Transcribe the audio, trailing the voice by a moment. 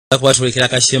Kwa tulekera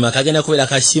kashema kagenda kubera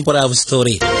ka simple love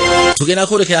story. Tugenda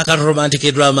kulekera ka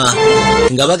romantic drama.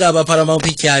 Ngabaga aba Paramount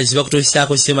Pictures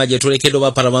bakutusako sema je tulekedo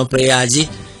ba Paramount Players.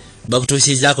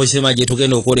 Bakutusizako sema je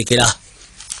tugenda okulekera.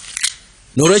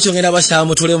 Nolwecho ngenda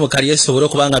basamu tule mu kaliye sobolo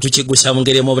kubanga tukigusa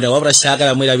mungere mu bwana wabula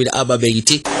shagala mwirabira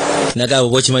ababeti. Nagabo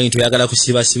bochimanyi tuyagala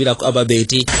kusiba sibira ku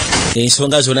ababeti.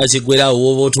 Ensonga zona zigwera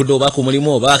owo tudo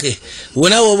bakumulimo obake.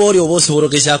 Wona obo oli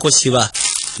obosobolokesako siba.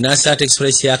 Nasat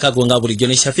Express yakagonga bulijjo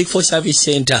ne Shafik for Service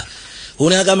Center.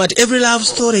 Unagamba ati every love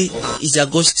story is a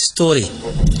ghost story.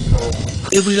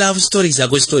 Every love story is a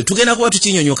ghost story. Tugenda kuba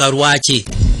tukinyonyoka lwaki.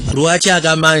 Lwaki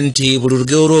agamba nti buli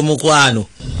lugero lw'omukwano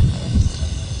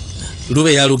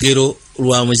lube ya lugero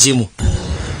lwa muzimu.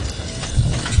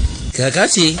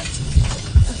 Kakati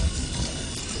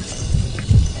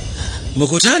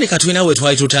mukutandika tulina we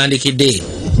twali tutandikidde.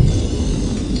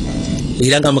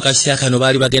 Iranga mukasi akano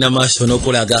bali bagenda maaso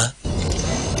n'okulaga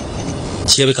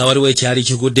kirabika waliwo ekyali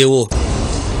kiguddewo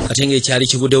ate ng'ekyali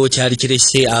kiguddewo kyali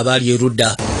kirese abaali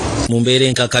erudda mu mbeera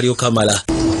enkakalyo kamala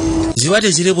ziba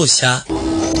tezirebosa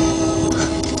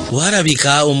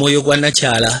walabika omwoyo gwa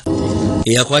nakyala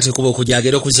eyakwata ekuba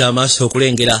okujagera okuza amaaso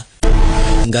okulengera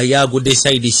nga yagudde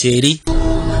sayidi seeri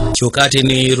kyokka ate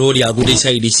ne rooli agudde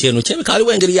sayidi seeno kirabika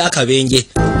waliwo engeri y'akabenje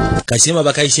kasima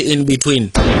bakayise in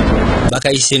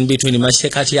between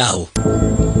masekati awo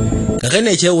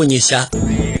kakene ekyewunyisa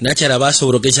nakyala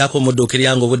basobola okugezaako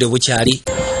omudduukirira ng'obudde bukyali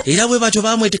era bwe batyo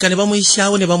bamwetika ne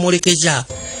bamuyisaawo ne bamwolekeza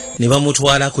ne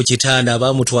bamutwala ku kitanda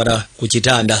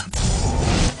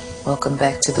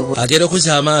agenda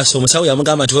okuza amaaso omusawo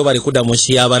yamugamba nti we bali kudda mu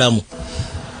nsi y'abalamu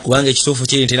kubanga ekituufu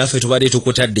kiri nti naffe tubadde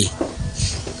tukutadde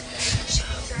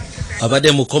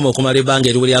abadde mu koma okumala ebbanga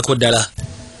eriwulyako ddala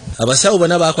abasawo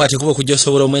bonna bakwata ekuba okujja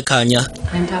osobola omwekaanya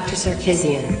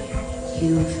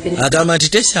agamba nti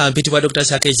tessa mpitibwa Dr.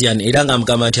 Sarkeesian era nga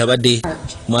mugamba nti abadde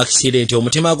mu accident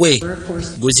omutima gwe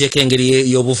guzeeko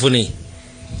engeri y'obuvune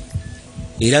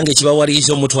era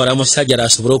ng'ekibawaliriza omutwala mu sajjala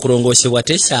asobole okulongoosebwa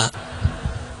tessa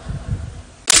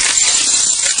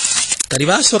kati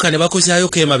baasooka ne bakozaayo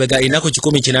k'emabega ennaku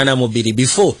 182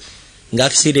 before nga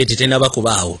accident tennaba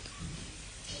kubaawo.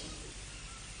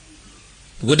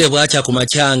 Budde bwakya ku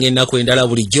makyange ennaku endala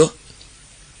bulijjo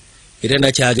era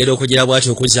nakyagera okugira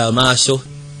bwatyo okuza amaaso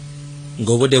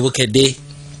ng'obudde bukedde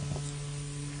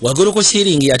waggulu ku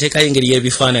siiringi yateekayo engeri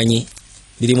y'ebifaananyi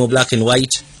biri mu black and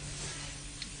white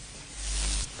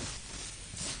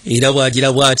era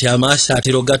bwagira bwati amaaso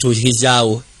atera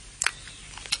okugatuukizaawo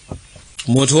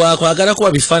muntu wakwagala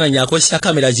kuba bifaananyi akozesa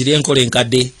kamera ziri enkola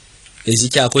enkadde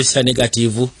ezikyakozesa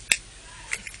negativu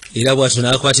era bwatyo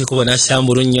n'akwata ekubo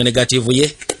n'assambula nnyo negativu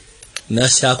ye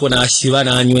n'assaako n'asiba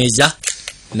n'anyweza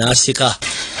n'asika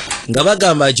nga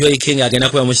bagamba Joy King agenda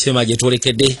kuba musema gye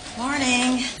twolekedde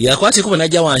yakwata ekubo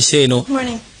n'ajja wansi eno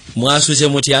mwasuze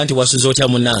mutya nti wasuze otya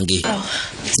munnange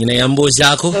nyina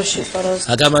yambuuzaako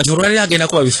agamba nti olwaliro agenda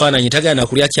kuba bifaananyi tagenda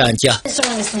kulya kyankya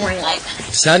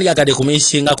sandyagadde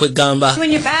kumisinga kweggamba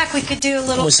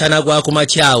musana gwa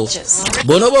kumakyawo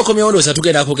bonooba okomyewo ndowooza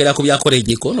tugenda kwogera ku bya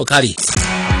koleji kono kali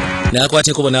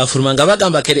nakwata ekubo n'afuluma nga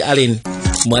bagamba Kelly Allen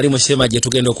mwali musema gye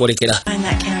tugenda okwolekera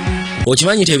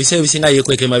okimanyi nti ebiseera ebisinga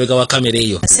yeekweka emabega wa kamera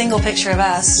eyo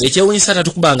ekyewunyisa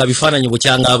tatukubanga bifaananyi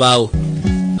bukyanga abaawo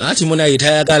ati munaye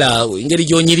tayagala engeri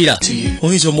gy'onyirira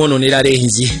oyinza omwonoonera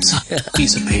lenzi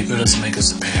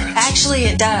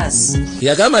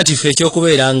yagamba nti ffe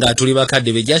ekyokubeera nga tuli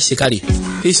bakadde be just kali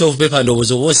piece of paper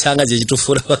ndowooza oba osanga ze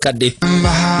zitufuula bakadde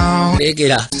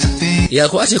legera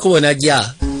yakwata ekubo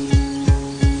n'ajja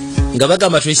nga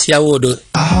bagamba Tracy Award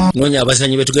noonya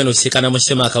abazanyi be tugenda okusikana mu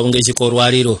ssema akawungeezi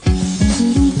k'olwaliro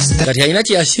kati alina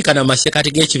kye yasiikana mu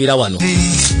masekati g'ekibira wano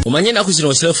omanye ennaku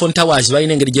zino cellphone towers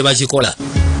balina engeri gye bazikola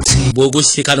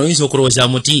bw'ogusiikana oyinza okulowooza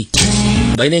muti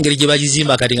balina engeri gye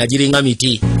bagizimba kati nga giringa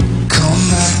miti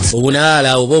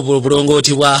obunaala oba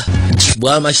obulongooti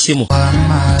bw'amasimu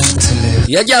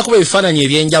yajja akuba ebifaananyi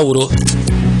eby'enjawulo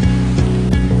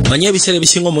manye ebiseera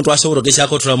ebisinga omuntu asobola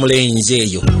ogezaako tulamulenzi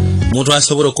eyo omuntu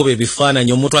asobola okuba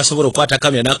ebifaananyi omuntu asobola okukwata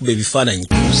kamera n'akuba ebifaananyi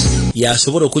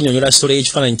yasobola okunyonyola sitole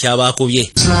y'ekifaananyi ky'aba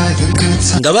akubye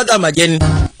nga bagamba Jen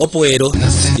Opwero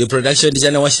ye production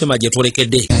designer wa ssema gye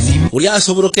twolekedde oli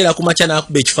asobola okera ku makya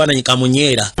n'akuba ekifaananyi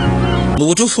kamunyeera mu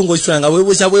butuufu ng'okitula nga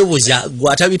weebuuza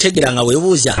gw'atabitegera nga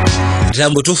weebuuza ddala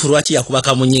mu butuufu lwaki yakuba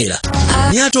kamunyeera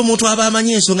naye ate omuntu aba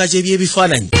amanyi ensonga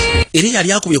z'ebyebifaananyi era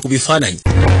yali akubye ku bifaananyi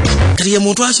kati ye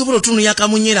muntu asobola otunuya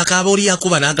kamunyeera kaba oli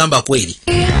yakuba n'agamba kweri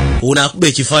ono akuba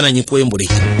ekifaananyi kwembule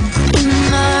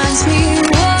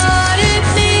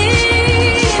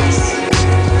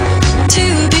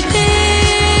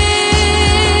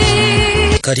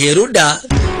kati erudda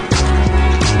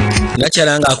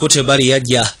nakyalanga akutte bali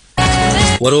yajja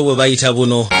waliwo bwe bayita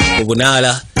buno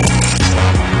obunaala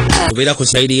obeera ku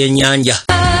saidi y'ennyanja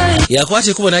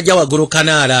yakwata ekkubo n'ajja waggulu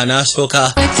kanaala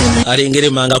n'asooka alengera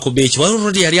emmanga ku beach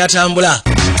waluludi yali atambula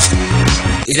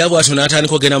era bw'atyo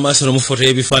n'atandika ogenda mu maaso n'omufoto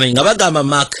y'ebifaananyi nga bagamba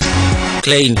Mark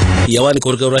Klein yawanika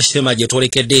olugero lwa Shema gye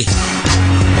twolekedde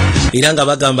era nga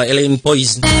bagamba Ellen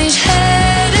Poison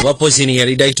oba Poison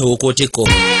yali dayita w'okuotiko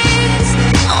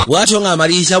bw'atyo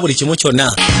ng'amaliriza buli kimu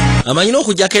kyonna amanyi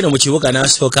n'okuggyako eno mu kibuga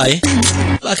n'asooka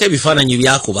baako ebifaananyi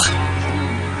byakuba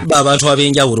abantu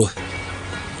ab'enjawulo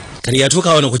kati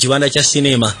yatuuka wano ku kibanda kya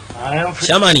sinema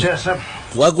Shamani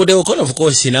waguddewo kono of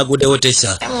course naguddewo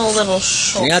Tessa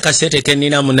naye akasete ke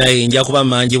nnina munaye nja kuba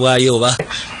mmanji bwayo oba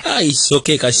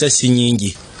soke kasita si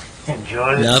nnyingi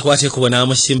n'akwata ekkubo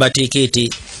n'amusimba tikiti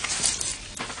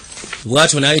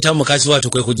bw'atyo n'ayita mukazi wattu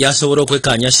kwe kujja asobole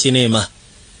okwekkaanya sinema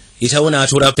yitawo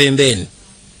n'atuula pembeni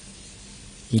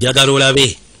njagala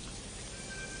olabe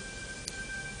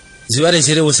zibale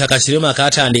zirewusa kasinema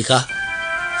katandika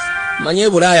manye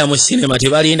Bulaaya mu sinema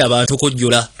tebalinda bantu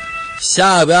kujjula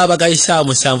saabe abagayisa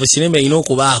musanvu sinema erina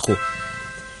okubaako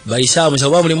bayisa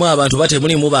musanvu oba mulimu abantu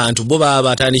batemulimu bantu bo baba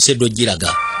batandise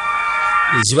ddojjiraga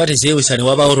ziba tezewusa ne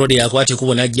wabaawo rodi yakwata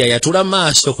ekkubo n'ajja yatula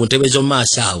maaso ku ntebe z'omu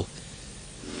maaso awo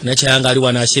nakyanga ali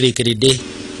wano asiriikiridde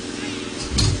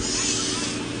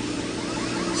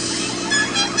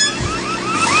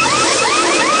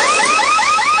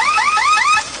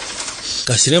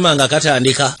kasinema nga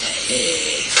katandika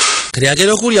kati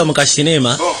agenda okuwulira mu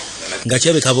kasinema nga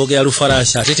kyebeka boogera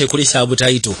Lufalansa ate tekuli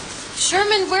sabutaito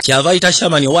kyava ayita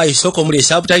Shamani owaayi sooka omuli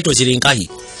sabutaito ziri nkahi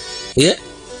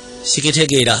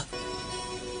sikitegeera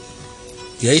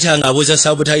yayita nga abuuza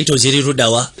sabutaito ziri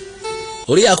luddawa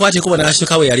oli akwata ekkubo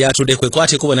n'asooka we yali atudde kwe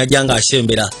kwata ekkubo n'ajja nga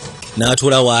asembera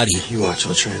n'atuula waali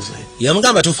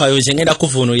yamugamba tufaayo nze ngenda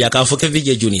kuvuunulira kanfuke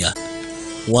Vijay Junior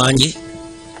wangi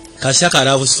kasaka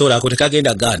love story ako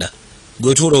tekagenda ganda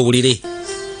gwe tuula owulire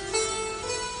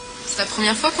C'est la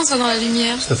première fois qu'on soit dans la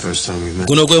lumière. C'est la first time we've met.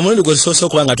 Guno gwe mulundi gwe tusoose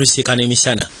nga tusiikana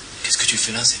emisana. Qu'est-ce que tu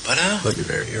fais là? C'est pas là. But you're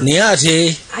very here. Naye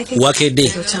ate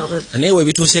wakedde naye we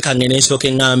bituuse kangene nsooka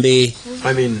eŋŋambe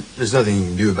I mean, there's nothing you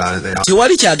can do about it.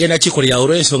 tewali kyagenda kikolera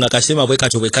olw'ensonga kasema bwe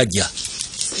katyo bwe kajja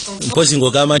mpozi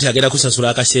ng'ogamba nti agenda kusasula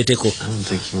akaseeteko I don't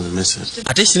think you want to miss it.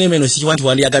 ate sinema eno sikiwa nti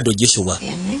wandiyagadde ogisubwa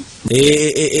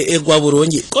eggwa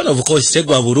bulungi kono of course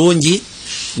teggwa bulungi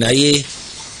naye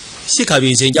si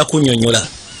kabi nze nja kunnyonnyola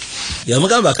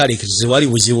yamugamba kale tewali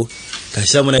buzibu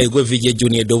kasitamu naye gwe Vijay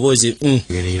Junior eddoboozi You're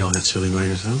gonna eat all that chili by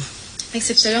yourself?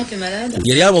 Exceptionnellement que malade.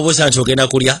 yali amubuuza nti ogenda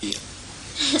kulya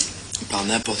Par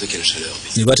n'importe quelle chaleur.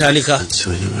 ne batandika That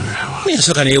chili, no matter how hot. naye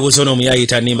yasooka neyeebuuza n'omuyayi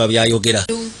tanimba byayogera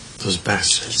Those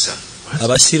bastards. Ça.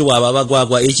 abasirwa abo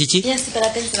abagwagwa ekiki Bien, c'est pas la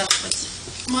peine, c'est la refroidi.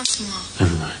 Moi, c'est moi.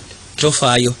 Never mind.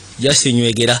 tofaayo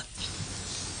jasinywegera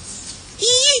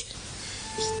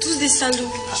Tous des salauds.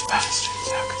 Those bastards.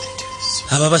 How could they do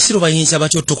this? abo abasiru bayinza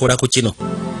batyo tukola ku kino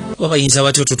oba bayinza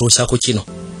batyo tutuusa ku kino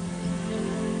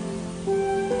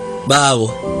baabo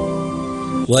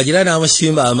wagira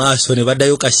n'amusimba amaaso ne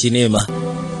baddayo kasinema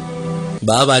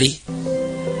baabali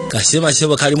kasinema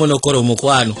sebo kalimu n'okukola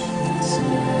omukwano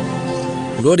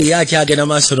lodi yakyagenda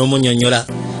maaso n'omunnyonnyola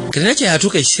kirina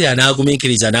kyeyatuuka ekiseera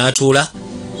n'agumiikiriza n'atuula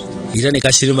era ne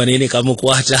kasinema naye ne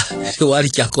kamukwata tewali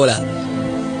kyakola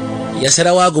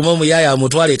yasalawo aguma omuyaaya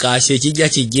amutwale kaasi ekijja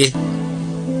kijje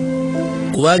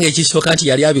kubanga ekisooka nti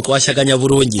yali abikwasaganya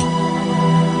bulungi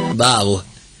baabo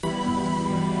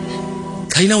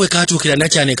kalina we katuukira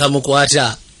nakyane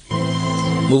kamukwata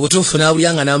mu butuufu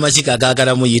n'abulyanga n'amaziga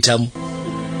agaagala muyitamu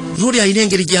luli alina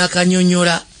engeri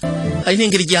gy'akanyonnyola alina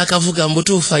engeri gy'akavuga mu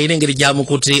butuufu alina engeri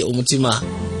gy'amukutte omutima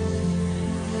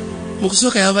mu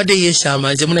kusooka yabadde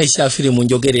yeesamba nze munayisa afiri mu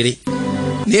njogerere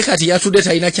naye kati yatudde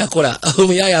talina kyakola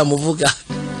omuyaaya amuvuga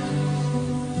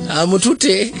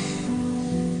amututte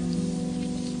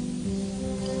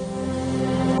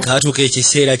katuuka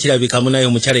ekiseera kirabika munaye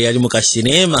omukyala yali mu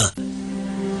kasinema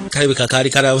kalabika kaali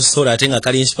kalabusola ate nga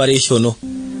kali inspirational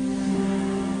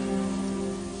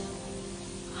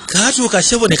katuuka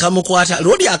sebo ne kamukwata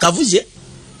lodi akavuze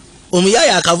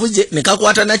omuyaaya akavuze ne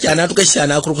kakwata nakyanaatuka ekiseera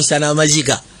n'akulukusa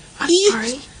n'amaziga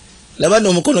laba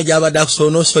n'omukono gy'abadde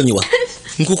akusobola n'osonyiwa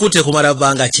nkukutte kumala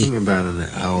bbanga ki Think about it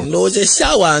an hour. ndowooza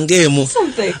essaawa ng'emu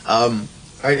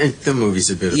The movie's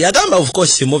a bit of yagamba of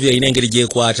course movie erina engeri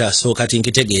gyekwata so kati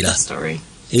nkitegeera story.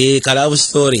 kalabu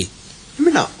story I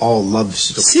mean, not all love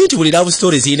stories. si nti buli love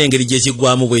story zirina engeri gye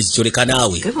ziggwamu bwe zityo leka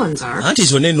naawe Good ones are. anti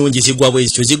zonna ennungi ziggwa bwe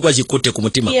zityo ziggwa zikutte ku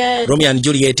mutima Yeah. Romeo and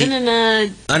Juliet And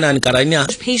then Anna and Karina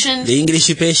patient. the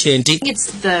English patient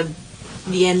It's the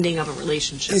the ending of a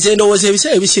relationship. Nze ndowooza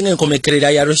ebiseera ebisinga enkomekerera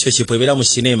ya relationship ebeera mu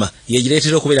sinema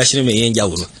yegireetera okubeera sinema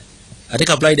ey'enjawulo ate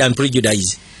ka Pride and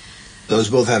Prejudice Those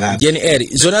both have happy. Jane Eyre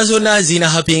zonna zina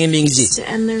happy endings To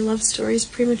end their love stories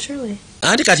prematurely.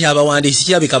 anti kati abawandiisi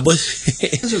kirabika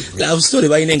love story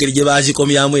balina engeri gye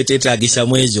baazikomyamu eteetaagisa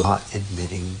mu ezo Not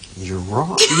admitting you're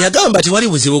wrong. yagamba tewali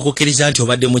buzibu okukkiriza nti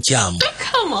obadde mukyamu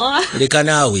Come on. leka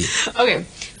naawe Okay.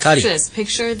 Kale,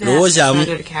 Picture that lowooza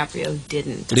Leonardo DiCaprio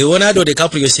didn't. Leonardo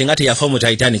DiCaprio singa teyafa mu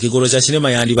Titanic goloza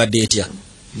sinema yandibadde etya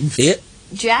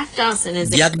Jack Dawson is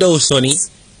Jack Dawson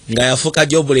nga yafuuka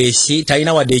jobless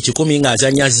talina wadde ekikumi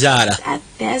ng'azannya zaala at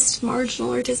best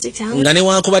marginal artistic talent. nga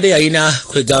newankubadde yalina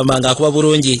kwegamba ng'akuba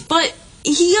bulungi But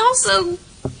he also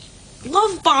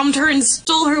love bombed her and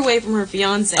stole her away from her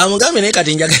fiance. amugambe naye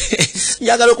kati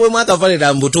njagala okuwemu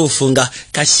akavalera mu butuufu nga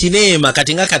kasineema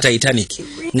kati nga ka Titanic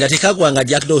nga tekagwa nga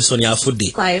Jack Dawson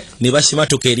afudde ne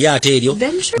basimatuka eryato eryo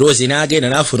Rose n'agenda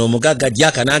n'afuna omugagga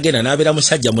Jack n'agenda n'abeera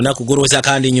musajja munaku gulooza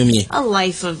kandi nyumye A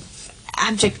life of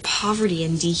abject poverty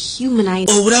and dehumanized.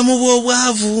 obulamu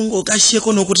bw'obwavu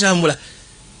ng'ogasyeko n'okutambula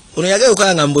ono yagala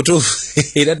okukola nga mu butuufu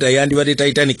era ddala yandibadde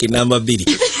Titanic namba 2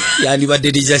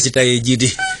 yandibadde disaster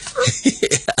yegidi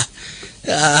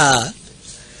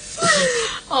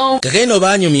kakaino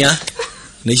baanyumya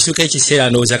nekituuka ekiseera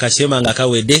ndowooza kaseema nga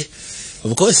kawedde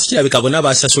obukosi kirabika bonna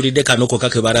basasulidde kanoko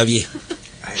kake balabye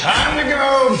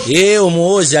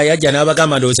omuwooza yajja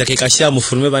n'abagamba ndowooza ke kasira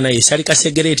mufulume banaye sali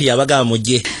kasegereeti yabagamba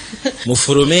mujje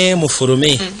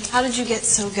mufulume How did you get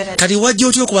so good at kati wajja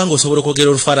otya okubanga osobola okwogera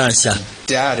Olufalansa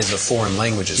Dad is a foreign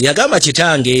languages. yagamba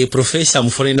kitange professor mu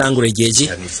foreign languages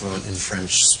Had me fluent in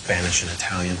French, Spanish, and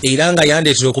Italian. era nga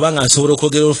yandeetera okubanga nsobola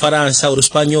okwogera Olufalansa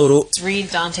Oluspanyoolo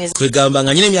read Dante's? kwegamba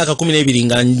nga nyina emyaka 12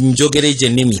 nga njogera egyo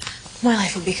ennimi My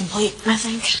life would be complete, I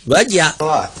think. bajja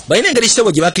balina engeri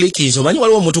kitabo gye baklikinze omanyi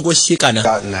waliwo omuntu gw'osiikana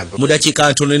mu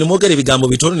dakiika ntono ne mwogera ebigambo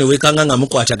bitono ne weekanga nga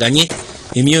mukwataganye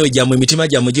emyoyo gyammwe emitima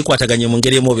gyammwe gikwataganye mu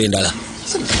ngeri emu oba endala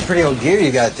Pretty old gear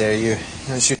you got there.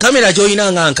 You kamera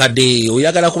gy'olina nga nkadde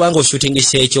oyagala kubanga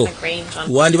oshutingisa ekyo Range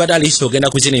on wandibadde alisi ogenda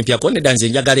kuzina empyako nedda nze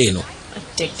njagala eno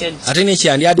addicted. ate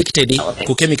nekyandi addicted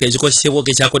ku chemical ezikozesebwa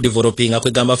ogekyako developing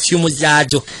kwegamba fumu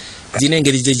zaajo zina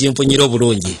engeri gye zimpunyira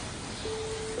obulungi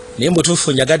naye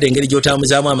mbutuufu njagadde engeri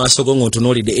gy'otambuzaamu amaaso go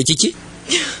ng'ontunuulidde ekiki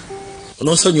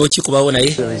onoosonyiwa okikubawo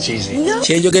naye really cheesy.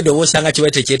 kyenjogedde oba osanga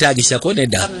kiba tekyetaagisako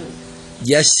nedda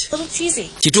yes A little cheesy.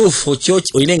 kituufu kyo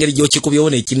olina engeri gy'okikubyewo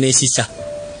nekinneesisa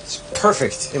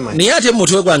Perfect in my. naye ate mu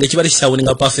mutwe gwange kiba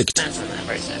tekisawuninga perfect Not from that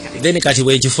version. then kati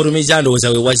bwenkifulumiza ndowooza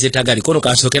weewazze tagali kono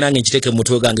kansooke nange nkiteeke mu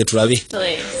mutwe gwange tulabe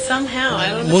Really, somehow, I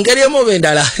don't know. mu ngeri emu oba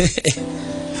endala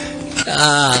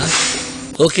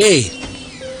okay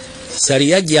sali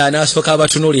yajja n'asooka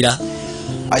abatunuulira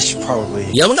I should probably.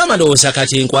 yamugamba ndowooza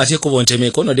kati nkwate kubo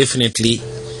ntemeko no definitely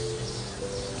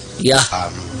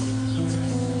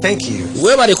Thank you.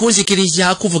 weebale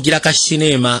kunzikiriza kuvugira ka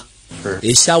sineema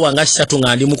essaawa nga 3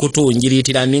 nga ndi mu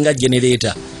kutunjiriitira ninga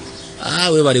generator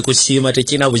weebale kusiima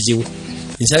tekina buzibu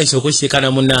nsanyusa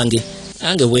okusiikana munnange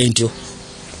nange bwentyo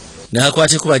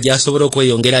n'akwate kuba gy'asobola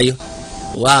okweyongerayo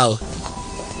waawo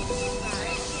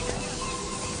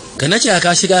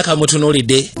kanakyakasiga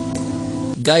kamutunuulidde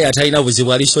gaye atalina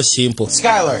buzibu ali so simple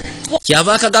Skylar.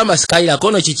 kyava akagamba Skylar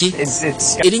kono kiki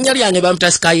It's. erinnya lyange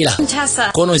bamuta Skylar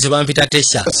Tessa. kono nze bampita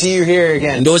Tessa See you here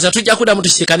again. ndowooza tujja kuddamu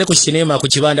tusiikane ku sinema ku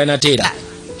kibanda nateera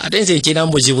ate nze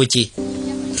nkinamu buzibu ki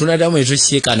tunaddamu ne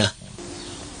tusiikana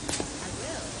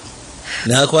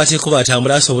n'akwata ekuba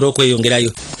atambula asobole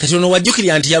okweyongerayo kati ono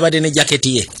wajjukirya nti yabadde ne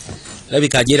jaketi ye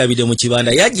labika agyerabidde mu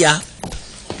kibanda yajja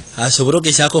asobole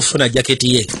ogezaako okufuna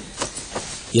jaketi ye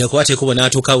yakwata ekuba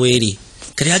n'atuuka weeri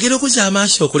kati agenda okuzza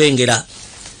amaaso okulengera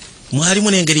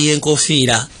mwalimu n'engeri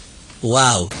y'enkofiira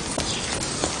waawo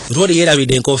lwoli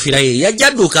yeerabidde enkofiira ye yajja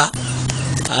adduka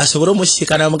asobole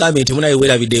omusiikana amugambe nti munaye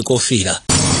weerabidde enkofiira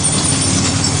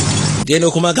genda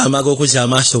okumagamaga okuzza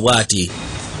amaaso bw'ati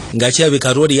nga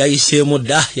kirabika lwoli yayiseemu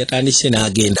dda yatandise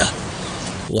n'agenda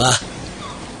wa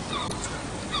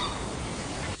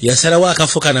yasalawo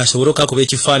akafuka n'asobole okakuba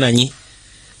ekifaananyi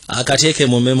akateeke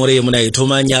mu memore emu naye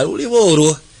tomanya luliba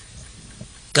olwo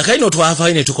kakaino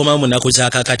twavaayo ne tukoma mu nnaku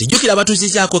zaakakati jjukira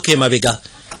batuzizaako kemabega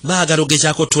baagala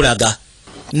ogezaako tulaga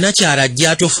nakyala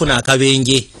ajja tofuna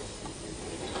akabenje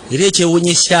era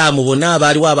ekyewunyisa mu bonna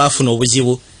abaaliwo abaafuna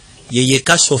obuzibu ye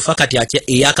yekka sofa kati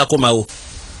eyakakomawo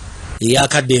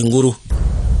eyakadde engulu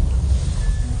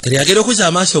kati agenda okuzza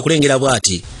amaaso okulengera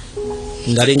bw'ati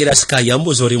ng'alengera Sky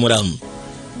yambuuza oli mulamu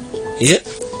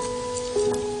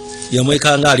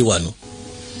yamwekanga ali wano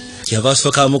kyava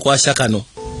asooka amukwasa kano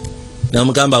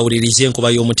n'amugamba awulirize enkuba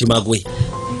y'omutima gwe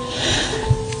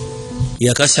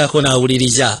yakasaako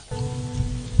n'awuliriza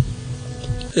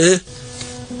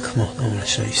Come on, I want to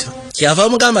show you something. Kyava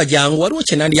mugamba jangu waliwo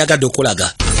kye nandiyagadde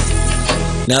okulaga.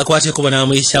 N'akwata kuba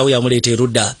n'amuyisaawo yamuleeta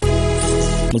erudda.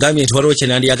 Mugambye nti waliwo kye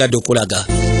nandiyagadde okulaga.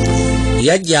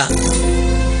 Yajja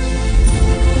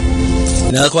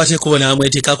n'akwata kuba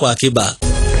n'amwetikako akiba.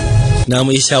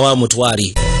 N'amuyisaawo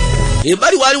amutwali.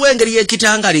 Ebbali waliwo engeri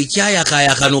y'ekitangala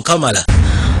ekyayakaayaka n'okamala.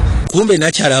 Kumbe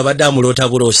nakyala abadde amuloota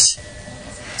bulosi.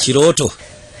 Kirooto.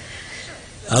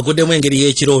 Aguddemu engeri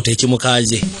y'ekirooto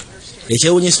ekimukaze.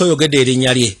 Ekyewunyisa oyogedde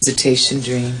erinnya lye. Visitation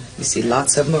dream. You see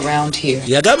lots of them around here.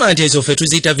 Yagamba nti ezo ffe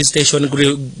tuziyita visitation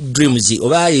dreams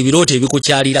oba ebirooto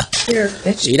ebikukyalira.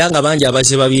 Era nga bangi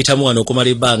abazze babiyitamu wano okumala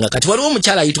ebbanga. Kati waliwo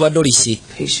omukyala ayitibwa Dorisi.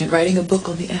 Patient writing a book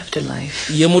on the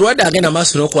afterlife. Ye mulwadde agenda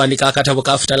maaso n'okuwandika akatabo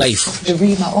ka afterlife. To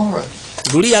read my aura.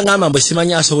 Luli yangamba mbwe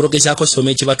simanyi asobola ogezaako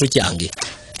soma ekibatu kyange.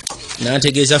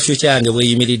 N'antegeeza future yange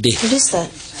bw'eyimiridde. What is that?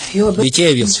 Your book Biki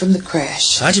ebyo? is from the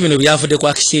crash. Anti bino byavudde ku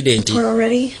accident. We're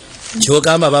already?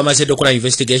 Kyogamba bamaze okukola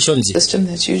investigations. System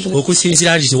that's usually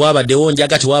Okusinziira nti tewabaddewo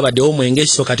njaga tewabaddewo omwenge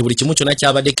so kati buli kimu kyonna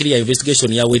kyabadde clear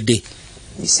investigation yawedde.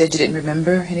 You said you didn't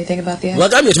remember anything about the accident?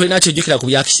 Wagambye tolina kyojjukira ku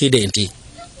bya accident. I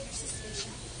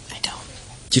don't.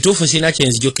 Kituufu sirina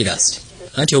kyenzijjukira.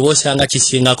 Anti oba osanga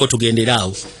kisingako tugendera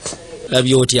awo.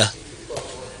 Labye otya.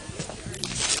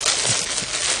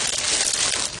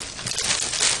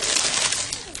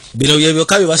 Bino bye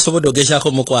byokka bye basobodde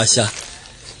ogezaako mukwasa.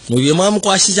 Mu bye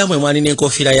mwamukwasiza mwe mwali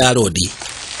n'enkofiira ya loodi.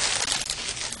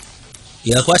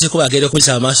 Yakwate kuba agenda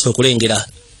okuzza amaaso okulengera.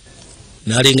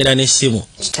 N'alengera n'essimu.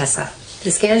 Tessa,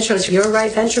 the scan shows your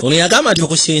right ventricle. Ono yagamba nti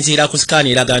okusinziira ku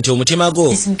sikaani eraga nti omutima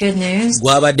gwo Some good news.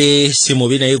 gwabadde si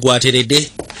mubi naye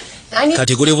gwateredde. I need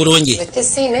Kati guli bulungi. with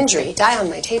this same injury die on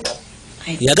my table.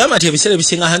 Yagamba nti ebiseera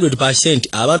ebisinga 100%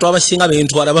 abantu abasinga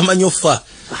bentwala bamanyi offa.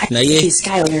 Naye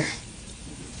Skyler.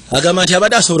 agamba nti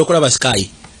abadde asobola okulaba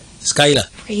Skyler.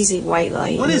 Crazy white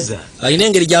light. What is that? Alina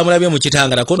engeri gy'amulabye mu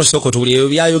kitangala kono soko tuli ebyo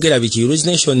byayogera biki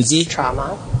hallucinations.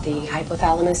 Trauma. The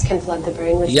hypothalamus can flood the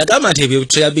brain with. Yagamba nti ebyo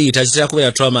tuyabiyita zitera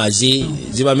kubeera traumas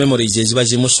ziba memories eziba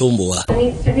zimusumbuwa.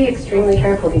 Needs to be extremely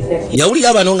careful these next.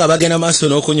 Yawulira bano nga bagenda maaso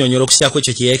n'okunyonyola okusyako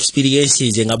ekyo kye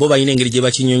experiences nga bo balina engeri gye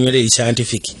bakinyonyola eri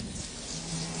scientific.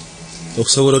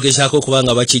 Okusobola ogezaako okuba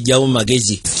nga bakijjawo mu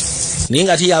magezi. Naye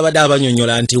nga tiyabadde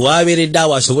abanyonyola nti waabeeredde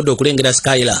awo asobodde okulengera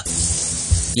Skyler.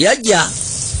 Yajja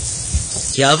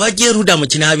kyava ajja erudda mu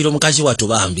kinaabiro mukazi wattu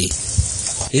bambi.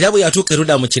 Era bwe yatuuka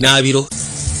erudda mu kinaabiro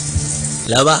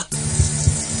laba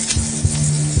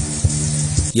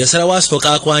yasalawo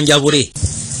asooka akwanjabule.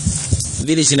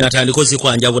 Viri zino atandika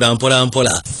ozikwanjabula mpola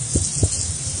mpola.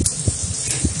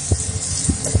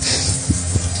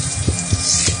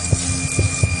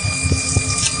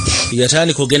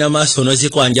 Yatandika ogenda maaso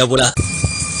n'ozikwanjabula.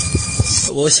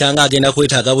 Osanga agenda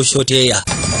kwetaaga bushoteeya.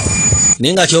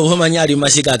 Naye nga ky'oba omanyi ali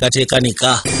masiga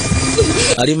agateekanika.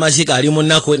 Ali masiga ali mu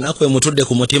nnaku emutudde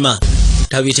ku mutima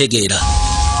tabitegeera.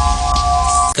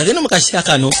 Kagenda mu kaseera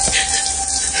kano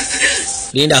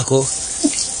lindako.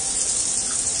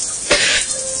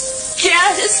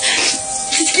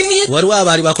 Waliwo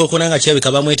abaali bakookona nga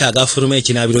kirabika bamwetaaga afuluma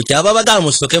ekinaabiro kyaba bagala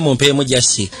musoke mu mpeemu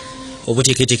gyassi.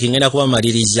 Obutikitiki ngenda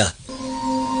kubamaliriza.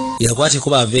 Yakwate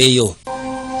kuba aveeyo.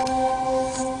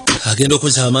 Agenda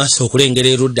okuzza amaaso okulengera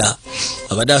erudda.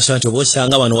 Abadde asoma nti oba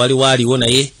osanga wano waliwo aliwo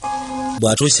naye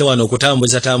bw'atuuse wano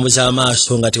okutambuza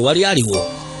amaaso nga tewali aliwo.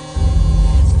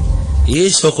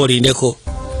 Sooka olindeko.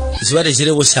 Ziba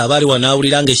tezirebusa abaali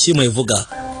wanaawulira ng'essimu evuga.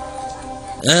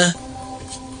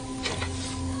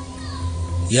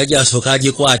 Yajja asooka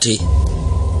agikwate.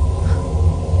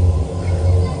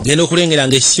 Genda okulengera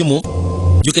ng'essimu,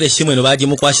 jjukira essimu eno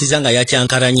baagimukwasiza nga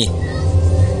yakyankalanye.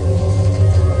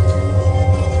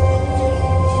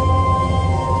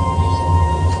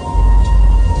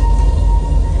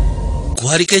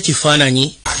 Kwaliko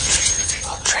ekifaananyi.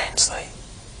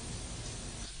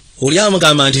 Oli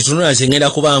amugamba nti tunula nze ngenda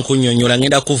kuba nkunnyonnyola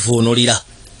ngenda kuvuunulira.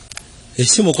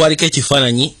 Essimu kwaliko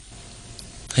ekifaananyi.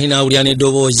 Ayi naawulira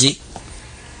n'eddoboozi.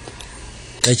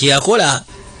 Kye yakola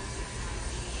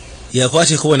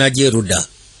yakwata ekkubo n'ajja erudda.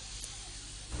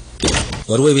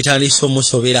 Waliwo ebitandise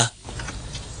omusobera.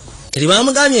 Kati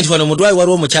baamugambye nti wano mu ddwaliro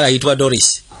waliwo omukyala ayitibwa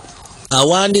Doris.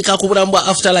 Awandiika ku bulamu bwa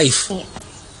afterlife.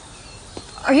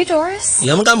 Are you Doris?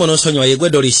 Yamugamba n'osonyiwa ye gwe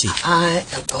Doris. I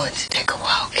am going to take a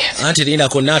wild guess. Anti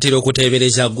lindako naatera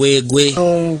okuteebereza gwe.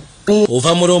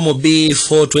 Ova mu Romu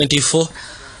B424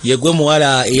 ye gwe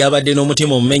muwala eyabadde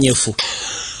n'omutima omumenyefu.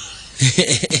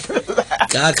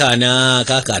 Kakana.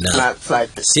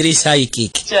 Siri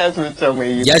psychic. Jasmine told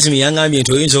me you. Jasmine yangambye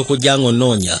nti oyinza okujja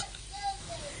ng'onnoonya.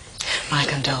 My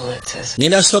condolences.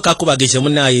 Nina soka kubageze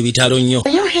munnaye ebitalo nnyo.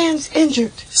 Are your hands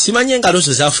injured? Simanye engalo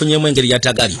zo zafunyemu engeri ya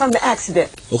tagali. From the accident.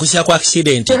 Okusya kwa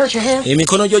accident. You hurt your hand?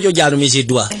 Emikono gyojo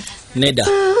gyalumiziddwa. Neda.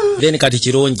 Then kati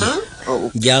kirungi.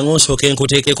 Jangu nsooke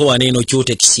nkuteekeko wano eno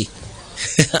cutex.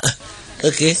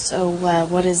 Okay. So,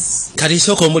 what is... Kati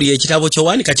soko omuli ekitabo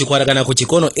ky'owanika kikwatagana ku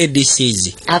kikono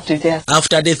ADCs.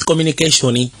 After death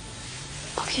communication.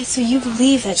 Okay, so you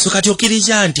believe that... So kati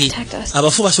okkiriza nti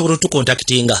abafu basobola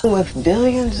otukontaktinga.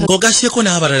 Ng'ogasseko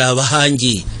n'abalala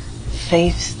abahangi.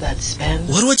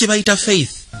 Waliwo kye bayita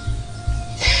faith.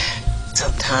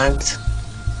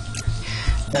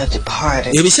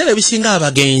 Ebiseera ebisinga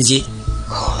abagenzi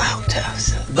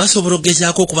basobola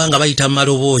okugezaako okuba nga bayita mu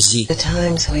maloboozi.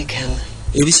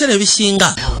 Ebiseera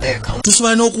ebisinga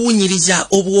tusobola n'okuwunyiriza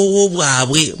obuwoowo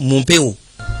bwabwe mu mpewo.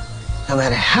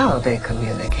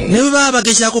 Ne bwe baba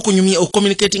bagezaako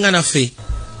okucommunicatinga naffe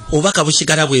obubaka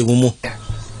busigala bwe bumu.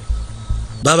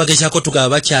 Baba bagezaako tugaba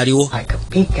bakyaliwo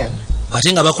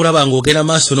ate nga bakulaba ng'ogenda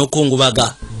maaso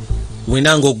n'okungubaga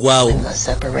wena ng'oggwawo.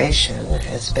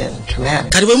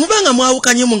 Kati bwe muba nga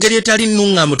mwawukanye mu ngeri etali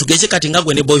nnuŋŋamu tugeze kati nga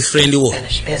gwe ne boyfriend wo,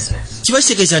 kiba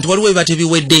kitegeeza nti waliwo ebiba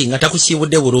tebiwedde nga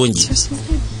takusiibudde bulungi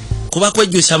kuba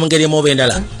kwejjusa mu ngeri emu oba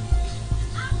endala.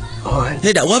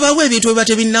 Neda wabaawo ebintu ebiba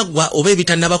tebinnaggwa oba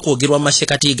ebitannaba kwogerwa mu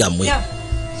masekati gammwe.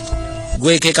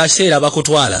 Gwe ke kaseera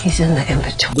bakutwala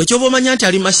gwe kyoba omanya nti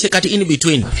ali mu masekati in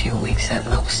between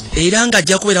era nga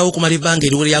ajja kubeerawo okumala ebbanga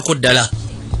eriwererako ddala.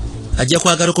 Ajja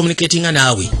kwagala communicatinga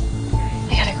naawe.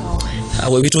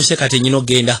 Awe ebituuse kati nnyina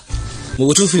okgenda mu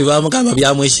butuufu bye bamugamba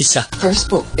byamwesisa.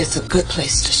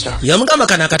 Yamugamba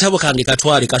kano akatabo kange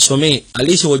katwale kasome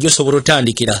aliisi wojja osobola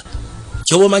otandikira.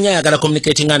 Kyoba omanya ayagala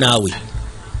communicatinga naawe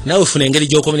funa engeri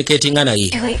gy'ocommunicatinga naye.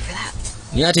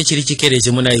 Naye ate kiri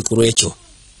kikeerezi munaye ku lwekyo.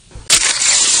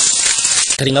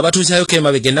 Kati nga batuuzaayo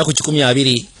emabega ennaku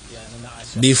 20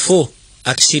 before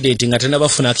accident nga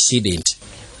tennabafuna accident.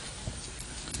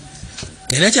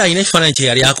 Era kyalina ekifaananyi kye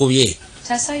yali akubye.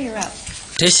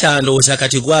 Tessa ndowooza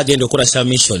kati gwagenda okukola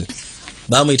submission.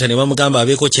 Bamuyita ne bamugamba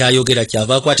abeeko kyayogera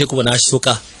kyava akwate kubo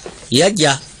n'asituka.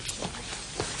 Yajja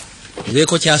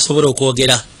beeko kyasobola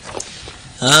okwogera.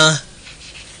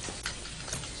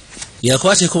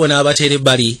 Yakwate kubo n'abateera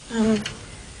ebbali.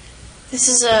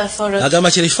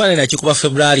 Agamba kiri ekifaananyi nakikuba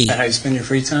February.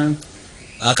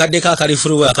 Akaddeko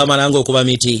akalifuluwe akamalanga okuba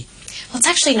miti. Well, it's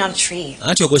actually not a tree.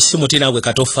 Anti ogwo si muti nagwe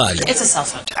katofaali. It's a cell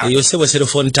phone tower. Eyo sebo cell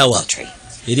phone tower.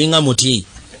 Eringa muti.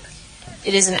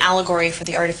 It is an allegory for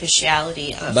the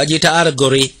artificiality of... Bagita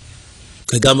allegory.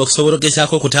 Kwegamba okusobola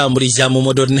okugezaako okutambuliza mu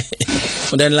modern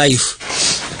life.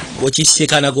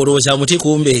 Okisikana golooza muti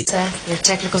kumbe. Your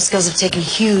technical skills have taken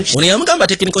huge... Ono yamugamba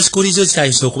technical skills zo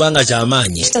zitayinza okubanga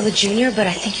z'amaanyi. You're still a junior, but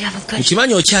I think you have a good...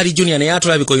 Nkimanyi okyali junior naye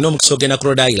atulabika olina omukisa ogenda ku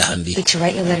Rhode Island.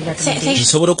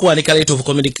 Nsobola okuwanika letter of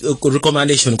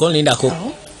recommendation ko nlindako.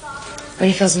 What do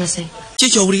you feel's missing?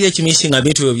 Kiki owulira ekimisi nga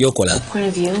bintu byo byokola? Point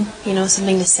of view, you know,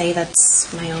 something to say that's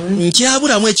my own.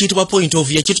 Nkyabulamu ekiyitibwa point of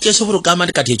view ekintu kyesobola okugamba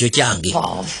nti kati ekyo kyange.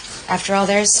 After all,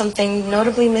 there's something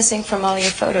notably missing from all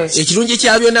your photos. Ekirungi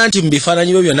kya byonna nti mu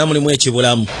bifaananyi byo byonna mulimu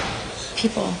ekibulamu.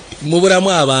 People.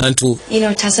 Mubulamu abantu. You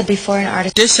know, Tessa before an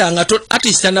artist. Tessa nga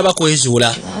artist annaba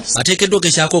kwezuula. Ateekeddwa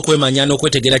okugezaako okwemanya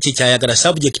n'okwetegera ki kyayagala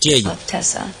subject eyo.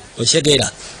 Tessa.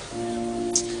 Okyegera.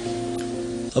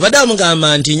 Obadde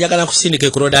amugamba nti njagala kusindika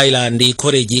ku Rhode Island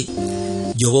college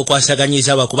gy'oba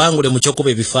okwasaganyiza bakubangule mu kyokuba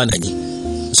ebifaananyi.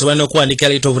 Nsobola n'okuwandika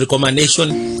letter of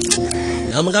recommendation.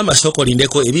 Namugamba sooka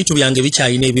olindeko ebintu byange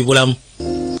bikyalina ebibulamu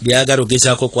byagala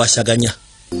ogezaako okwasaganya.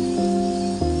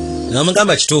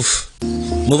 Namugamba kituufu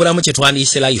mu bulamu kye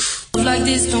twandiise life.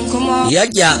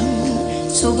 Yajja.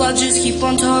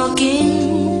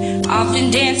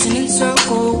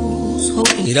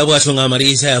 Era bw'atyo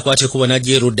ng'amaliriza yakwate kubo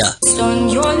n'ajja erudda.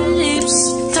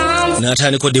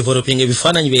 N'atandika developing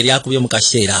ebifaananyi bye yali akubye mu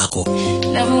kaseera ako.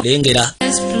 Lengera.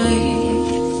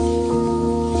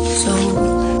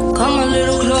 Come a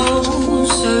little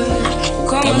closer,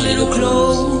 come a little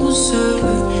closer,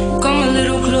 come a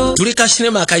little closer. Tuli ka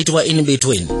sinema akayitibwa In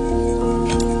Between.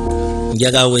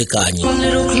 Njaga weekanye. Come a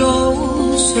little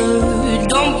closer,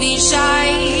 don't be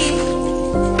shy.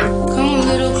 Come a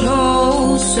little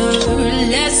closer,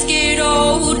 let's get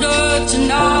older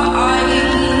tonight.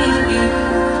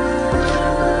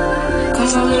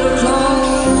 Come a little closer.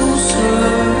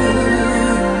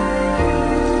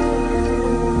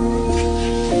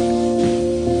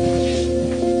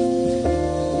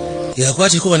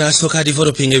 Yakwate kuba n'asooka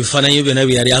developing ebifaananyi byonna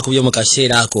bye yali akubye mu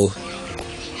kaseera ako.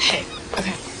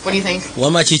 What do you think?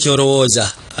 Wama ki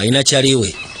ky'olowooza? Alina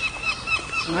kyaliwe.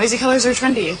 Noisy colors are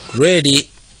trendy. Ready.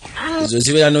 I don't zo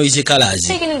zibeera noisy colors.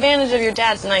 Taking advantage of your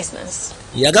dad's niceness.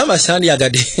 Yagamba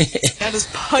sandyagadde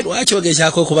lwaki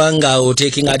ogezaako kubanga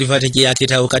otaking advantage ya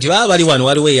kitaawo kati baba bali wano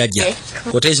waliwo eyajja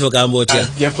oteesa ogamba otya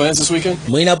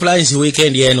mulina plans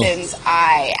weekend eno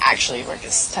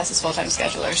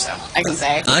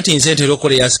anti nze ntera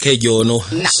okukola ya schedule ono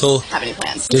so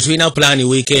tetulina plan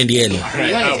weekend eno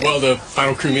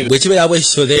bwe kibeera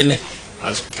bwekityo then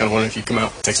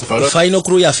final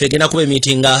crew yaffe egenda kuba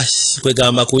emitinga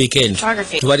kwegamba ku weekend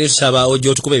tubadde tusaba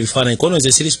ojja otukuba ebifaananyi kono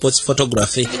nze siri sports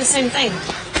photography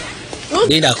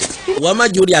lindako wama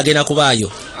Judy agenda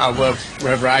kubaayo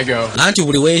anti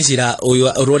buli wenzira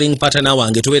oyo rolling partner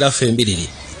wange tubeera ffe embiriri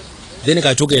then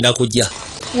kati tugenda kujja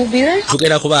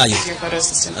tugenda kubaayo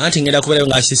anti ngenda kubeerayo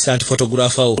nga assistant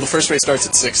photographer wo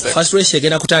first race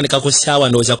egenda kutandika ku ssaawa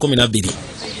ndowooza 12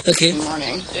 okay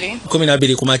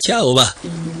 12 ku makya oba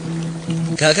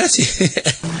kakati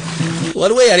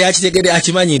waliwo yali akitegedde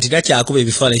akimanyi nti nakyakuba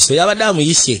ebifaananyi so yabadde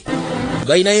amuyise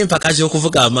balinayo empaka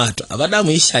z'okuvuga amaato abadde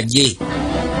amuyise ajje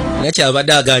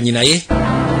nakyabadde aganyi naye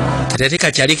kati ate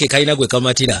kakyali ke kalina gwe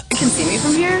kamatira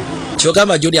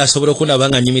kyogamba Jodi asobola okundaba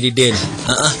nga nyimiridde eno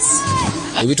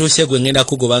ebituuse gwe ngenda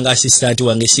kugoba nga assistant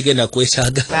wange sigenda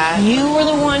kwetaaga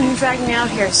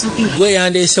gwe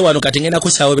yandeese wano kati ngenda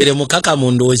kusawobere mukaka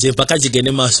mu ndowooza empaka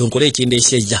zigende maaso nkole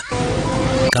ekindeesejja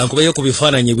kankubeyo ku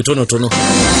bifaananyi ebitonotono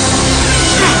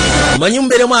omanyi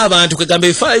mubeeremu abantu kwegamba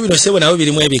ebifaananyi bino sebo nabo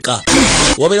birimu ebika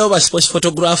wabeerawo ba sports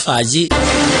photographers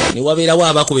ne wabeerawo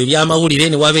abakuba ebyamawulire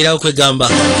ne wabeerawo kwegamba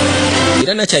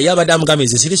era nakyaye abadde amugamba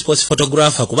eze siri sports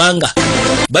photographer kubanga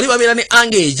bali babeera ne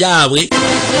ange ejaabwe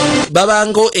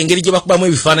babango engeri gye bakubamu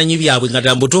ebifaananyi byabwe nga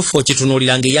ddala mbutuufu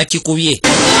okitunuulira ng'eyakikubye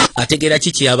ategeera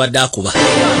kiki yabadde akuba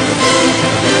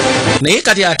naye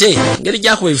kati ate ngeri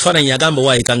gyakuba ebifaananyi yagamba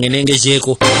waayika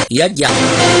ngenengezeeko yajja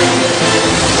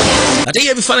ate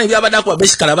ye ebifaananyi byabadde akuba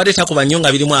besikala abadde takuba nnyo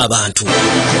nga birimu abantu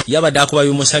yabadde akuba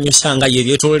bimusanyusa nga ye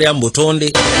byetoololera mu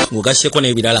butonde ng'ogasseko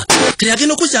n'ebirala kati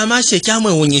agenda okuzza amaaso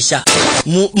ekyamwewunyisa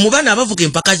mu baana abavuga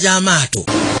empaka z'amaato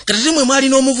kati mwe mwali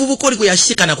n'omuvubuka oli gwe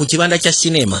yasikana ku kibanda kya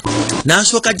sinema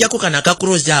n'asooka ajjako kana aka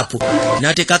close up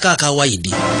n'ateekako aka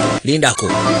wide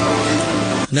lindako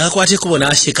n'akwata ekkubo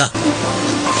n'aseka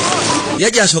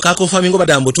yajja asooka akonfaminga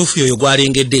obadde mubutuufu yoyo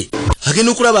gwalengedde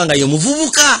agenda okulaba nga ye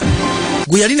muvubuka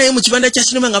gwe yali naye mu kibanda kya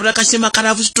sinema nga bulakasema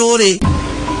kalavu story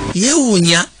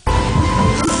yeewuunya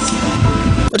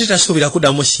ate tasuubira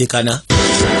kuddamu siikana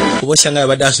kuba osanga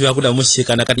yabadde asuubira kuddamu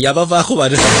siikana kati yabavaako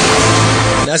bano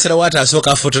nasalawo ate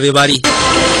asooka afotole bali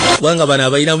kubanga bano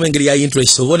abalinamu engeri ya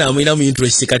interest obona amulinamu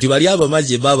interest kati bali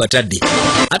abamazi babatadde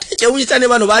ate ekyewunyisa ne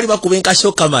bano baali bakuba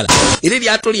enkasi kamala era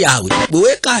eryato lyabwe bwe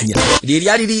weekaanya lye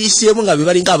lyali liyiseemu nga be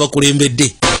balinga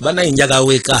abakulembedde banaye njaga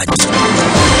weekaanya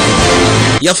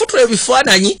yafutula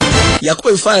ebifaananyi yakuba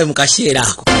ebifaananyi mu kaseera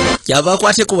ako kyava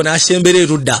akwateko bona asembera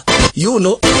erudda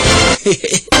yuno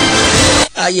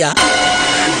aya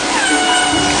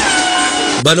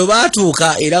bano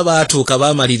baatuuka era baatuuka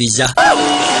bamaliriza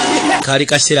kaali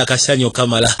kaseera kasanyo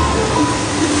kamala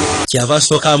kyava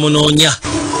asooka amunoonya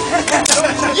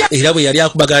era bwe yali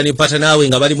akubagana ne pata naawe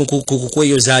nga bali mu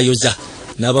kweyozaayoza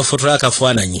n'abafotola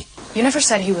akafaananyi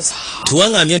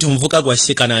tuwangambye nti omuvuka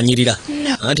gwaseka n'anyirira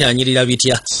anti anyirira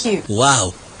bitya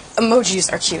wow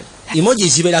emoji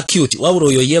zibeera cute wabula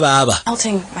oyo ye baaba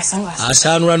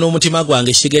asaanula n'omutima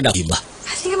gwange sigenda kuyimba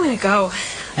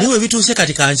niwe bituuse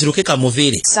kati kanziruke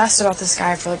kamuviire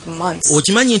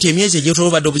okimanyi nti emyezi egyetolo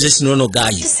obadde obuzesi nono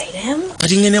gayi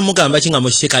kati ngene mugamba ki nga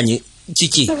mukisekanye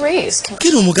kiki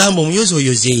kera omugamba omuyozi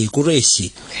oyoze ku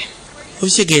reesi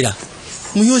obitegeera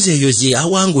muyozi eyoze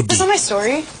awangudde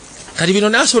kati bino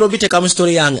nasobola obiteeka mu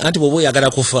story yange anti bw'oba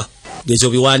oyagala kufa gezo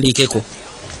biwandiikeko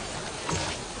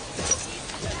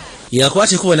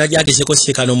yakwateko bona gyagezeko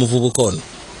sekana omuvubuka ono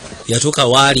yatuuka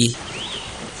waali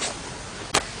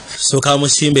sooka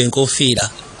amusimba enkofiira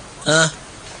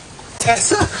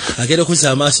agenda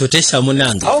okuzza amaaso tessa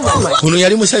munange kuno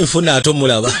yali musanyufu naate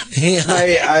omulaba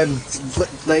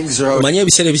omanye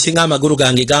ebiseera ebisinga amagulu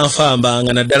gange ganfamba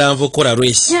nga naddala nva okukola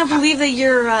rwesi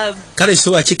kale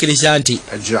soba kikkiriza nti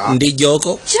ndi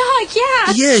joko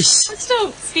yes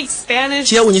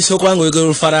kyewunyisa okubanga oyogera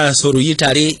olufalansa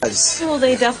oluyitale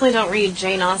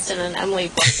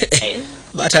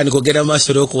batandika ogenda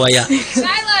maaso olw'okuwaya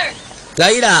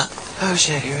Skyla. Oh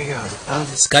shit, here we go.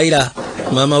 Skyla,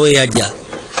 mama we yajja.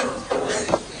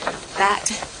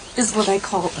 That is what I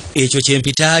call ekyo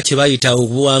kyempita kye bayita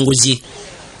obuwanguzi.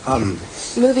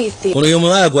 Movie theater. Ono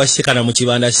y'omuwala gwasikana mu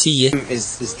kibanda siye.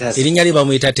 Erinnya lye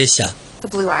bamuyita Tessa. The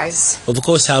blue eyes. Of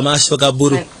course amaaso ga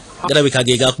bbulu. galabika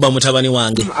ge gakuba mutabani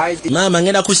wange. Maama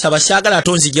ngenda kusaba saagala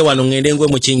atonzije wano ngende ngwe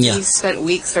mu kinnya.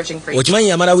 Okimanyi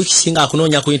yamala wiiki singa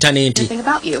akunoonya ku intaneti.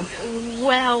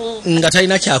 Well, Nga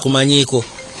talina kyakumanyiiko.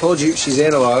 Told you she's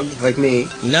analog, like me.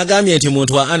 Nagambye nti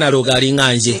muntu wa analog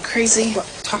alinga nze. Crazy.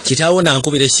 Kitaawo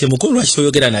nankubira essimu ko lwaki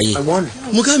toyogera naye.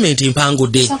 Mugambe nti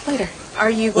mpangudde.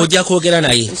 Are you Ojja kwogera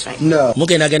naye. No.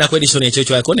 Mugendagenda ku Edison ekyo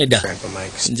kyako nedda. Grandpa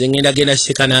Mike's. Nze ngenda genda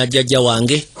sekana jjajja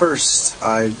wange. First,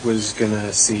 I was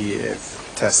gonna see if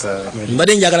Tessa.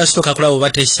 Mbadde njagala sitoka kulaba oba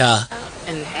Tessa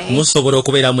and hey? musobola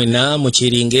okubeera mwenna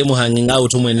mukiringe muhanginga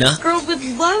out mwenna. girl would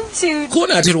love to.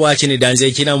 Kuona ate lwaki nedda nze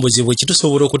ekina mbuzibu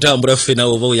kitusobola okutambula ffe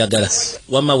nawe oba oyagala.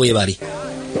 Wamma weebali.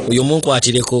 Oyo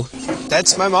munkwatireko.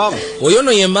 That's my mom. Oyo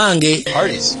no ye Mange.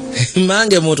 Parties.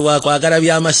 Mange muntu wakwagala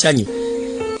by'amasanyu.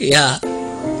 Ya.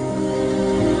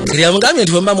 Kiriya mugambye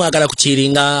nti bwemba mwagala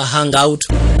kukiringa hangout.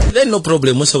 Then no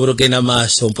problem musobola okgenda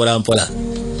maaso mpola mpola.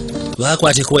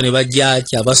 Bakwateko ne bajja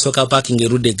kyabasooka parking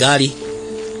erudde eggaali.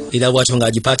 Era bw'atyo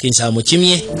ng'agipakinsa mu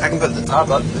kimye. I can put the top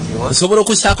up if you want. Nsobola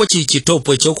okusaako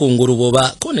kitopo ekyokungulu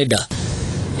bw'oba ko nedda.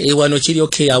 Wano kiri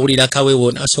okay awulira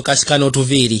kawewo nasooka sikana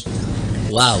otuviiri.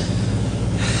 Wow.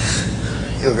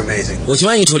 You look amazing.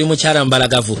 Okimanyi nti oli mukyala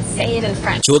mbalagavu. Say it in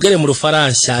French. Kyogere mu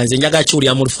Lufalansa nze njagala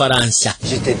kiwulira mu Lufalansa.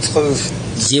 J'étais trop.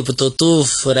 Je peux tout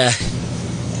faire.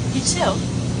 You too.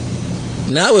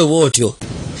 Naawe bw'otyo.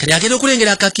 Kati agenda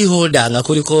okulengera akakiholda nga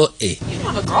kuliko You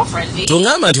don't have a girlfriend, do you?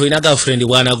 tungamba nti olina girlfriend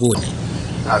bwana gundi.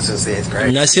 I was gonna say 8th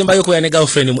grade. Nasembayo kubeera ne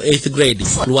girlfriend mu 8th grade.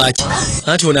 Lwaki?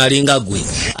 Anti ono alinga gwe.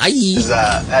 Ayi.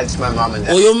 That's my mom and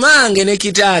dad. Oyo Mange ne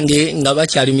kitange nga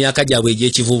bakyali myaka gyabwe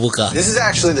egy'ekivubuka. This is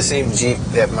actually the same Jeep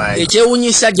that my.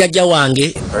 Ekyewunyisa jjajja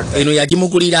wange eno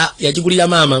yagigulira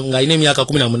maama ng'alina emyaka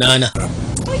 18.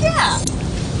 Oh yeah.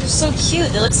 They're so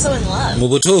cute. They look so in love. Mu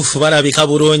butuufu balabika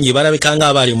bulungi, balabika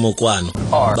ng'abali mu mukwano.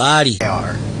 Baali. They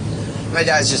are. My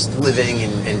dad's just living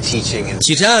and teaching and.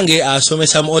 Kitange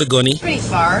asomesa mu Oregon, Pretty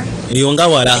far. eyo nga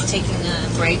wala. Taking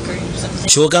a break or something.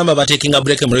 Kyogamba batekinga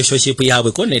break mu relationship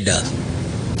yaabwe ko nedda.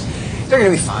 They're gonna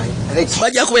be fine. I think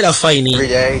Bajja kubeera fine. every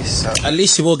day. So. At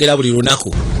least boogera buli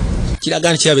lunaku.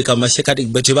 Kiraga nti kirabika mu masekati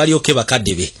bwe tebali oke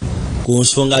bakadde be. Ku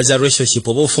nsonga za relationship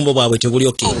oba obufumbo bwabwe tebuli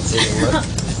oke.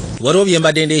 Waliwo bye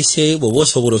mbadde ndeese bw'oba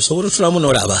osobola otulamu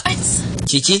n'olaba.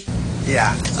 Kiki?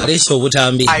 Yeah. Aleese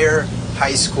obutambi.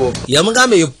 High school.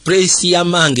 Yamugamba eyo place ya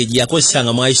Mange gye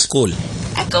yakozesanga mu high school.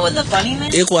 I go with the bunny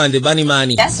man. Ekwande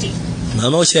Bunnyman. Bestie.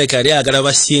 Maama okirabika yali ayagala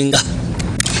basinga.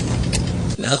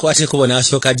 N'akwata ekkubo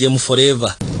n'asooka ajjemu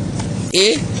forever.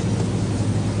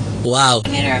 Wow.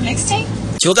 Made her a mixtape.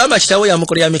 Kyogamba kitawo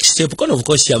yamukolera mixtape kono of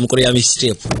course yamukolera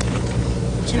mixtape.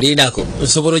 Linako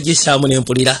nsobola ogissaamu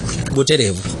n'empulira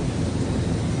butereevu.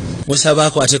 Musaba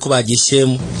akwate kuba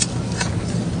agisseemu.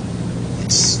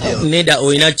 Nedda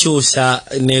olina kyusa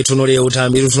neetunula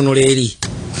ewutambi lutunula eri.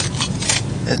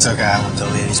 It's okay. I won't tell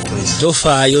ladies, please.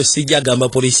 Tofaayo sijja gamba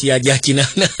polisi yajja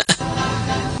kinana.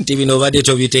 Nti bino obadde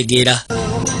tobitegeera.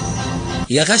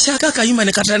 Yakashaaka akayumba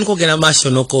ne katandika okugenda maaso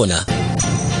n'okoona.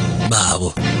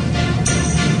 Baabo.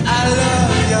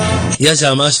 Yaza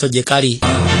amaaso gye kali.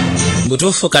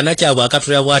 Butuufu kanakyabwe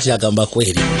akatula bw'ati agamba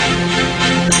kweri.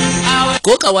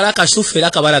 Ko kawala kasufu era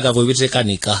kabalagavu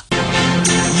ebitekanika.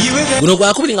 Guno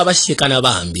gwakubiri nga basiikana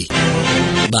bambi.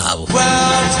 Baabo.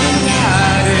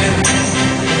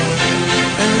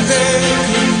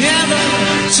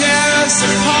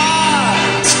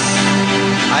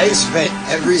 I spent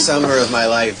every summer of my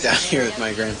life down here with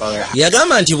my grandfather.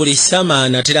 Yagamba nti buli sama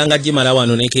nateranga gimala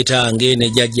wano ne kitange ne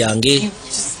jjajjange. You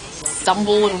just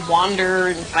stumble and wander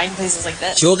and find places like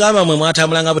this. Kyogamba mwe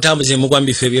mwatambulanga butambuzi mugwa mu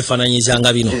bifo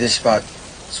ebyefaananyizanga bino. To this spot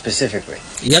specifically.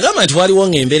 Yagamba nti waliwo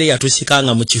ng'embeera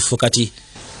eyatusikanga mu kifo kati.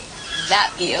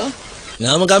 That view.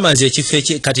 N'amugamba nti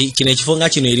ekifo kati kino ekifo nga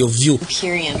kino eryo view.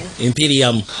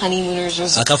 Imperium. Honeymooners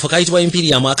was. Akafo kayitibwa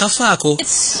Imperium. Akafo ako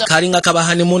kalinga kaba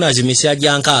honeymooners emisira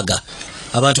gya nkaaga.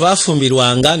 Abantu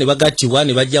bafumbirwanga ne bagattibwa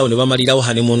ne bajjawo ne bamalirawo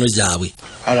honeymoon zaabwe.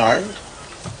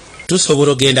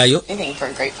 Tusobola ogendayo. Anything for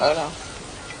a great photo.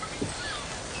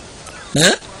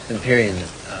 Imperium.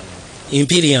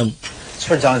 Imperium. It's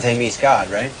where Dante meets God,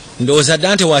 right? Ndowooza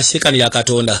Dante wasiikanira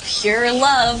Katonda. Pure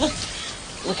love.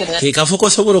 Look at Ke it. kafo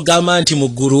kosobola okugamba nti mu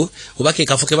ggulu oba ke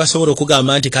kafo ke basobola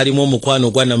okugamba nti kalimu omukwano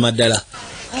ogwa namaddala.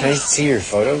 Can I see your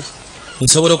photos?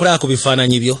 Nsobola okulaba ku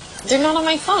bifaananyi byo. They're not on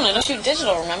my phone. I don't shoot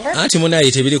digital, remember? Anti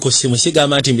munaye tebiri ku ssimu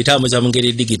sigamba nti mbitambuza mu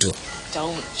ngeri digito.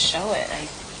 Don't show it.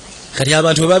 Kati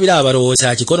abantu bwe babiraba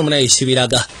balowooza kikono munaye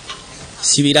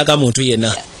sibiraga muntu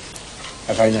yenna.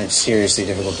 I find that seriously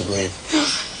difficult to believe.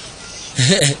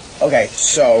 Okay,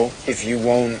 so if you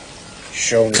won't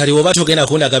show me. Kali oba togenda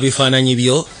kundaga bifaananyi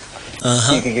byo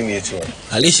You can give me a tour.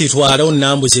 Alishi twala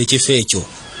onnambuze ekifo ekyo.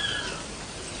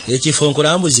 Ekifo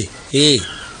nkulambuze? I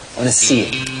want to see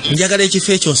it. Njagala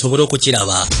ekifo ekyo nsobole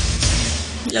okukiraba.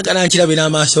 Njagala nkirabe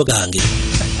n'amaaso gange.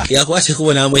 Yakwase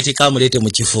kubona amwetika amulete mu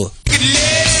kifo.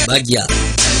 Bajja.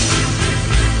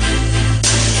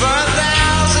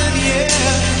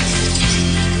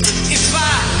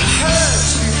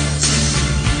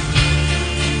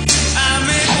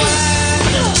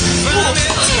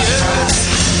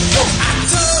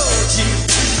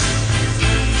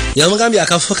 Yamugambye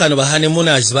akafo kano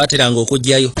bahanemunazi bateranga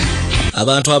okujjayo.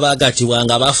 Abantu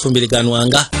abagatibwanga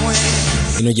abafumbiriganwanga.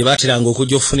 Eno gye bateranga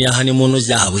okujja okufunira hanemunu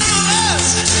zaabwe.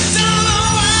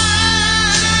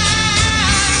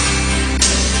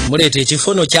 Muleeta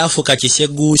ekifono kyafuuka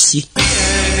kisegguusi.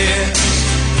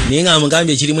 Naye nga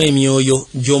amugambye kirimu emyoyo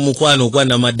gy'omukwano ogwa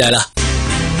namaddala.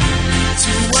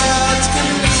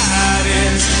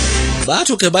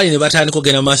 Baatuuke bali ne batandika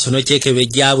okugenda maaso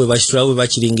n'ekyekebejja bwe bakitula bwe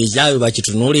bakiringiza bwe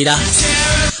bakitunuulira.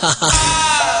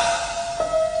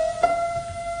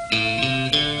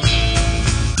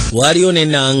 Waliyo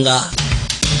n'ennanga.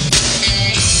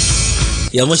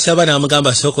 Yamusaba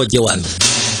n'amugamba sooka ojje wano.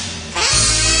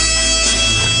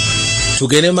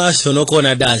 Tugende maaso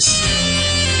n'okoona dansi.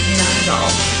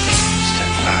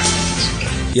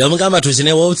 Yamugamba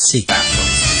tuzine waltzi.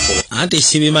 Anti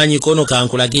sibimanyi kono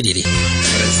kankulagirire.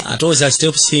 Atoza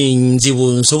steps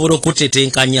nzibu nsobola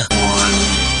okutetenkanya.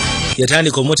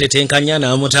 Yatandika omutetenkanya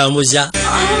n'amutambuza.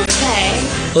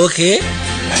 Okay.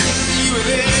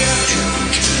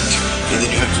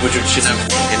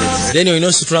 Then olina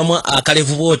ositulamu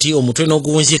akalevu bwoti omutwe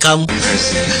n'oguwunzikamu.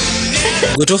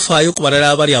 Gwe tofaayo ku balala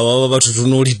abali abo baba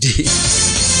batutunuulidde.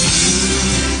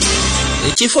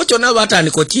 Ekifo kyonna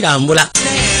batandika okirambula.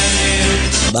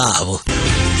 Baabo.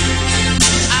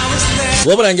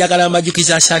 Wabula njagala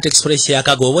ambajukiza Asante Express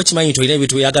yakago oba okimanyi tulina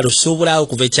ebintu byagala osuubula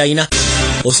okuva e China.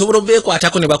 Osobola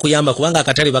obeekwatako ne bakuyamba kubanga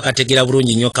akatale bakategera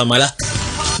bulungi nnyo kamala.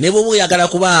 Ne bw'oba oyagala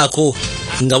kubaako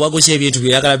nga waguze ebintu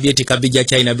byagala byetika bijja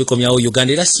China bikomyawo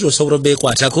Uganda era siro osobola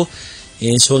obeekwatako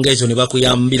ensonga ezo ne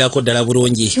bakuyambirako ddala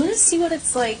bulungi.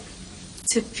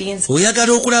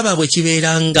 Oyagala okulaba bwe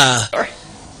kibeera nga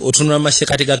otunula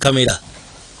amasekati ga kamera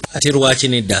ate lwaki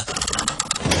nedda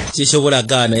kisobola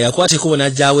gaana yakwate kubo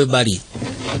najjaawe bali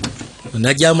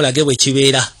najjaamulage bwe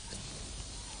kibeera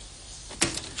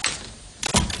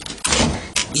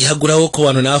yagulawo ko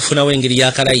wano n'afunawo engeri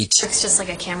ya kalayiti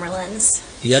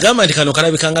yagamba nti kano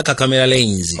kalabika nga ka camera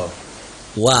lens.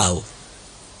 Wow,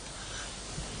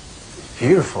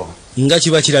 Beautiful. nga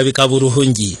kiba kirabika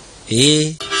bulungi.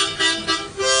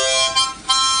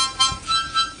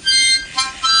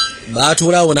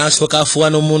 Baatuulaawo n'asooka afuwa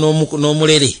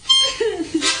n'omulere.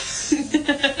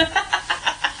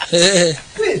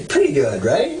 Pretty good,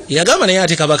 right? Yagamba naye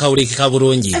ate kaba kawulikika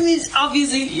bulungi.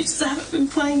 Obviously, you just haven't been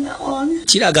playing that long.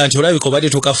 Kiraga nti olabika obadde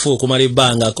tukafuwa okumala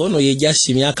ebbanga kono ye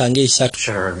jasi myaka ng'esatu.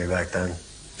 Should have heard me back then.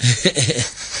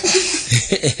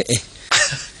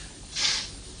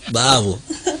 Baabo.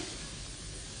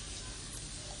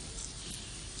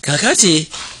 Kakati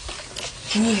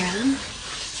Can you hear them?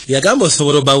 yagamba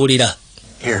osobola obawulira.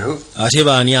 Here, who? Ate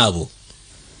baani abo?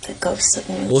 The ghosts of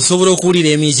me. Osobola okuwulira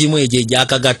emizimu egyo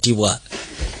egyakagattibwa.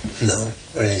 No.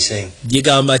 What are they saying?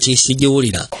 Gigamba ki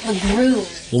sigiwulira. The groove.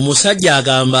 Omusajja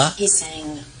agamba He's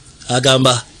saying,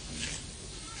 agamba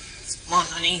Come on,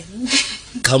 honey.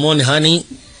 come on honey.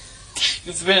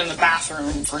 You've been in the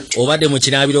bathroom for... Obadde mu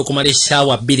kinaabiro okumala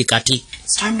essaawa 2 kati.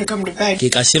 It's time to come to bed. Ke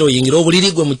kaseera oyingira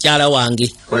obuliri gwe mukyala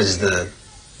wange. What is the...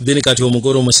 Then kati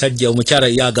omugole omusajja omukyala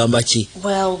yagamba ki?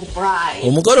 well, the bride.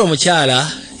 Omugole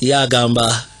omukyala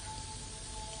yagamba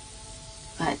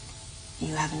But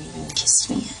you haven't even kissed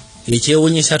me yet.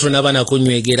 ekyewuunyisa tonaba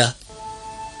nakunywegera.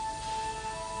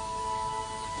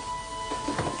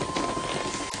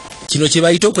 Kino kye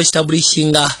bayita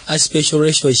okuestablishing a special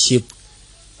relationship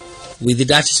with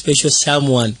that special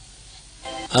someone.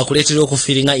 Akuleetera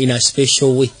okufiringa in a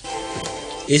special way.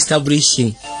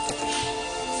 Establishing.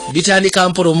 Bitandika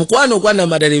mpola omukwano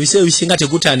ogwanamadala ebiseera ebisinga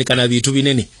tegutandika na bintu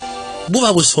binene.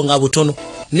 Buba busonga butono.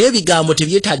 N'ebigambo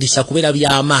tebyetaagisa kubeera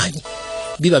by'amaanyi.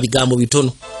 Biba bigambo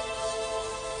bitono.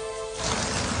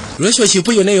 Relationship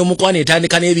yonna ey'omukwano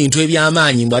etandika n'ebintu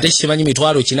eby'amaanyi mbw ate kimanyi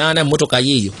 800 mmotoka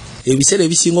yiiyo. Ebiseera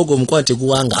ebisinga ogwo omukwano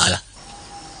teguwangaala.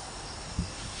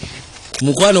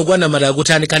 Mukwano ogwanamadala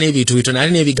gutandika n'ebintu bitono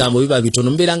ate n'ebigambo biba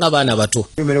bitono. Mbeera ng'abaana bato.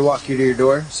 You want me to walk you to your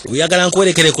door? Oyagala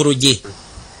nkuwerekere ku luggi.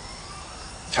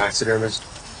 Taxidermist?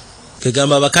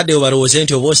 Kegamba abakadde balowooze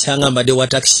nti oba osanga mbadde wa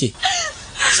taxi.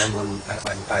 Someone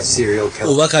by serial killer.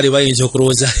 Oba kale bayinza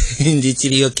okulowooza ndi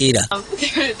kiriyokera.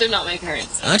 They're not my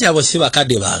parents. Anti abo si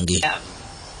bakadde bange. Yeah.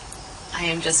 I I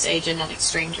am just a genetic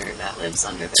stranger that lives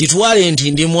under the... Kitwale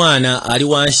nti ndi mwana ali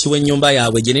wansi w'ennyumba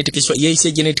yaabwe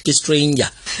yeeyise genetic stranger.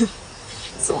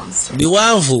 It's a long story.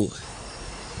 Biwanvu.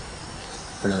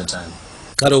 Another time.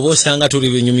 Kale oba osanga tuli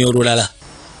binyumya olulala.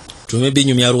 Tume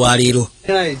binyumya lwaleero.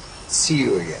 Can I see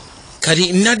you again?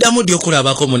 Kati naddamu ddi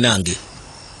okulabako munange.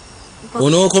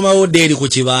 Onookomawo ddi eri ku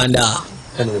kibanda.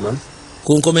 End of the month?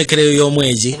 Ku nkomekereyo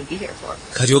y'omwezi. Gonna be here for.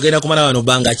 Kati ogenda kumala wano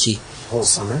bbanga ki? Whole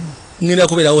summer? Ngenda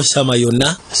kubeerawo sama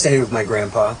yonna. I stayed with my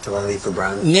grandpa till I leave for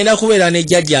Brown. Ngenda kubeera ne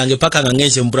jjajja yange paka nga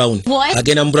ngenze mu Brown. What?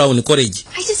 Agenda mu Brown College.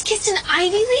 I just kissed an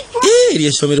Ivy League.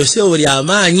 Ery'essomero sebo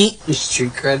ly'amaanyi. Your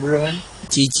street cred ruin?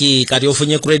 Kiki kati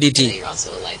ofunye credit. You're also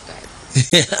a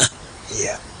lifeguard.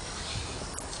 Yeah.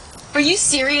 Are you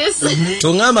serious?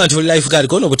 Tungamba nti oli lifeguard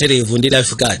kono butereevu ndi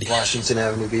lifeguard. Washington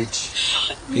Avenue Beach.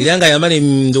 Era nga yamala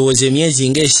ndowooza emyezi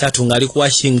ng'esatu ng'ali ku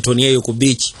Washington eyo ku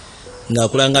beach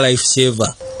ng'akulanga life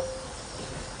saver.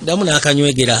 Damu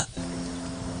n'akanywegera.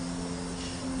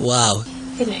 Wow.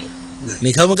 Good night.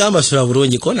 Nikamugamba sula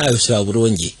bulungi ko naawe sula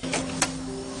bulungi.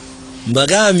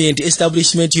 Mbagambye nti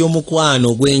establishment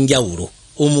y'omukwano gw'enjawulo.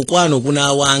 Omukwano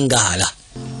gunaawangaala.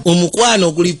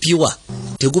 Omukwano guli piwa.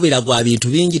 Tegubeera gwa bintu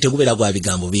bingi, tegubeera gwa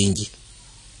bigambo bingi.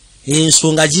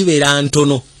 Ensonga gibeera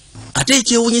ntono. Ate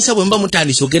ekyewuunyisa bwe mba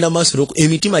mutandise ogenda maaso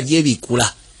emitima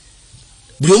gyebikula.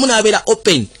 Buli omu n'abeera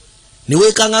open.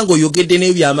 Niwekanga ng'oyogedde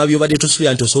n'ebyama by'obadde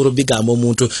tosobola nti osobola obigamba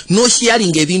omuntu.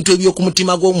 N'osharinga ebintu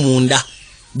eby'okumutima gw'omunda.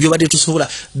 By'obadde tosobola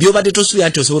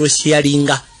nti osobola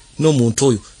osharinga n'omuntu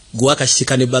oyo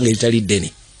gw'akasika n'ebbanga eritali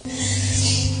ddene.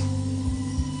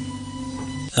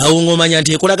 Awo ng'omanya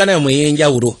nti ekolagana mu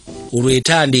ey'enjawulo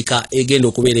olwetandika egenda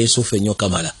okubeera ensuufu ennyo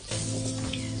kamala.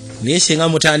 Naye singa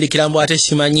mutandikira mbu ate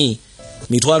simanyi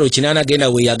mitwalo 8 genda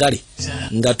weeyagale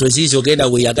nga toziizo genda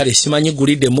weeyagale simanyi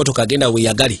gulidde emmotoka genda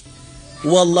weeyagale.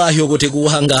 Wallahi ogwo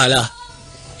teguwangaala.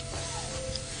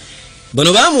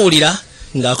 Bano baamuwulira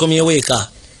ng'akomyewo eka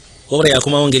wabula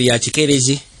yakomawo ngeri ya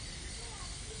kikeerezi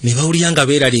ne bawulira nga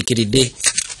beeraliikiridde.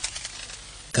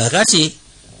 Kaakati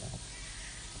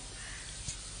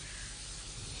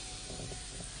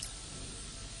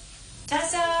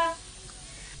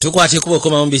tukwate kuba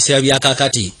okomawo mu biseera bya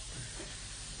kaakati.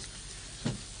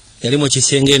 Yali mu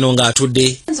kisenge eno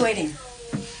ng'atudde.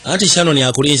 Anti Shannon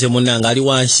akulinze munnange ali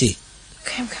wansi.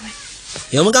 Okay, I'm coming.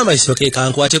 Yamugamba isoke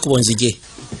kankwate kubo nzije.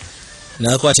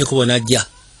 Nakwate kubo najja.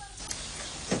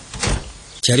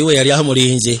 Kyaliwe yali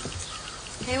amulinze.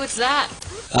 Hey, what's that?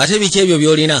 Ate biki ebyo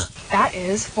byolina? That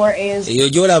is 4A's. Eyo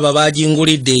gy'olaba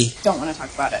baagingulidde. Don't want to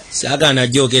talk about it. Saagaana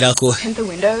gyogerako. Tint the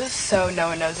windows so no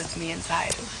one knows it's me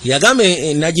inside.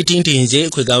 Yagambe nagitintinze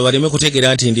kwegamba baleme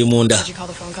kutegeera nti ndi munda. Did you call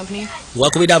the phone company?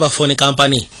 Wakubira aba phone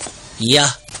company.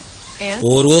 Yeah. And?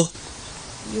 Olwo.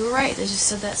 You were right. They just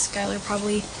said that Skylar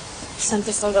probably sent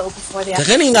the photo before the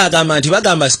Kakani ng'agamba nti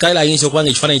bagamba Skylar ayinza okuba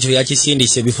ng'ekifaananyi kyo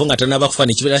yakisindise bifo nga tannaba kufa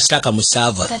ne kibeera sitaaka mu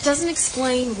saava. That doesn't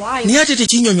explain why. Naye ate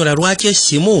tekinnyonnyola lwaki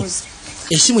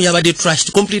essimu yabadde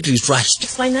trashed, completely trashed.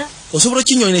 Explain that? Osobola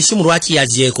okinnyonnyola essimu lwaki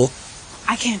yazzeeko?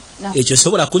 I can't. No. Ekyo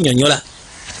osobola kunnyonnyola.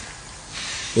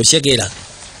 Osegeera.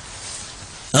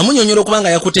 Amunnyonnyola okuba nga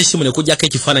yakutte essimu ne kujjako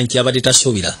ekifaananyi kye yabadde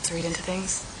tasuubira. Read into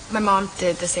things. My mom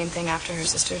did the same thing after her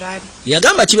sister died.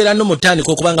 Yagamba kibeera nno mu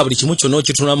ttandika okuba nga buli kimu kyonna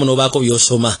okitunamu n'obaako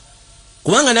by'osoma.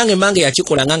 Kubanga nange mmange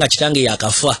yakikolanga nga kitange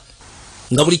yakafa.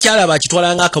 Nga buli kyalaba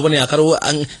akitwalanga akabonero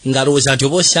ng'alowooza nti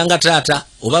oba osanga taata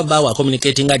oba bbaawe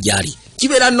acommunicatinga gy'ali.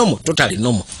 Kibeera nnomo, totally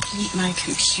nnomo. Meet my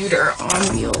computer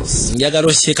on wheels. Njagala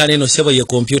osseeka n'eno ssebo ye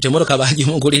kompyuta emmotoka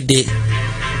baagimugulidde.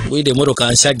 Ngulidde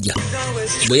emmotoka nsajja.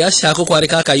 Bwe yassaako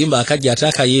kwaleka akayimba akajja ate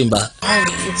akayimba. Oh,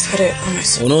 you put it on my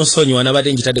screen. Ononsonyiwa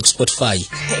nabadde njitadde ku Spotify.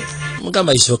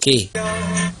 Mugamba it's okay.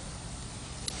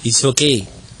 It's okay.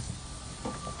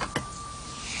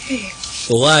 Hey,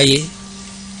 Owaaye,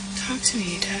 talk to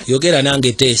me, Dad. yogera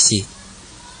nange teesi.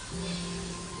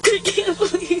 I can't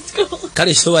believe it's gone.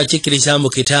 Kale soba kikkiriza mbu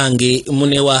kitange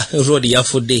mune wa road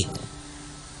yafudde.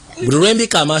 Buli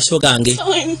lwembika amaaso gange.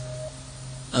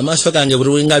 Amaaso gange buli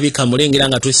lwengabika mulengera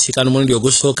nga tusika n'omulundi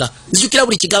ogusooka. Nzijukira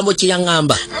buli kigambo kye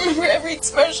yaŋŋamba.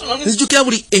 Nzijukira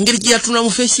buli engeri gye yatunula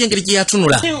mu feesi engeri gye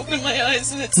yatunula.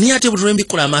 Naye ate buli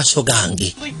lwembikula amaaso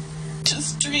gange. I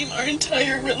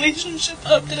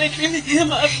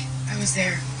was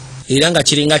there. Era nga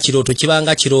kiringa kirooto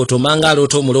kibanga kirooto manga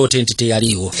aloota omuloote nti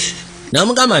teyaliiwo.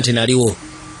 N'amugamba nti naliwo.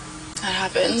 That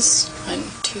happens when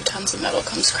 2 tons of metal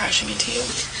comes crashing into you.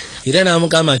 Era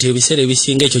n'amugamba nti ebiseera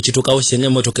ebisinga ekyo kituukawo singa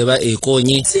emmotoka eba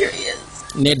ekoonye.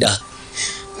 Nedda.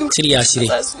 Siriyasire.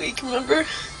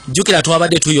 Jjukira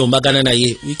twabadde tuyombagana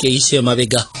naye wiiki eyise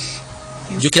emabega.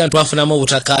 Jjukira twafunamu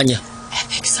obutakkaanya.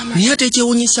 Naye ate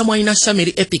ekyewuunyisa mwalina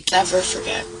Samiri Epic. Never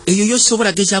forget. eyo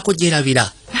yosobola gezaako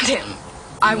gyerabira.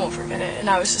 I won't forget it, and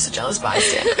I was just a jealous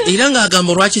bystander. Era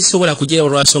ng'agamba lwaki sobola kugyera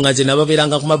olwansonga nze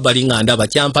nababeeranga ku mabbali nga ndaba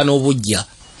kyampa n'obujja.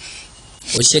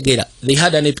 Oshegera, they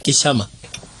had an epic summer.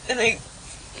 And I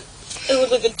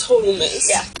look like a total mess.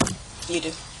 Yeah, you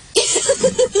do.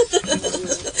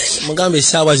 Mugambe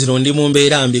essaawa zino ndi mu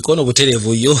mbeera mbi kono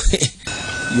buterevu yo.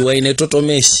 You are in a total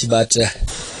mess, but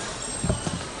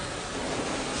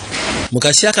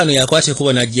mukasya kano yakwate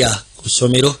kubona jja ku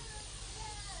ssomero.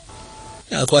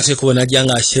 Yakwate kubona jja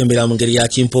ng'asembera mu ngeri ya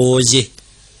kimpooze.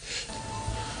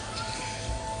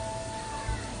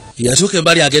 Yatuuka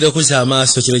ebbali agenda okuzza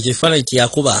amaaso kino kifaananyi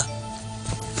kyeyakuba.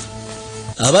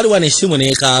 Abali wano essimu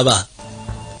n'ekaaba.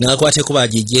 N'akwate kuba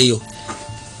agijjeyo.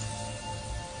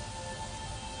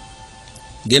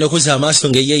 Genda okuzza amaaso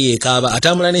ng'eye yeekaaba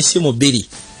atambula n'essimu bbiri.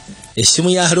 Essimu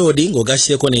ya Roodi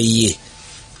ng'ogasseeko n'eyiye.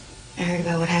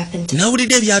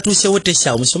 Nawulidde ebyatuusewo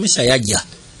Tessa omusomesa yajja.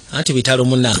 Anti bitalo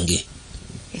munnange.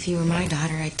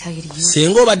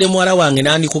 Singa obadde muwala wange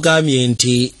nandikugambye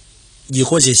nti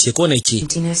gikozeseko neki.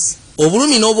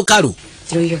 Obulumi n'obukalu.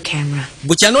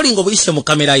 Bukya nolinga obuyise mu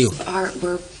kamera yo.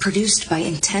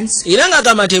 Era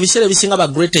ng'agamba nti ebiseera ebisinga ba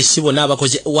greatest bonna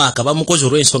abakoze waaka bamukoze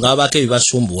olw'ensonga babaako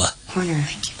ebibasumbuwa.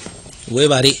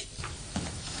 Weebale.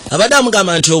 Abadde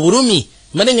amugamba nti obulumi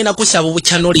mane ngenda kusaba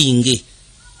obukya nolinge.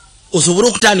 Osobora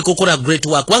okutandika okukola great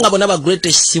work. Kubanga bonna ba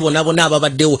greatest bonna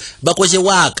ababaddewo bakoze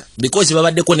waaka because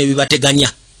babaddeko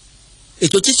n'ebibateganya.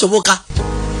 Ekyo kisoboka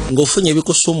ng'ofunye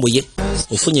ebikusumbuye,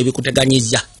 ofunye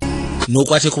ebikuteganyizza.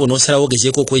 N'okwateko bona osalawo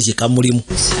ogezeeko okwezika mulimu.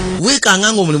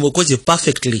 Weekanga ng'omulimu okoze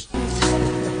perfectly.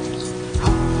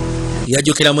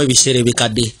 Yajjukiramu ebiseera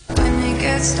ebikadde.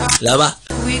 Laba.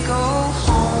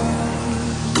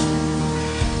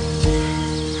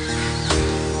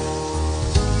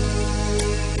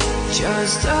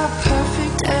 Just a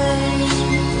perfect end.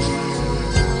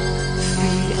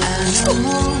 Free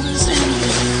animals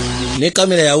in ne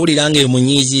kamera yawulira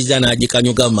ng'emunyiiziza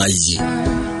n'agikanyuga mazzi.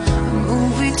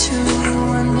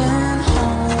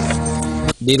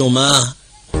 Biruma.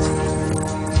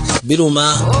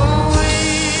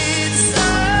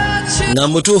 Nga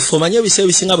mutuufu omanye ebiseera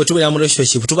ebisinga bwe tubeera mu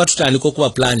relationship tuba tutandika okuba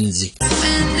plans.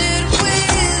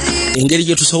 Engeri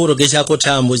gye tusobola ogezaako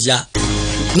tambuza.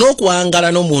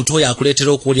 N'okuwangala n'omuntu oyo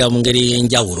akuleetera okuwulira mu ngeri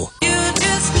ey'enjawulo.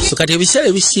 So kati ebiseera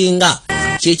ebisinga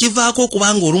kyekivaako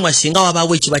okubanga olumwa singa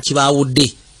wabaawo ekiba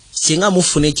kibaawudde. Singa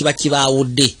mufuna ekiba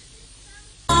kibaawudde.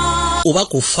 Oba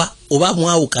kufa, oba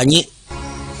mwawukanye.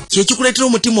 Kyekikuleetera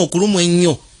omutima okulumwa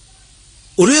ennyo.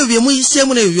 Olw'ebyo bye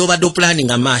muyiseemu n'ebyo by'obadde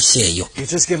opulaninga maaso eyo.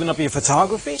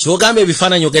 Ky'ogamba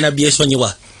ebifaananyi ogenda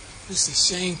byesonyiwa.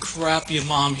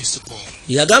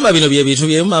 Yagamba bino bye bintu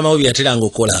bye maama we bye yateranga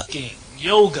okukola.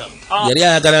 Yali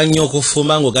ayagala nnyo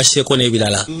okufumba ng'ogasseeko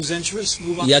n'ebirala.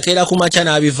 Yakeera ku makya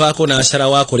n'abivaako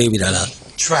n'asalawo akola ebirala.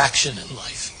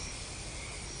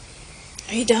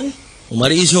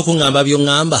 Omaliriza okuŋŋamba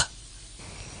by'oŋŋamba.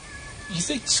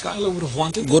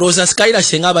 Golooza Skylar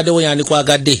singa abaddewo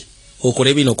yandikwagadde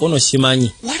okole bino kono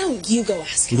simanyi.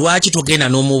 Lwaki togenda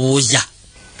n'omubuuza?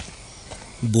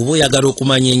 Bw'oba oyagala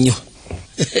okumanya ennyo.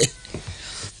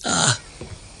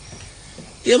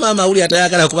 Ye maama uli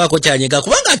atayagala kubaako kyanyega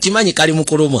kubanga akimanyi kali mu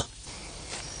kulumwa.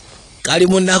 Kali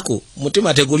mu nnaku,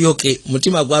 mutima tegulyoke,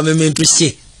 mutima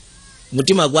gwamementuse,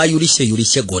 mutima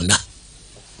gwayulise gonna.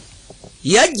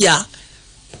 Yajja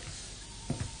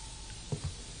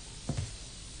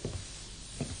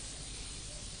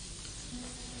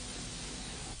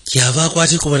kyava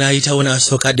akwate kuba n'ayitawo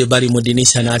n'asookadde bali mu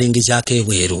dinisa n'alingizaako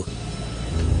ebweru.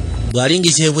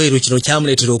 Bw'alingiza ebweru kino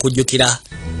kyamuleetera okujjukira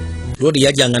Roodi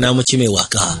yajjanga n'amukima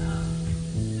ewaka.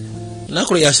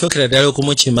 Naku lwe yasookera ddala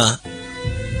okumukima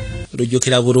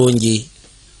lujjukira bulungi.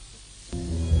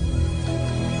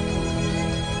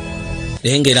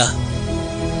 Lengera.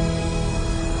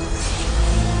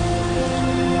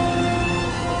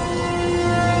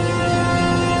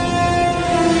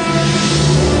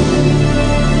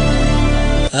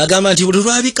 Agamba nti buli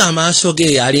lwabika amaaso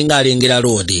ge alinga alengera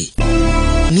Roodi.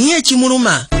 Niye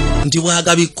ekimuluma nti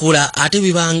bwagabikkula ate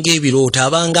bibanga ebirooto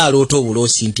abanga aloota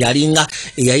obuloosi nti alinga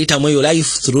eyayitamu eyo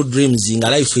life through dreams nga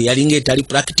life eyalinga etali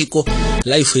practical,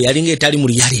 life eyalinga etali mu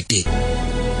reality.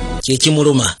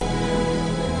 Kyekimuluma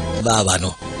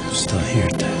baabano.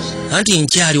 Anti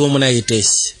nkyaliwo munaye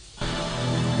Tess.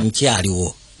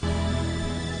 Nkyaliwo.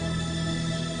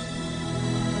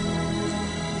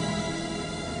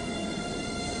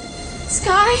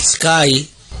 Sky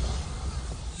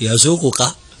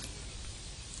yazuukuka.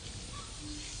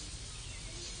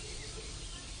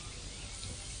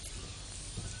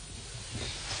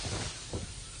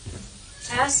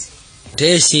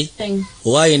 Tess,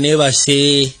 why never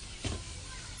say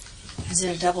was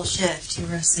in a double shift. You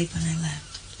were asleep when I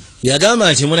left.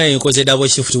 Yagamba nti munaye nkoze double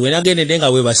shift we nagendedde nga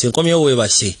weebase nkomyewo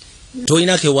weebase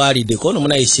toyina ke waalidde kono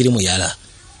munaye siri muyala.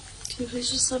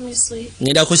 Please just let me sleep.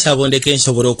 Ngenda kusaba ondeke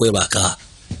nsobole okwebaka.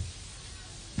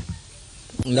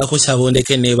 Ngenda kusaba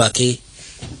ondeke neebake.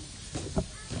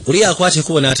 Uli akwate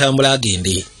kubo n'atambula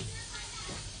agende.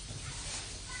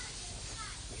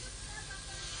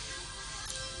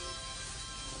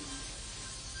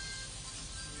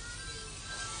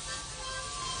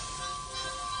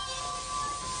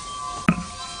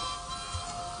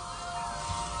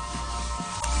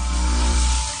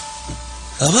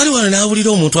 Abali wano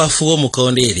n'awulira omuntu afuwa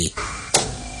omukondeere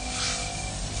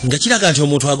nga kiraga nti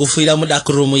omuntu agufuira mu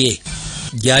darkroom ye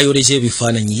gy'ayoleza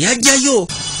ebifaananyi yajjayo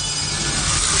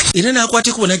era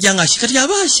n'akwate kubona jjanga kikati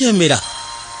aba asembera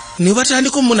ne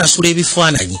batandika omunasula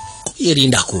ebifaananyi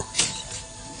yerindako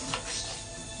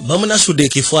bamunasudde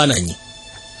ekifaananyi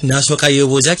n'asooka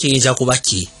yeebuuza kiyinza kuba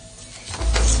ki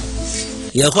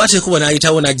yakwate kubona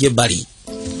ayitawo n'ajja ebbali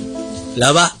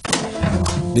laba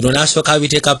bino n'asooka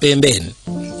abiteeka pembeni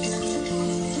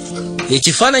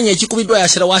ekifaananyi ekikubiddwa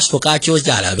yasalawo asooka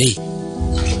akyoza alabe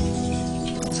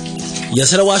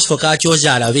yasalawo asooka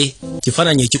akyoza alabe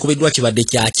kifaananyi ekikubiddwa kibadde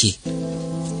kyaki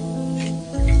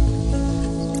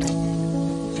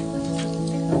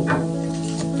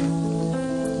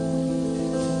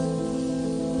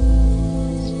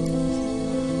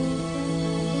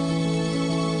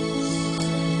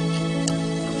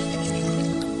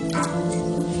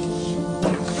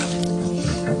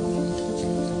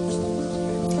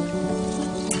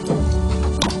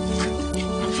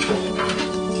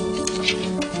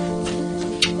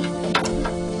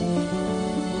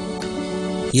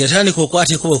yatandika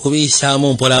okwata ekubo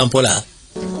okubiyisaamu mpola mpola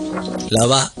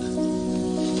laba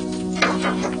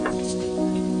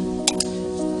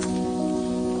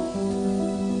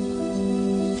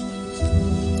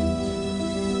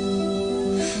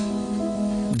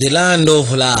the land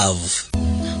of love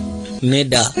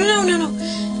nedda No.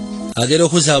 agera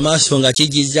okuza amaaso nga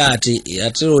kijizza ati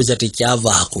yaterooza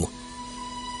tekyavaako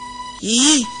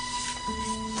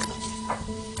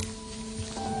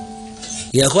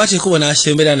yakwata ekubo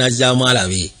n'asembera n'azzaamu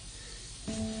alabe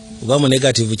oba mu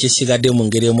negativu kisigadde mu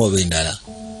ngeri emu oba endala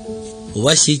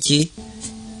oba siki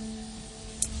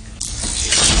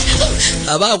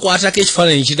aba akwatako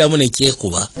ekifaananyi kiddamu ne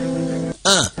kyekuba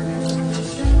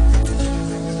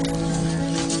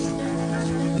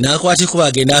n'akwata ekubo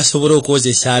agenda asobole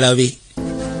okwozesa alabe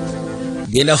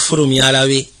genda fulumya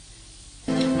alabe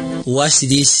what's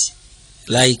this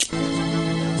like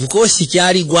bukosi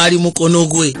kyali gwali mukono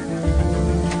gwe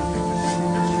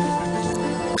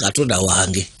Katonda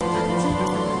wange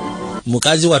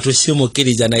mukazi watu si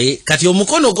mukkiriza naye kati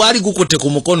omukono gwali gukutte ku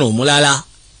mukono omulala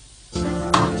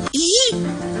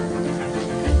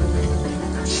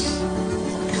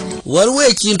waliwo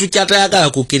ekintu kyatayagala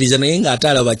kukkiriza naye ng'ate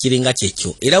alaba kiringa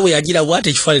kyekyo era bwe yagira bwate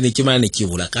ekifaananyi ne kimala ne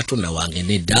kibula Katonda wange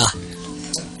nedda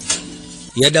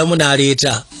yaddamu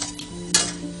n'aleeta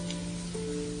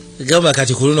gamba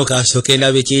kati ku luno kansooke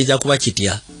ndabe kiyinza kuba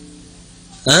kitya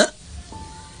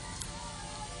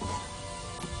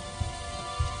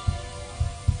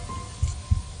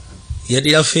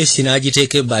yadira face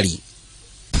n'agiteeka ebbali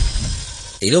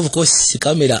era obukosi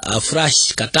kamera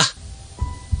aflash kata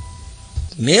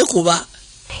neekuba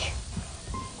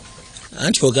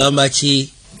anti ogamba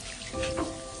ki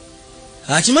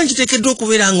akimanyi kiteekeddwa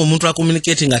okubeera nga omuntu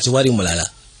akomunicate nga tewali mulala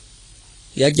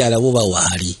yajja alaba oba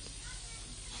waali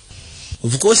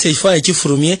obukosi ekifaananyi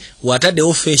kifulumye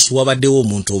wataddewo face wabaddewo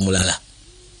omuntu omulala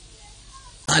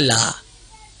ala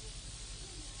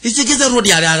ekigeza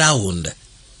rodi ali around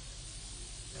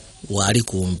wali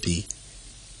kumpi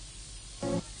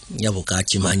nyabuka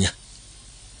akimanya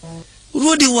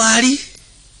rodi wali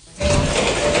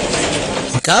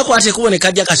kakwate kubone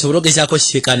kajja kasobole ogezaako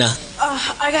kikana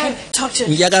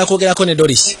njagala kwogerako ne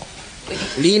Doris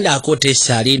lindako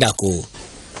tessa lindako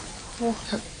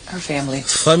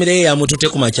famire ye yamutute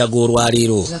ku makya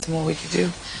g'olwaleero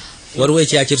waliwo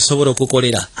ekya kitusobola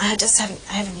okukolera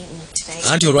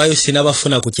anti olwayo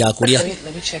sinabafuna ku kyakulya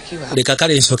leka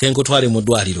kale nsooke nkutwale mu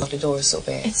ddwaliro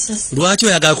lwaki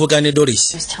oyagala kwogera ne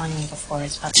Doris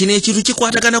kino ekintu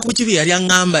kikwatagana ku kibi yali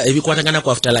aŋŋamba ebikwatagana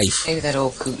ku afterlife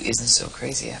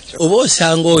oba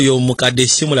osanga oyo mukadde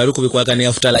si mulalu ku bikwatagana ne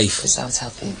afterlife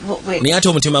naye ate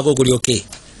omutima gwo gulyoke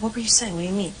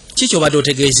kiki obadde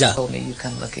otegeeza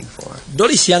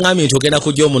Doris yaŋŋambye nti ogenda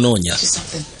kujja omunoonya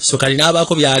so kali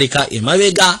n'abaako byaleka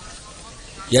emabega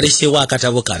yaleseewo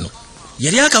akatabo kano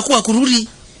yali akakuwa ku luli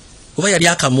oba yali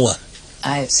akamuwa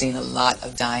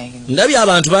ndabye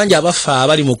abantu bangi abafa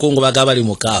abali mukungu baga bali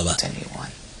mukaaba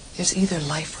There's either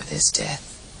life or there's death.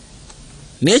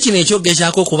 Nekino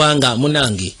ekyogezaako kubanga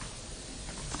munange.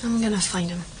 I'm gonna find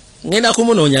him. Ngenda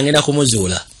kumunoonya, ngenda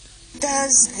kumuzuula.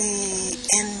 Does the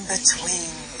in-between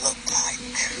look like?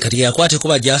 Kati yakwate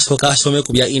kuba gy'asooka asome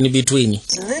ku bya in-between.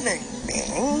 Living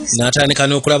beings. N'atandika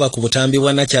n'okulaba ku butambi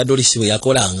bwa Nakyadolisi bwe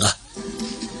yakolanga.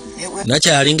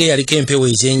 Nakyalinga eyaliko empewo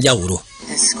ez'enjawulo.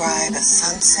 Describe a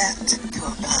sunset to a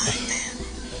blind man.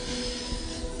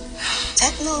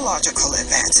 Technological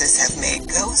advances have made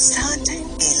ghost hunting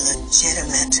a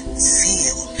legitimate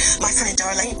field. My friend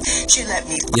Darlene, she let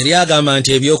me Yali agamba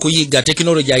nti eby'okuyigga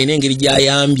tekinologi alina engeri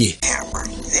gy'ayambye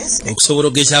okusobola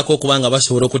okugezaako okuba nga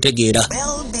basobola okutegeera.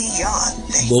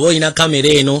 Bw'oba olina kamera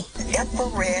eno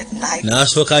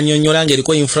n'asooka annyonnyola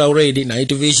ng'eriko infrared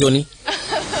night vision.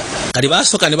 Kati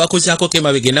baasooka ne bakuzaako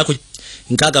kemabega ennaku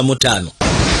 65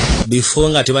 before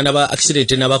nga tebanaba accident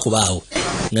tenabakubaawo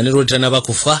nga ne lwoli tanaba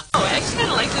kufa.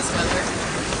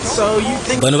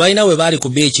 Bano balina we baali ku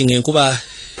beach ng'enkuba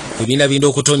ebinda binda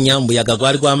okutonnya, mbuyaga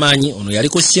gwali gw'amaanyi. Ono yali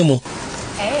ku ssimu.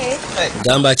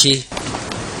 Gamba ki?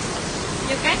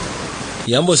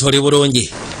 Yambuusa oli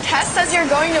bulungi.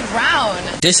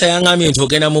 Tessa yaŋŋambye nti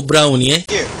ogenda mu Brown,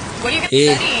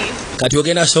 kati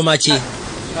ogenda soma ki?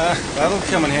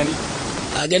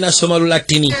 Agenda soma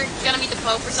Lulatini.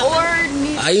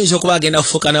 Ayinza okuba agenda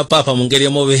kufuuka na paapa mu ngeri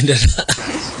emu oba endala.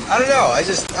 I don't know. I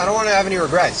don't want to have any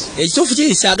regrets. Ekituufu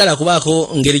kiri saagala kubaako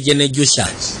ngeri gye nejjusa.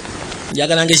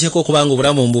 Njagala ngezeeko okuba nga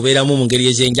obulamu mbubeeramu mu ngeri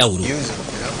ez'enjawulo.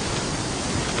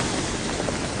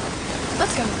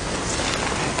 Let's go.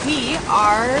 We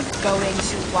are going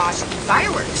to watch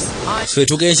fireworks. Ffe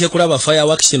tugenze kulaba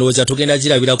fireworks, ndowooza tugenda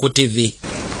girabira ku TV.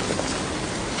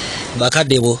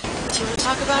 Bakadde bo.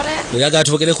 Oyagala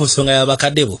twogere ku nsonga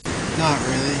y'abakadde bo?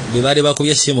 Be baali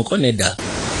bakubye essimuko nedda.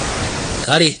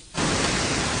 Kale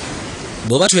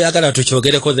bw'oba toyagala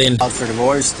tukyogereko then.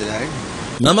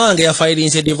 Mama wange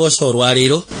yafayirinze divorce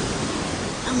olwaleero.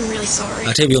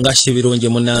 Ate ebyo nga si birungi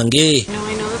munange.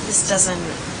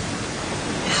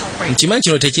 Nkimanyi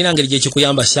kino tekirina ngeri gye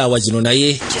kikuyamba ssaawa zino,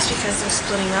 naye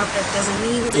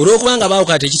olw'okubanga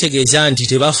baawuka tekitegeeza nti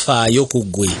tebafaayo ku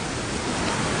ggwe.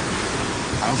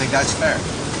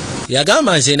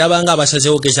 Yagamba nze ndabanga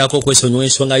abasazeewo gezaako okwesonyiwa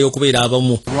ensonga y'okubeera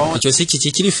abamu. Ekyo si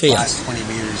kiki kiri feya.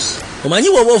 Omanyi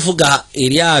bw'oba ovuga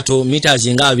eryato meters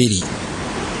nga 2,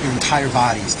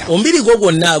 omubiri gwo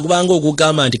gwonna gubanga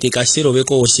ogugamba nti ke kaseera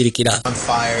obeeko osirikira.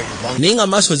 Naye nga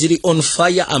maaso ziri on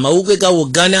fire, amawugwe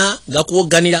gawoggana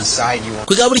gakuwogganira.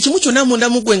 Kwega buli kimu kyonna munda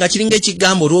mu ggwe nga kiringa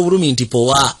ekigambo olw'obulumi nti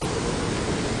powa.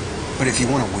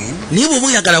 Naye bw'oba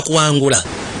oyagala kuwangula,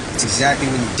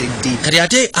 kati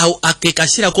ate awo ake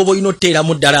kaseera k'oba olina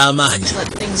otteeramu ddala amaanyi.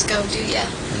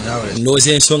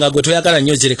 Ndowooza ensonga gwe toyagala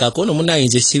nnyo zirekako. Ono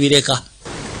munnayinza esibireka.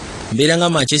 Mbeera nga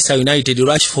Manchester United,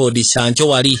 Rashford, Sancho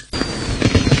wali,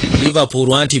 Liverpool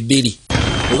 1-2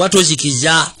 oba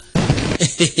tozikiza.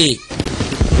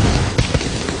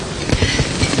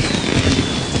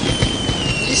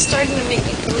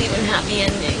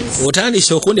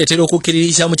 Otandise okundeetera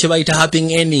okukkiririza mu kye bayita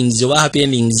happy endings oba happy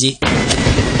endings.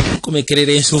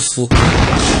 Kumekerera ensufu.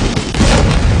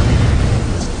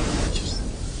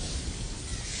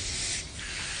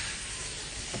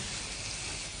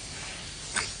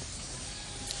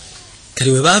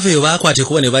 Kati we baveeyo baakwate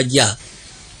kubo ne bajja.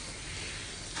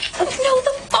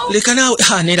 Leka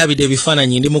naawe neerabidde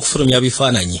ebifaananyi, ndi mu kufulumya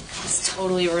bifaananyi.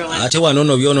 Ate wano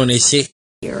nno byononese.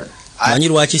 Manyi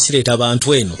lwaki sireeta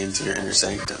abantu eno?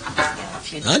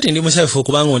 Anti ndi musanyufu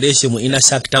okubanga ondeese mu inner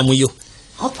sector muyo.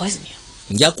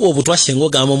 Nja kuwa obutwa singa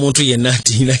ogamba omuntu yenna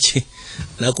nti naki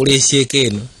nakuleeseeko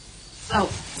eno.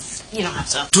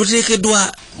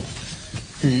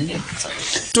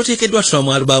 Tuteekeddwa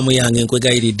tulamu alubamu yange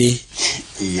nkwegayiridde.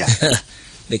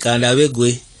 Leka ndabe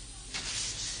gwe.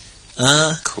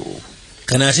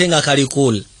 Kana ate nga kali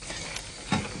cool.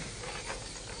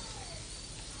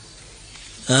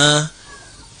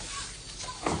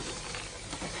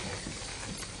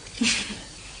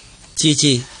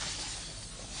 Kiki?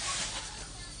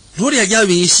 Lwoli ajja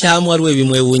biyisaamu waliwo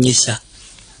ebimwewuunyisa.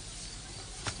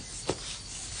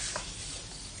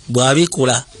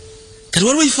 Bw'abikula. Kati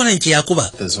waliwo ekifaananyi kye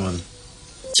yakuba.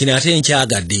 Kino ate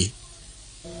nkyagadde.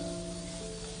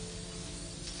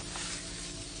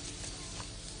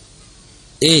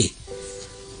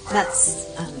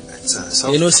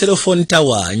 Eno cellphone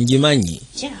tower ngimanyi.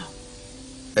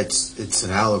 It's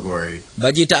an allegory.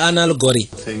 Bagita an allegory.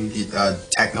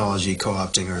 Technology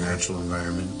co-opting our natural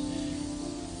environment.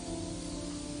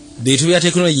 Bintu bya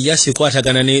teknologi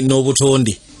byasikwatagana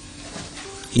n'obutonde.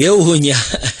 Yeewuunya.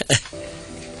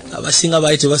 Abasinga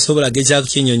baali tebasobola gezaako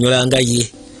kinnyonnyola nga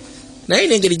ye. Naye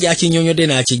n'engeri gy'akinnyonnyodde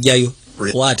n'akijjayo.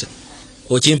 What?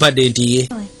 Ochimpadde nti ye?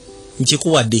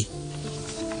 Nkikuwadde.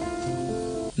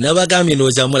 Nabagambye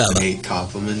ndowooza mulaba.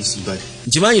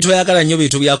 Nkimanyi toyagala nnyo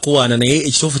bintu byakuwaana naye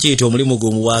ekituufu kiyita omulimu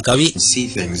gumu wakabi.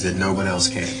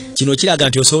 Kino kiraga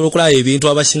nti osobola okulaba ebintu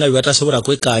abasinga bye batasobola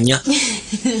kwekkaanya.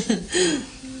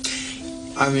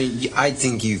 I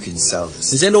think you could sell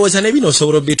this. Nze ndowooza ne bino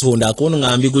osobola obitunda kuno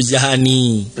nga mbiguza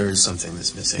ani.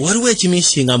 Waliwo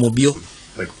ekimisinga mu byo.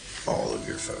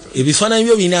 Ebifaananyi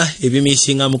byo bina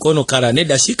ebimisinga mukono kala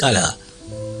nedda si kala.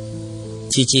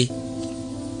 Kiki?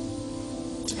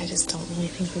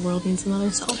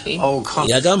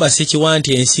 Yagamba sikiwa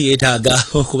nti ensi yeetaaga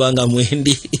okubanga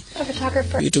mwendi.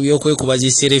 Bintu by'okwekuba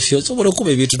ziserefyo osobola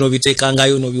okuba ebintu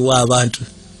n'obiteekangayo n'obiwa abantu.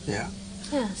 Yeah,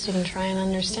 so you can try and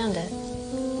understand it.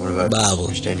 What about Babo.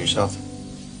 understand yourself?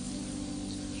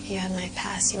 If you had my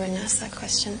past, you wouldn't ask that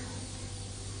question.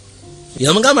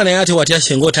 Yamugamba naye ate watya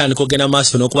senga otandika ogenda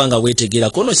maaso n'okubanga weetegeera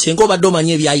kono senga obadde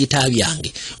omanyi ebyayita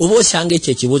byange oba osanga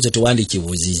ekyo ekibuuzo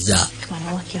tewandikibuuzizza.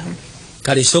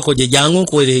 Kale soko gye jangu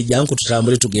nkuwere jangu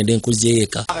tutambule tugende nkuzeeyo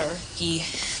eka.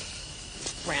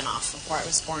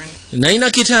 Nalina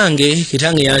kitange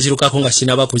yanzirukako nga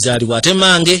sinaba kuzaalibwa ate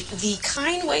mange.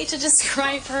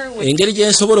 Engeri gye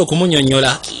nsobola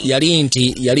okumunyonnyola yali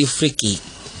nti yali freaky.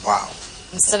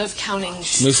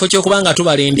 Mu kifo ky'okubanga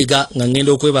tubala endiga nga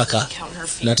ngenda okwebaka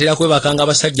natera kwebaka nga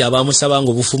abasajja abamusaba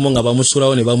nga obufumo nga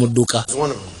bamusulawo ne bamudduka.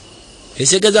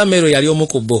 Esegeza Mero yali omu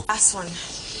ku bo.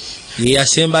 Ye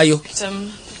yasembayo.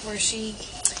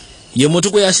 Ye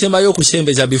muntu gwe yasembayo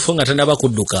okusembeza bifo nga tanaba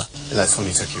kudduka.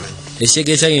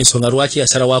 Esegeza y'ensonga lwaki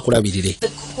yasalawo akulabirire.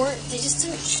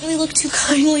 Look too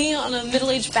kindly on a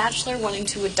middle-aged bachelor wanting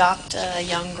to adopt a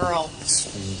young girl.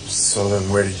 So then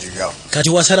where did you go? Kati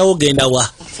wasalawo genda wa?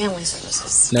 Family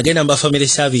services. Nagenda mba family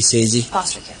services.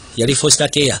 Foster care. Yali foster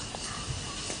care.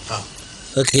 Oh.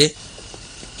 Okay.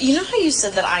 You know how you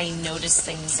said that I notice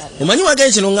things that Omanyi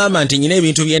wagenzi n'ongamba nti nyina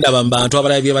ebintu byendaba mu bantu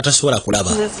abalala bye batasobola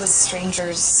kulaba. live with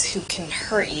strangers who can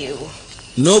hurt you.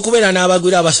 N'okubeera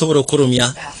n'abagwira abasobola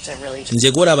okulumya. Have to really just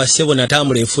Nze gwolaba ssebo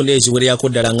natambula enfunda eziwererako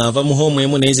ddala nga nva mu home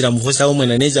emu nenzira mu foster home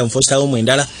endala nenzira mu foster home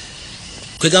endala.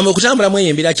 Kwegamba okutambulamu eyo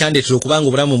embeera kyandeetera okubanga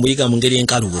obulamu mbuyiga mu ngeri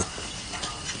enkalubo.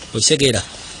 Okitegeera.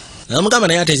 Namugamba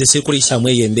naye ate nze sirikuliisamu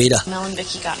eyo embeera. Mel and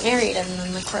Vicky got married and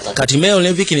then the court Kati Mel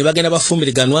ne Vicky ne bagenda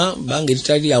bafumbiriganwa banga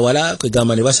eritali lya wala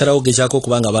kwegamba ne basalawo gezaako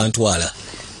okubanga bantwala.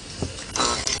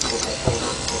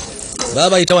 Baba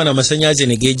bayitawa na masanyaze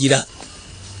ne geegira.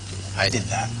 I did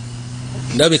that.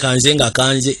 Ndabika nze nga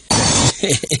kanze.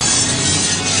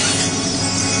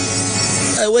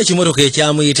 Awe ekimotoka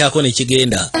ekyamuyitako ne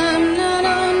kigenda.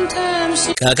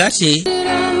 Kakati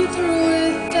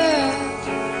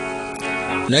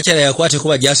nakyala yakwate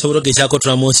kuba gy'asobola ogezaako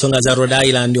tula mu nsonga za Rhode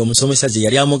Island omusomesa ze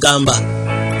yali amugamba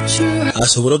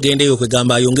asobola ogenda eyo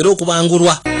kwegamba ayongere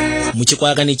okubangulwa mu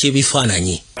kikwagani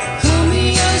ky'ebifaananyi.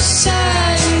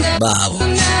 Baabo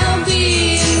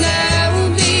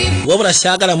wabula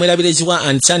saagala mwerabire ziwa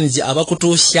ansanizi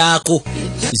abakutuusaako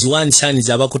ziwa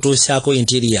ansanizi abakutuusaako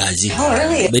interiors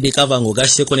bedikava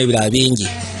ng'ogasseko n'ebirala bingi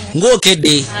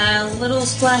ng'okedde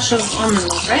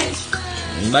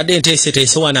mbadde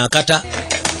nteeseteese wano akata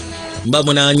mba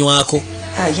munaanywako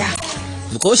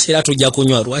bukoosi era tujja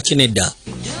kunywa lwaki nedda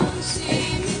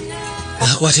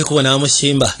akwate kuba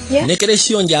n'amusimba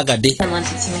nekeresiyo njagadde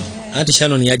anti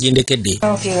Shannon yagindekedde.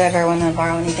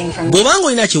 Bw'obanga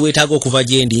olina kiweetaaga okuva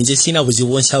gye ndi nze sina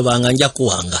buzibu nsabanga nja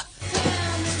kuwanga.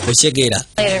 Okitegeera.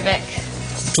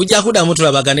 Tujja kuddamu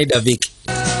tulabagane Vic.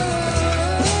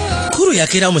 Kuru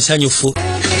yakeera musanyufu.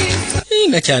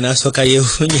 Nakyanaasooka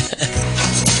yeewuunya.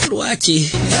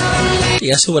 Lwaki?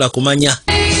 Yasobola kumanya.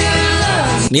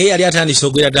 Naye yali atandise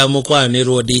ogwera ddala mu mukwano ne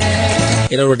Rodi.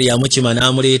 Era Rodi yamukima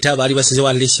n'amuleeta baali basize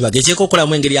wa lesi bagezeeko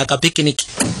okolamu engeri y'akapikiniki.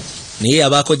 Naye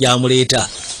yabaako gy'amuleeta.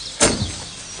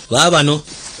 Baabano.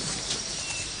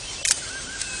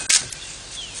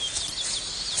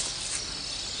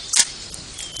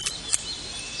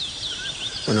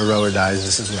 When a rower dies,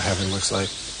 this is what heaven looks like.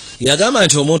 Yagamba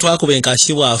nti omuntu akuba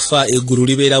enkasi bw'afa eggulu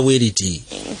libeera bwe riti.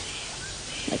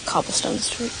 like cobblestone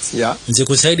streets. Yeah. Nze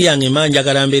ku side yange manje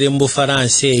njagala mbeere mu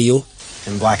Bufaransa eyo.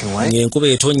 In black and white. Ngenkuba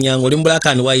etonnya ng'oli mu black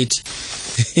and white.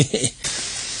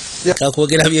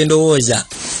 Kakwogera bye ndowooza.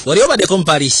 Wali obaddeko mu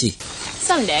Paris?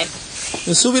 Someday.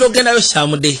 Nsuubira okgendayo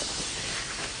samedi.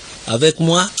 Avec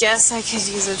moi? Guess I could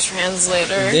use a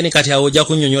translator. Then kati awo ojja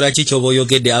kunnyonnyola ki ky'oba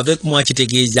oyogedde. Avec moi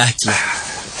kitegeeza ki?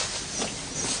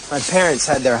 My parents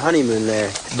had their honeymoon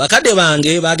there. Bakadde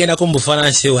bange bagendako mu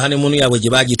Bufaransa eyo honeymoon yaabwe gye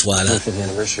baagitwala. For the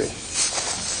anniversary.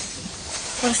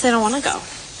 What if they don't want to go?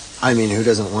 I mean, who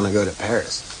doesn't want to go to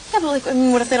Paris? Yeah, but like, I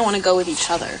mean, what if they don't want to go with each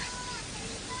other?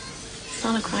 It's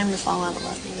not a crime to fall out of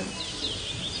love either.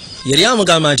 Yali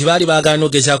amugamba nti baali baagala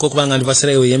ogezaako kubanga nti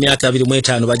basalayo y'emyaka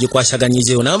 25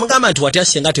 bagikwasaganyizeewo n'amugamba nti watya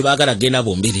singa tebaagala genda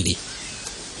bombiriri.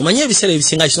 Omanye ebiseera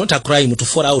ebisinga it's not a crime to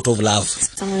fall out of love.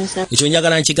 Ekyo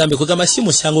njagala nkigambe kugamba si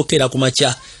musango keera ku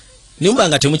makya nimba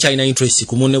nga temukyalina interest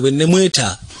ku munne bwe ne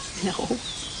mweta. No.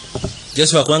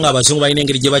 Just kubanga abazungu balina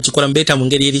engeri gye bakikola mbeeta mu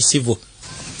ngeri erisivo.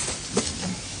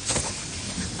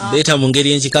 Beeta mu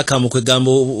ngeri enkikakamu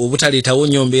kwegamba obutaleetawo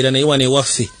nyombeera naye wane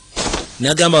waffe.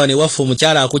 Nagamba wane waffe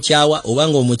omukyala akukyawa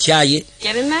obanga omukyaye.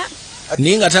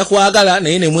 Ninga takwagala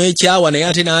naye ne mwekyawa naye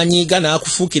ate n'anyiiga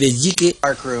n'akufuukira ejjike.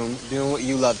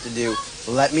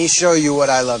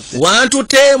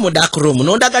 Wantute mu dark room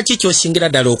n'ondaga ki ky'osingira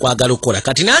ddala okwagala okukola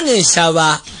kati nange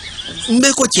nsaba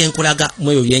mbeko kyenkulaga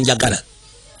mu ebyo bye njagala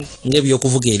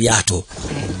ng'ebyokuvuga eryato.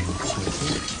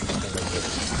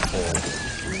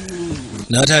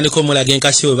 N'atandika omulaga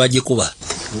enkasi we bagikuba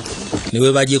ne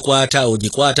we bagikwata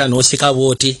ogikwata n'osika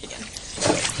bw'oti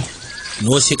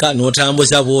n'osika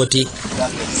n'otambuza bw'oti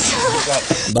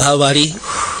baabali.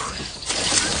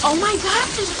 Oh my God.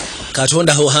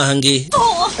 Katonda wange.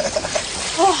 Oh,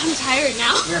 I'm tired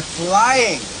now. You're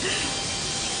flying.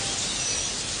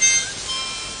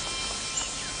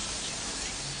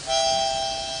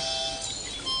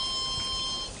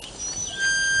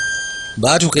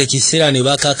 Baatuka ekiseera ne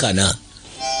bakakana.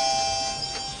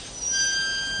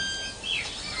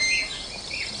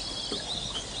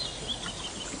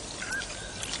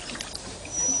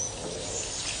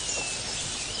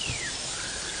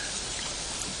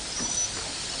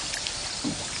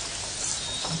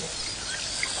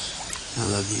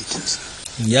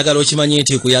 Njagala okimanyi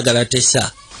nti kuyagala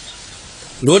tessa.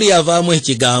 Loli yavaamu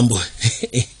ekigambo.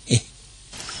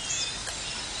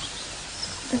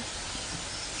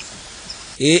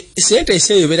 Sente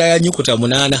eyo ebeera ya nyukuta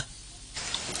 8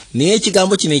 naye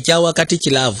ekigambo kino ekya wakati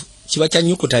kilaavu kiba kya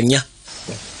nyukuta 4.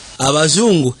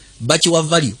 Abazungu bakiwa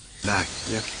value.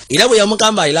 Era bwe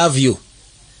yamugamba I love you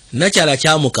nakyala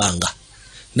kyamukanga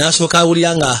n'asooka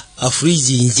awulira nga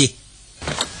afurizinze.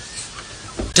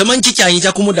 Tamanyi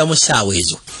kikyayinza kumuddamu ssaawa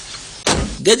ezo.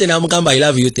 Geze n'amugamba I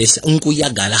love you Tessa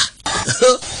nkuyagala.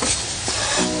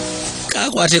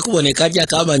 Kakwate kubone kajja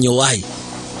kamanyo wayi.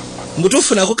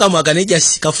 Mbutufu nako kamwaga ne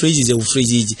just ka freeze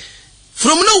ubufreeze.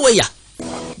 From nowhere.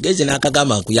 Geze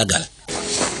n'akagamba nkuyagala.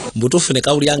 Mbutufu ne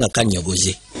kawulira nga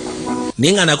kanyogoze.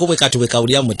 Ninga nakubwe katubwe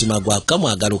kawulira mutima gwa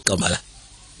kamwagala okamala.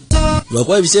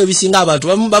 Lwakuba ebiseera bisinga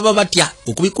abantu baba batya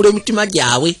okubikula emitima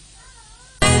gyabwe.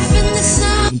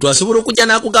 Mtu asobola okujja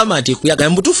n'akugamba nti kuyagala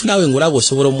mbutufu nawe ngulaba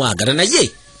osobola omwagala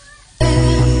naye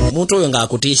omuntu oyo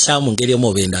ng'akutiisa mu ngeri emu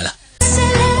oba endala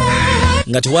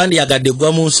nga tewandiyagadde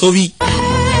gwa mu nsobi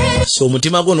so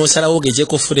omutima gwo n'osalawo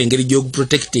ogezeeko ofuna engeri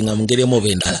gy'oguprotectinga mu ngeri emu oba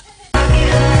endala.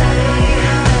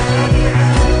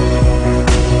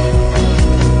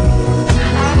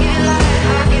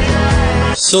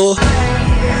 So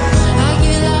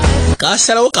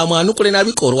kasalawo kamwanukule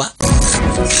nabikolwa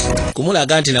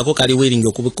kumulaga nti nako kali willing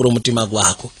okubikula omutima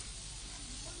gwako.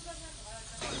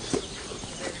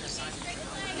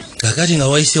 Kakati nga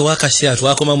wayiseewo akaseera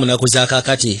twakoma mu nnaku za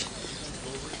kakati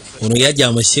ono yajja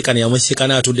amusika ne yamusika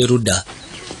n'atudde ludda.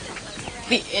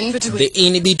 The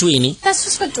in between. That's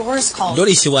just what Doris called.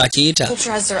 Doris bw'akiyita.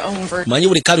 Culture has their own version. Manyi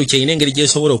buli kalu kyeyina engeri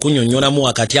gy'esobola okunnyonnyolamu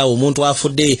wakati awo omuntu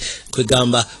afudde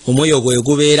kwegamba omwoyo gwe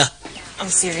gubeera. I'm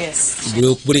serious.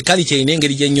 Buli kali kyeyina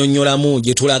engeri gy'ennyonnyolamu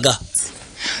gye tulaga.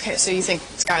 Okay, so you think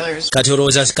Skylar's kati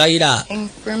olowooza Skylar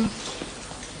room?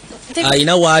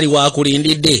 ayina waali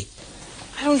waakulindidde.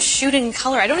 I don't shoot in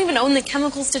color. I don't even own the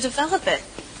chemicals to develop it.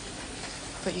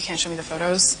 But you can't show me the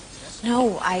photos?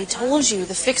 No, I told you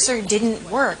the fixer didn't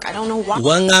work. I don't know why.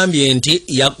 Wangambye nti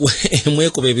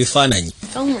mwekuba ebifaananyi.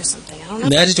 Film or something. I don't know.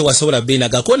 Naye ate tewasobola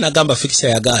binagako nagamba fixer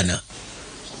yagaana.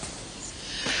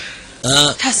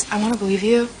 Tess, I want to believe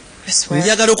you. I swear.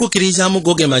 Njagala okukkiririzaamu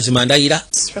goge mazima ndayira.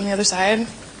 From the other side.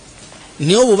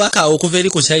 Naye obubaka okuva eri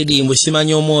ku sayidi mbu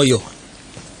simanyi omwoyo.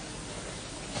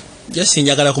 Just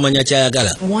njagala kumanya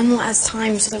kyayagala. One last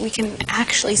time so that we can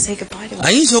actually say goodbye to him.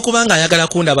 Ayinza okuba nga ayagala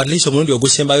kundaba at least omulundi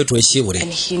ogusembayo twesiibule.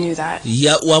 And he knew that.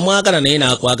 Wamwagala naye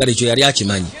n'akwagala ekyo yali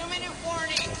akimanyi.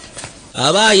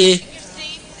 Abaaye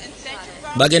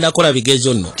bagenda kola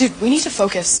bigezo nno. Dude, we need to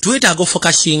focus. Twetaaga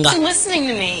ofokasinga. Listening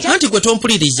to me. Anti gwe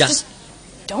tompuliriza.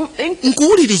 Don't think.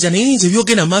 Nkuwuliriza naye nze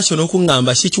byogenda maaso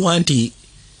n'okuŋŋamba sikiwa nti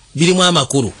birimu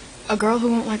amakulu. A girl who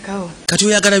won't let go. Kati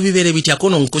oyagala bibeere bityako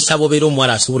nonkusaba obeera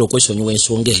omuwala asobola okwesonyiwa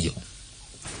ensonga eyo.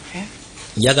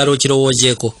 Njagala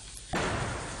okirowoozeeko.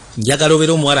 Njagala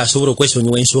obeera omuwala asobola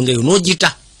okwesonyiwa ensonga eyo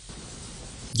n'ogita.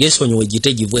 Gyesonyiwe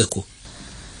gite givweko.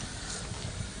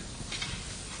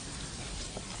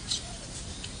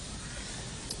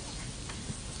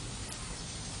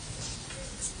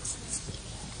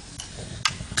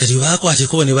 kati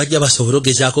bakwateko ne bajja basobola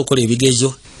okugezaako okukola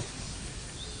ebigezo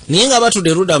naye nga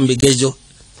batudde ludda mu bigezo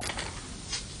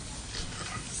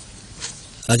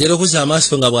agera okuzza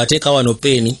amaaso nga bw'ateeka wano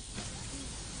peeni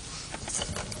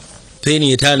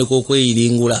etandika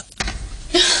okweyiringula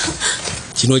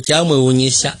kino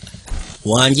kyamwewunyisa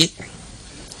wange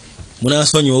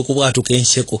munansonyiwa okubwatuka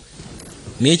enseko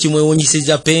naye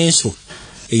kimwewunyisiza penso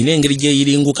erina engeri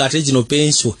gyeyiringuka ate zino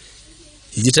penso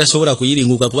ezitasobola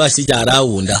kuyiringuka kuba sija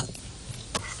arawunda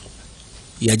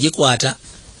yagikwata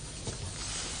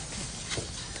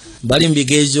bali mu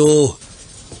bigezo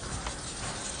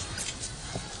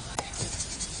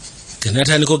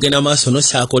natandika okugenda maaso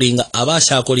nosaakolinga aba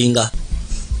asaakolinga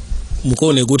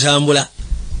mukono ne gutambula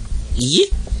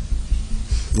ye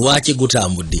lwaki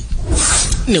gutambudde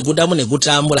ne guddamu ne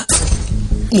gutambula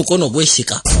mukono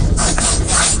gwesika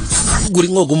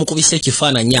gulinga ogumukubisa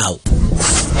ekifaananyi awo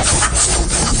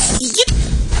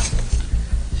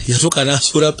yatuuka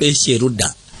n'asuula peesi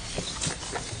erudda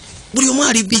buli omu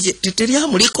ali bize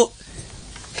teteryamuliko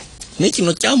naye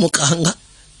kino kyamukanga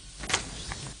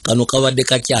kano kabadde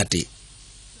kakyate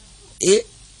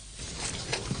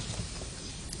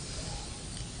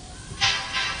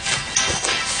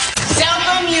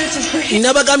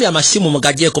nabagambye amasimu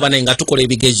mugajeeko banaye nga tukola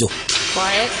ebigezo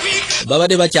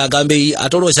babadde bakyagamba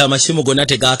ate olwooza amasimu gonna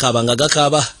tegakaaba nga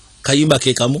gakaaba kayimba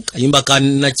ke kamu kayimba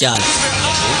kanakyala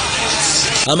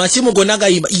amasimu gonna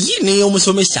gayimba neyo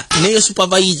omusomesa neyo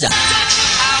supervisor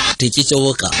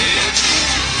tekisoboka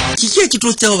kiki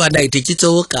ekituusewo banaye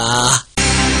tekisoboka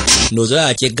ndowooza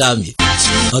akyegambye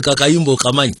aka kayimba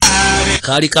okamanyi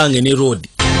kaali kange ne road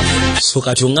so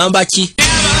kati oŋŋamba ki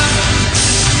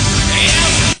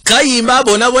kayimba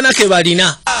bonabona ke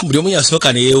balina buli omu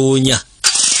yasooka ne yeewuunya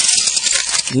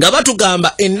nga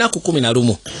batugamba ennaku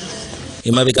 11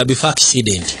 emabega before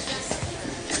accident.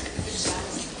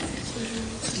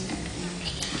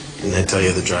 Didn't I tell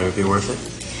you the drive would be worth it?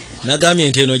 Nagambye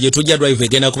nti eno gye tujja drive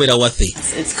egenda kubeera waffe.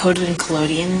 It's coated in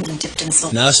collodion and dipped in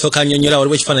salt. N'asooka annyonnyola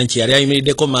waliwo ekifaananyi kye yali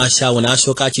ayimiriddeko maaso awo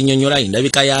n'asooka akinnyonnyola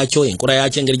endabika yaakyo enkola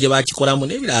yaakyo engeri gye baakikolamu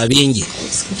n'ebirala bingi.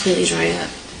 It's completely dried up.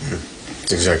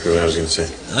 That's exactly what I was going to say.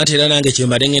 Ate era nange kye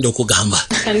mbadde ngenda okugamba.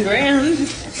 $10,000.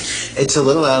 It's a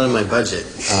little out of my budget,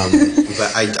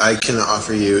 but I can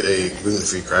offer you a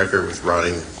gluten-free cracker with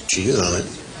rotting cheese on it.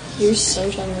 You're so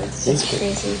generous. That's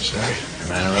crazy. Sorry,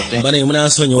 am I interrupting? Bane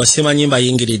munansonyiwa simanyi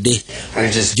mbayingiridde.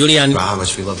 Julian, how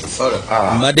much we love the photo.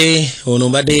 mbadde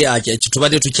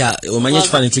tubadde omanye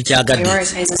ekifaananyi tukyagadde.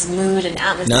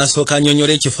 N'asooka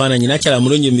annyonnyola ekifaananyi nakyala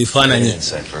mulungi mu bifaananyi.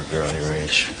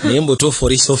 Naye mbutuufu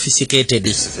oli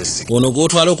sophisticated. Ono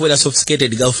gw'otwala okubeera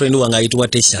sophisticated girlfriend wange ayitibwa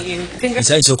Tessa.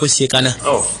 Nsanyusa okusiikana.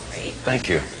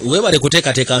 Weebale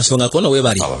kuteekateeka nsonga kono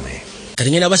weebale.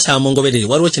 Kati ngenda basaamu ngoberere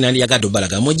waliwo kinandiyagadde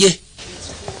obalaga mujje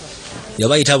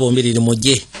yabayita bombiriri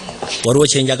mujje waliwo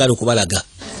kyenjagala okubalaga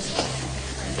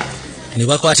ne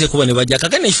bakwata ekubo ne bajja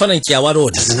kagenda ekifaananyi kyawa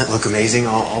road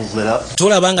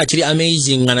tolaba nga kiri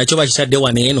amazing nga nakyo bakitadde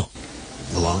wano eno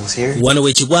wano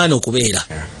wekigwana okubeera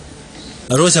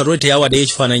Rosa road teyawaddeyo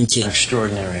ekifaananyi kye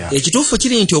ekituufu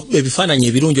kiri nti okuba ebifaananyi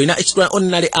ebirungi olina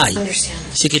extraordinary eye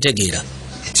sikitegeera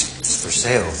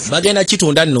bagenda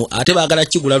kitunda nno ate baagala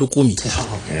kigula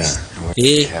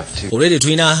 10,000. Olwedde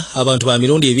tulina abantu ba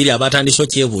mirundi 2 abatandise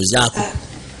okyebuuzaako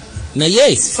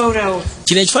naye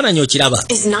kino ekifaananyi okiraba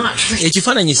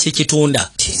ekifaananyi si kitunda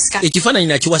ekifaananyi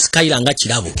nakiwa Skyla nga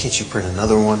kirabo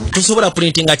tusobola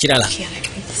printing nga kirala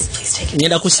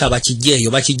ngenda kusaba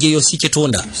kijjeeyo bakijjeeyo si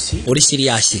kitunda oli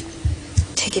siriasi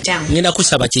ngenda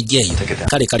kusaba kijjeeyo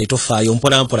kale tofaayo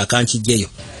mpolampola kankijjeeyo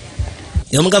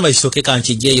yamugamba kisooke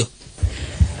kankijjeeyo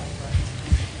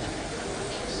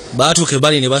baatuuke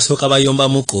bali ne basooka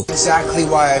bayombamuko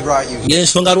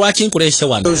yensonga lwaki nkuleese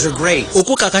wano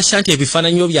okukakasa nti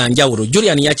ebifaananyi byanjawulo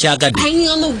Julian yakyagadde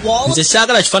nze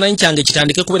saagala kifaananyi kyange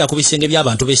kitandike kubeera ku bisenge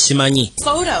by'abantu besimanyi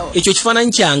ekyo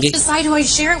kifaananyi kyange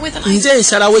nze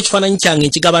nsalawo ekifaananyi kyange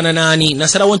nkigabana naani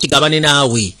nasalawo nkigabane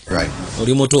naawe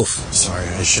oli mutuufu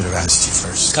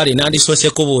kale nandisoose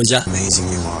kubuuza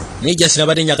naye jasi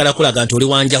nabadde njagala kulaga nti oli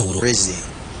wanjawulo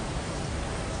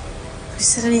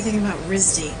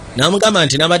namugamba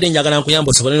nti nabadde njagala nkuyamba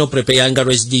osobole n'oprepeyanga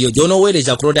residi yo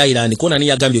gy'onooweereza ku Rhode Island ko nani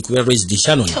yagambye kubeera residi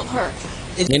Shannon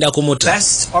ngenda kumuta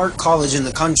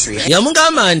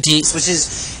yamugamba nti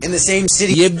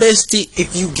ye best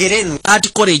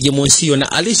art college mu nsi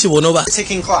yonna alisi bonoba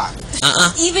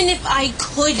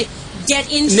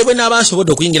get into ne bwe naaba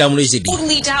nsobodde okuyingira mu residi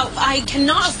totally doubt. I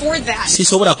cannot afford that.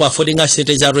 sisobola kuafodinga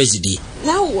sente za residi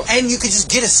No. And you could just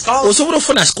get a scholarship. osobola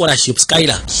okufuna scholarship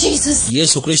Skylar Jesus.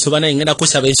 yesu kristo bana ngenda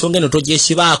kusaba ensonga eno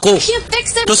togyesibaako Can't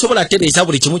fix it. tosobola kutereeza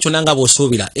buli kimu kyonna nga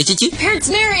bw'osuubira ekiki Parents'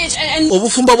 marriage and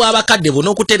obufumbo bw'abakadde bwonna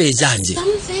okutereeza nze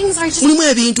some things are just mulimu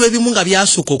ebintu ebimu nga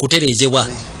byasukka okutereezebwa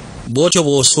bw'otyo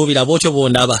bw'osuubira bw'otyo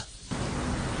bw'ondaba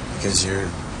Because you're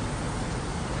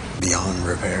beyond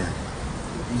repair.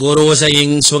 ng'olowooza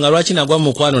y'ensonga lwaki nagwa mu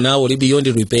mukwano naawe oli beyond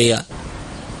repair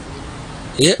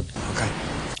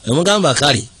emugamba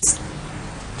kali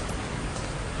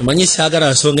omanyi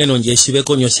saagala nsonga eno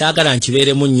ngyesibeko nnyo saagala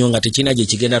nkibeeremu nnyo nga tekina gye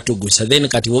kigenda tugusa then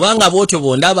kati obanga bw'otyo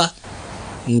bw'ondaba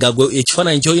nga gwe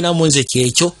ekifaananyi ky'olinamu nze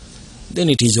kyekyo then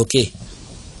it is okay.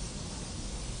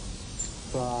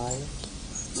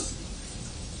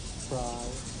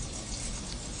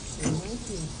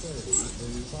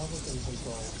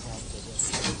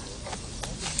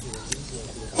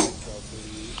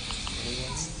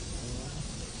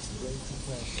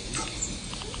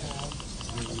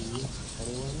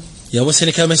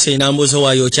 yamusereka message nambuuza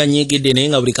waayo okyanyigidde naye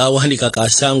nga buli kawandika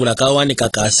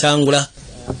kasangula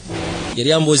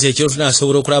yali ambuuza ekiro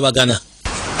tunaasobola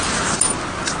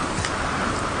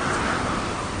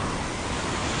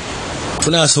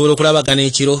okulabagana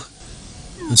ekiro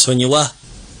nsonyiwa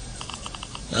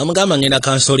namugamba ngenda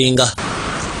kansolinga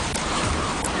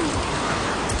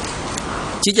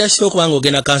kijja kisi okuba nga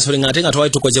ogenda kansolinga ate nga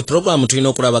twali tukoze programu tulina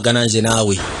okulabagana nze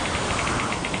naawe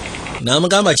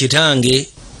namugamba kitange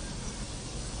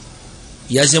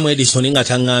yazemu Edison nga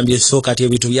tangambye so kati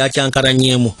ebitu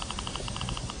byakyankalanyeemu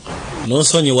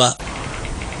nonsonyiwa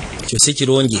kyo si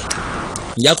kirungi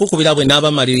nja kukubira bwe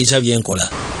n'abamaliriza byenkola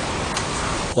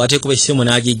kwate kuba essimu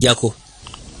n'agijjako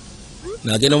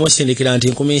nagenda omusindikira nti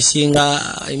nkumisinga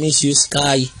I miss you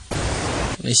Sky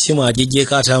essimu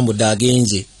agijjeko atambudde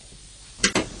agenze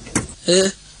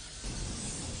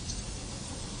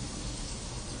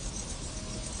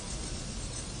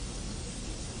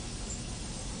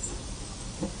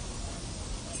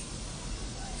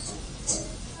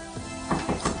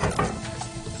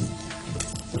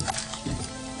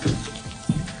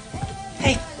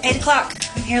Hey, 8 o'clock.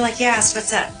 I'm here like you asked.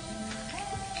 What's up?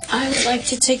 I would like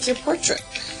to take your portrait.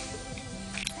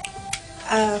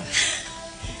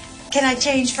 Can I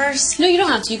change first? No, you don't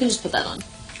have to. You can just put that on.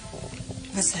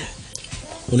 What's that?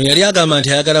 ono yali agamba nti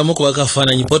ayagalamu kuba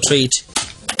kafaananyi portrait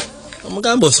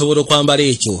omugamba osobola okwambala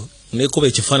ekyo nekuba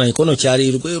ekifaananyi kono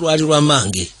kyali lwali lwa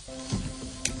mange.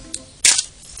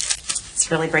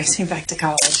 This really brings me back to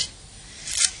college.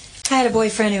 I had a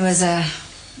boyfriend who was a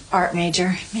art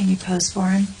major. Made me pose for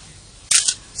him.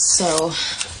 So,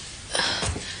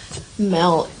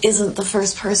 Mel isn't the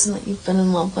first person that you've been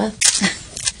in love with?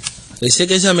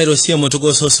 Esegeeza Mero si omuntu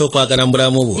gw'osoose okwagala mu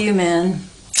bulamu bwo. You men.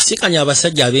 Sikanya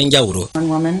abasajja ab'enjawulo. One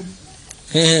woman.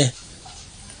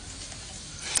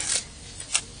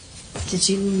 Did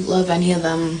you love any of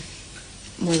them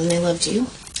more than they loved you?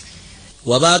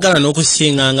 Wabaagala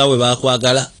n'okusinga nga bwe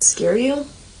baakwagala. Scare you?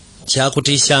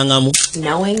 Kyakutiisangamu.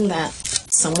 Knowing that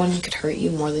someone could hurt you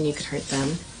more than you could hurt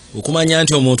them. Okumanya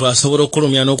nti omuntu asobola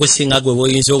okulumya n'okusinga gwe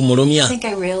bw'oyinza okumulumya. I think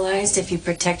I realized if you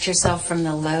protect yourself from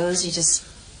the lows, you just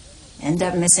end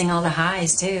up missing all the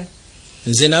highs too.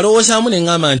 Nze nalowoozaamu ne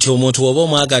ngamba nti omuntu oba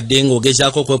omwagadde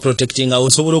ng'ogezaako okweprotectinga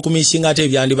osobola okumisinga ate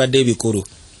ebyandibadde ebikulu.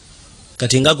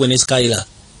 Kati nga gwe ne Skylar.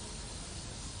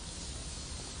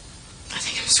 I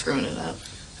think I'm screwing it up.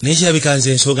 Naye kirabika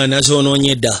nze ensonga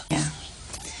nazoonoonye dda.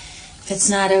 If it's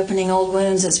not opening old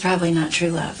wounds, it's probably not true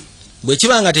love. Bwe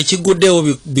kiba nga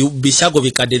tekiguddewo bisago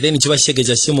bikadde then kiba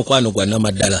kitegeeza si mukwano gwa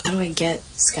nnamaddala. How do I get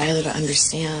Skylar to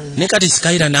understand? Ne kati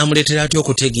Skylar n'amuleetera atya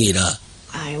okutegeera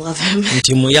I love him.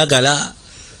 nti muyagala.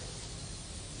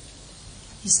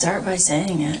 You start by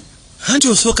saying it. Anti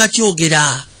osooka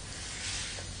kyogera.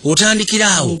 Otandikira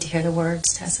You awo. need to hear the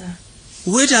words, Tessa.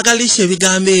 Weetaaga lisa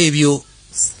ebigambo ebyo.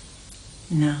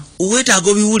 No.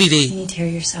 Weetaaga obiwulire. You need to hear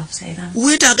yourself say them.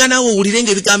 Weetaaga naawe owulire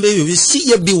ng'ebigambo ebyo si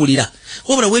ye biwulira.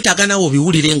 Wabula weetaaga naawe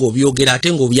obiwulire ng'obyogera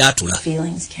ate ng'obyatula.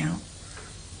 Feelings count.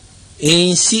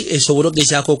 Ensi esobola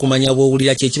okugezaako okumanya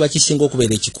bw'owulira kye kiba kisinga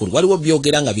okubeera ekikulu. Waliwo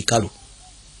byogera nga bikalu.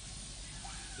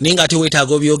 Naye ng'ate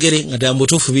weetaaga obyogere nga ddala mu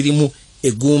butuufu birimu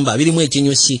eggumba, birimu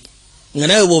ekinyusi. Nga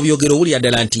nawe bw'obyogera owulira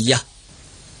ddala nti ya.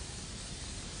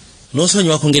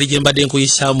 N'osonyiwa ku ngeri gye mbadde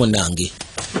nkuyisaamu nange.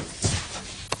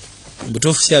 Mu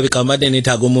butuufu sirabika mbadde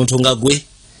neetaaga omuntu nga gwe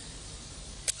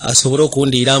asobole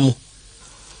okundiiramu.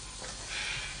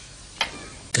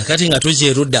 Kakati nga tuzza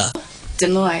erudda.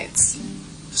 Dim the lights.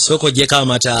 Sooka oggyeko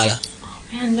amataala.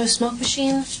 Man, no smoke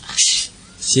machine?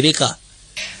 Sirika.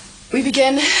 We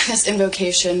begin this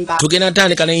invocation by tugenda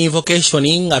tandika ne invocation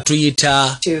nga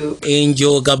tuyita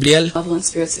Angel Gabriel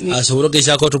asobola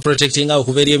okugezaako tuprotectinga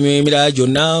okuva eri emyoyo emirala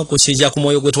gyonna kusinziira ku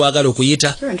mwoyo gwe twagala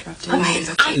okuyita.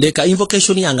 Leka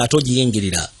invocation yange ate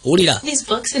ogiyingirira. Wulira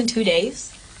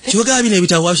kibagaa bino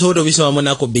ebitabo wasobola obisoma mu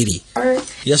nnaku 2.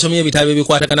 Yasomye ebitabo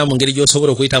ebikwatagana mu ngeri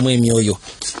gy'osobola okuyitamu emyoyo.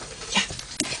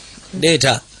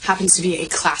 Data happens to be a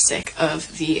classic of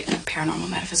the paranormal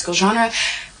metaphysical genre.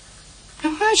 No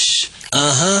rush.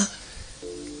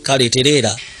 Kale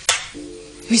terera.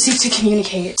 We seek to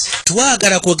communicate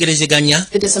twagala kwogerezeganya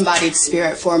the disembodied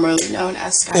spirit formerly known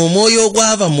as Sky. Omwoyo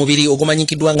ogwava mu mubiri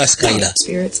ogumanyikiddwa nga Skyla.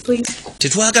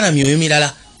 Tetwagala myoyo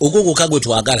mirala ogwo gwokka gwe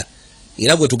twagala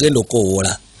era gwe tugenda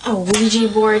okukoowoola. Ouija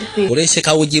board. Olese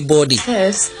ka Ouija board.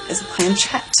 This is a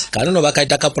planchette. Kano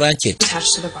bakayita ka planchette.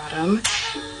 Attached to the bottom.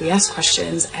 We ask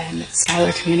questions and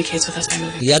Skylar communicates with us by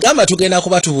moving. Yagamba tugenda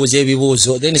kuba tubuuza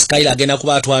ebibuuzo then Skylar agenda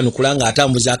kuba atwanukula nga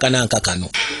atambuza akananka kano.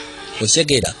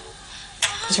 Osegera.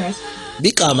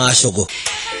 Bika amaaso go. Oh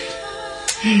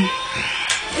my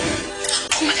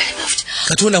God, I moved.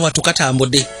 Katonda wattu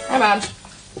katambudde.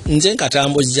 Nze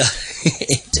nkatambuzza.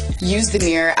 Use the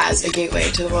mirror as a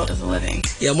gateway to the world of the living.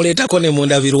 Yamuleetako ne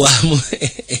mundabirwamu.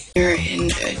 You're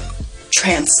in a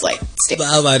trance-like state.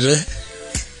 That's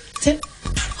it.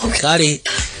 Kale.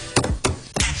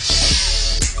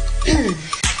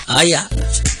 Aya.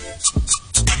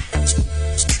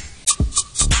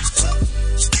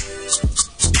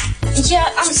 Yeah,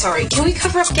 I'm sorry. Can we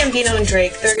cover up Gambino and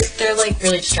Drake? They're like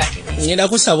really distracting me. Ngenda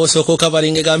kusaba osooka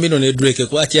okabalinga Gambino ne Drake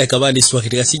kwaki akabandisibwa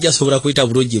kiteka sijja sobola kuyita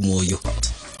bulungi mwoyo.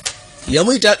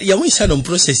 Yamuyisa no mu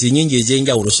process nyingi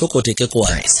ez'enjawulo sooka oteekeko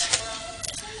wano.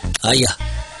 Aya.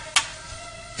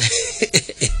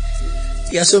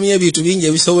 Yasomye ebintu bingi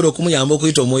ebisobola okumuyamba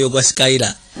okuyita omwoyo gwa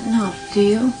Skyla. No, do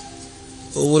you?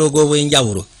 Obulogo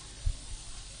obw'enjawulo.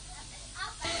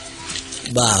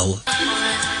 Baawo.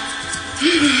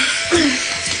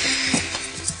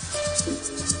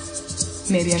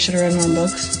 Maybe I should have read more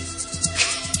books.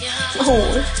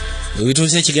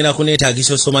 Ebituuze kigenda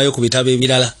kuneetaagisa osomayo ku bitabo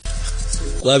ebirala.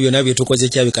 Kuba byonna bye tukoze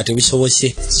kyabika tebisobose.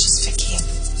 It's just Vicky.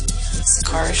 It's the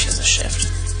car. She has a shift.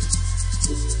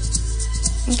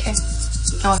 Okay.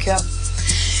 I'll look you up.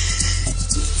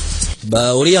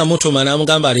 Ba oli amutuma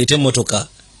n'amugamba aleete emmotoka.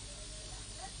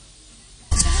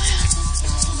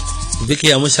 Vicky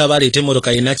yamusaba aleete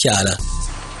emmotoka ina kyala.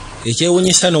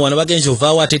 Ekyewuunyisa no wano bagenzi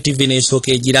ovaawo ate TV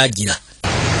n'esooka egiraagira.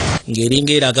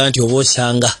 Ng'eringa eraga nti oba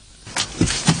osanga.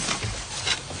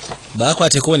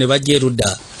 Baakwateko ne bajja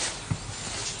erudda.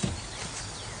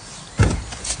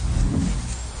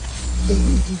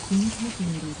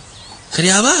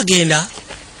 Kale aba agenda.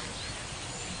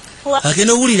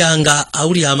 Agenda owulira nga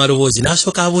awulira amaloboozi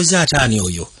n'asooka abuuza ataani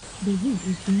oyo.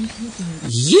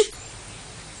 Ye?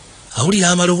 Awulira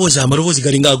amaloboozi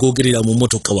galinga agoogerera mu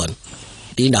mmotoka wano.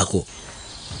 Lindako.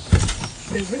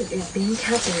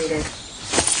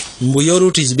 Your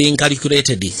route is being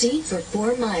calculated. Proceed for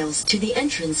 4 miles to the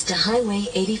entrance to Highway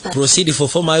 85. Proceed for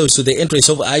 4 miles to the entrance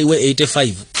of Highway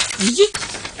 85.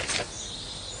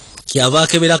 Kyava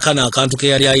akebera kana akantu ke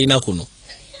yali alina kuno.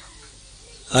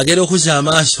 Agera okuzza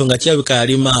amaaso nga kyabika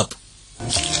yali map.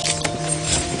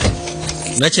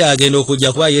 Nakyagenda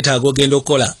okujja kuba yeetaaga ogenda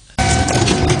okukola.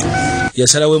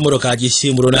 Yasalawo emmotoka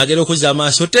agisimbulo n'agera okuzza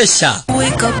amaaso tessa.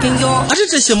 Ate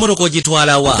tessa emmotoka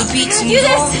ogitwala wa?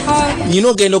 Nyina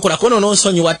ogenda okolako no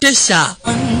n'onsonyiwa tessa.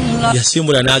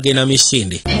 Yasimbula n'agenda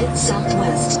Misinde.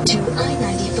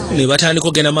 Ne batandika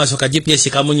okugenda maaso ka GPS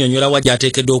kamunnyonnyola wa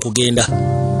gy'ateekeddwa okugenda.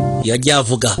 Yajja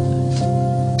avuga.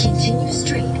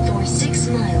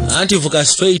 Anti vuga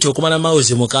straight okumala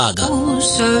miles 6.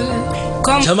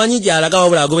 Tamanyi gy'alaga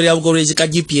wabula agoberera bugoberezi ka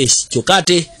GPS kyokka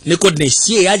ate ne coordinates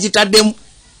ye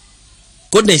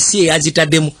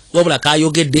yazitaddemu wabula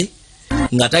kayogedde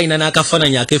nga talina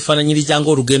n'akafaananyi akeefaananyiriza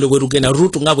ng'olugendo bwe lugenda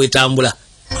route nga bwetambula.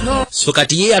 So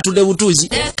kati ye yatudde butuuzi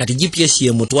kati GPS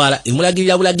yemutwala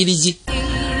emulagirira bulagirizi.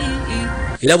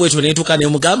 Era bwetyo neetuuka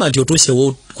nemugamba nti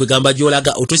otuuse kwegamba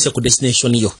gy'olaga otuuse ku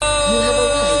destination yo.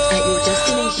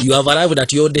 You have arrived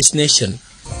at your destination.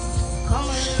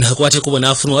 Nakwate kubo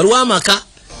n'afuna waliwo amaka.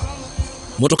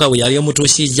 Motoka bwe yali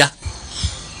emutuusizza.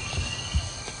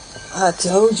 I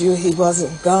told you he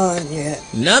wasn't gone yet.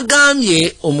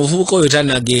 Nagambye omuvubuka oyo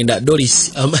tannagenda.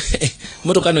 Doris.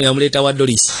 Motoka no yamuleeta wa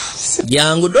Doris.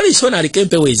 Jangu Doris ono aliko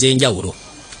empewo ez'enjawulo.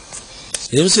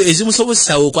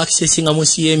 Ezimusobozesa okwakisesinga mu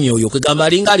nsi y'emyoyo kwegamba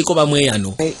alinga aliko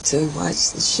bamweyano.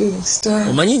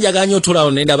 Omanyi njaganya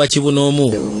otulawo nendaba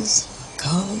kibunoomu.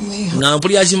 Nga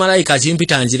mpulira zimalayika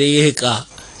zimpita nzireyo eka.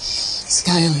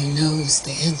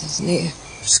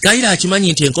 Skyla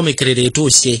akimanyi nti enkomekerero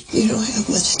etuuse.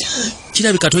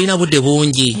 Kirabika tolina budde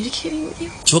bungi.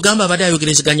 Kyogamba abadde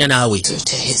ayogerezeganya naawe.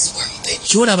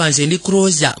 Kyolaba nze ndi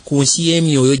kuloza ku nsi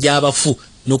y'emyoyo gy'abafu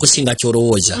n'okusinga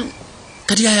kyolowooza.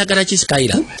 Kati ayagala ki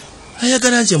Skyla?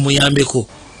 Ayagala nze muyambeko.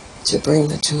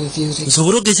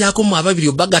 Nsobola ogezaako mu ababiri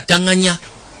obagattanganya.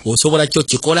 Osobola kyo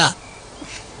kikola.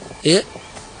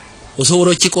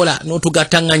 Osobola okikola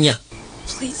n'otugattanganya.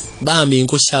 Bambi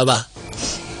nkusaba.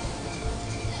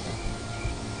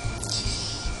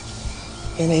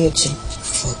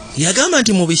 Yagamba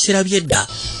nti mu biseera by'edda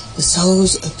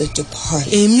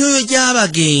emyoyo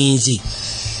gy'abagenzi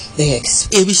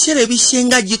ebiseera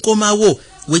ebisinga gikomawo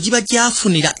we giba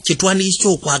gyafunira kye twandiyise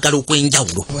okwagala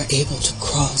okw'enjawulo.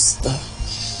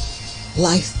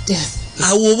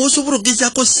 Awo oba osobola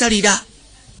ogezaako salira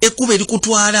ekkuba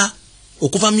erikutwala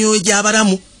okuva mu myoyo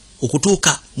gy'abalamu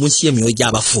okutuuka mu nsi y'emyoyo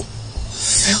gy'abafu.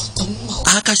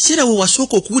 Akaseera we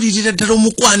wasooka okuwulirira ddala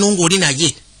omukwano ng'oli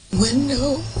naye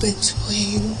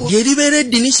lyeribeera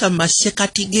eddinisa mu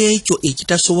masekati g'ekyo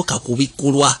ekitasoboka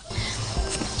kubikkulwa.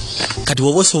 Kati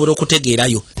woba osobola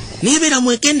okutegeerayo neebeera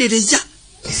mwegendereza,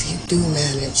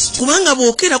 kubanga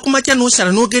bw'okeera ku makya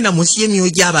n'osala n'ogenda mu nsi y'emyoyo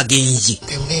gy'abagenzi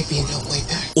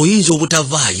oyinza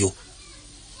obutavaayo.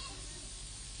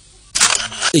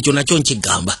 Ekyo nakyo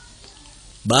nkigamba.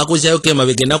 Baakozaayo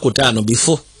emabega ennaku 5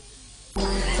 bifo.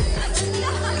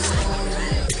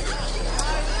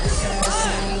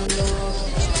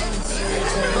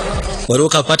 Waliwo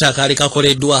kapata akaali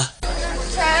kakoleddwa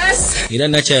era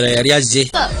nakyala yali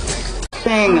azze.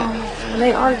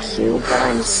 They are cute, but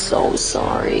I'm so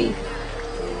sorry.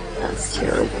 That's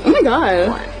terrible. Oh my god.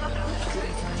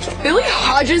 What? Billy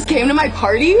Hodges came to my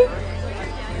party?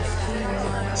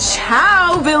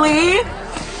 Ciao, Billy.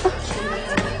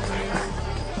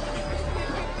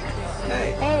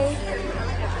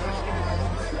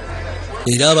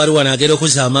 Era abaluwa n'agenda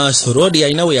okuzza amaaso. Roodi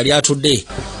alina we yali atudde.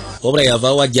 Obula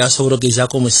yavaawo ajja asobola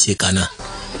ogezaako musisikana.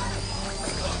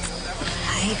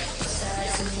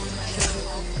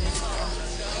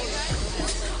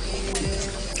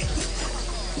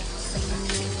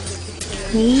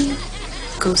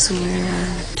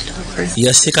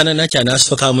 Yasikana nakya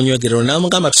n'asooka amunywegerero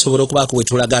n'amugamba tusobola okubaako bwe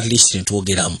tulaga at least ne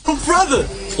twogeramu.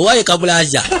 Owaye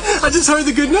kabulaza.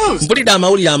 Mpulidde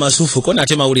amawulire amasuufu ko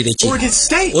nate mawulire ki?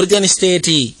 Oregon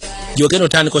State. Gyogenda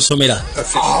otandika osomera.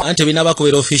 Anti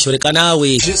binabakubeera official leka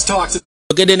naawe.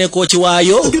 Ogedde ne kooki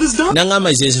waayo n'angamba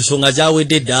ezo ensonga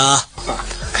zaawedde dda.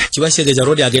 Kibaseegeza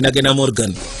Roodi agenda mu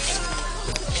Oregon.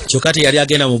 Kyokka teyali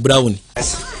agenda mu Brown.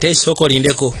 Teesooka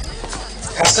olindeko.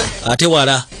 Ate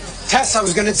wala.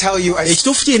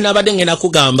 Ekituufu kiri nabadde ngenda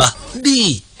kugamba.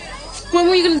 Ddi? When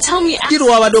were you going to tell me? Diro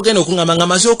wabadde ogenda okungamba nga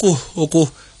maze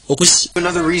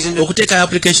okuteeka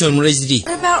application mu Resident.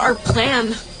 What about our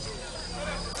plan?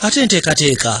 Ate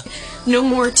nteekateeka. No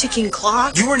more ticking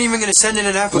clock. You weren't even going to send in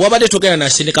an application. Wabadde togenda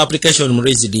nasindika application mu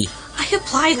Resident. I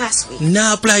applied last week.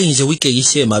 Na apply nze wiiki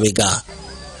eyise emabega.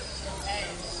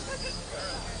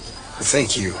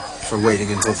 Thank you for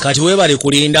waiting until. Kati weebale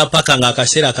kulinda paka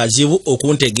ng'akaseera kazibu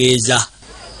okuntegeeza.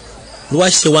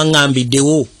 Lwaki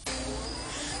tewaŋŋambiddewo?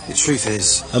 The truth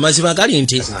is, amazima gali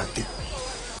nti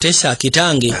Tessa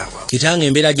kitange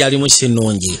embeera gy'alimu si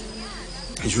nnungi.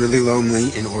 He's really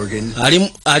lonely in Oregon.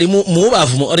 Ali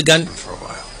mubavu mu Oregon.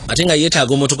 Ate nga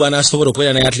yeetaaga omuntu gw'anaasobola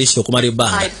okubeera naye at least okumala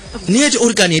ebbanga. Naye ati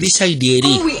Oregon eri side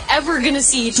eri.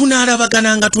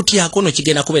 Tunaalabagananga tutyako no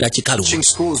kigenda kubeera kikalu.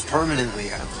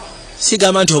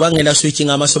 Sigamba nti oba ngenda switching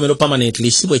amasomero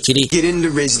permanently si bwe kiri. Get into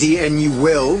RISD and you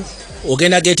will.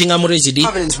 Ogenda getinga mu Resident.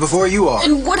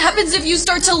 And what happens if you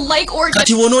start to like Oregon?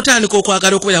 Kati wonotandika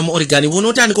okwagala okubeera mu Oregon,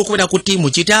 wonotandika okubeera ku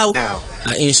ttiimu kitaawo.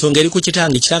 Ensonga eri ku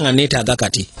kitange kitanga neetaaga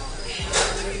kati.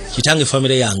 Kitange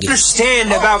famire yange.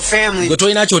 Gwe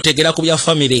tolina kyotegeera ku bya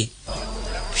famire.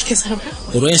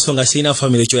 Olw'ensonga sirina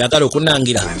famire kyoyagala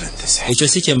okunnangira. Ekyo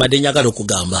si kyembadde njagala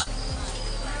okugamba.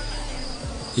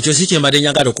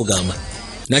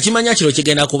 Nakimanya kiro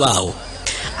kigenda kubaawo.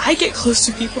 I get close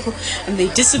to people and they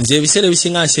disappear. Nze ebiseera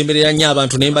ebisinga nsemberera nnyo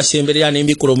abantu ne mbasemberera ne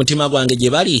mbikula omutima gwange gye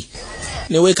bali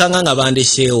ne weekanga nga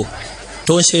bandeseewo.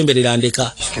 Tonsemberera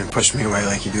ndeka.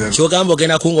 Kyogamba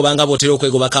ogenda kungobanga bw'otera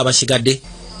okwegobako abasigadde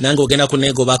nange ogenda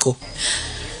kunneegobako.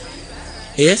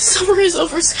 Summer is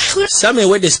over, Skylar. Summer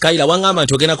ewedde Skylar wangamba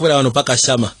nti ogenda kubeera wano paka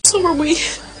summer. Summer we.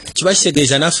 Kiba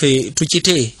kitegeeza naffe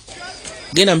tukite.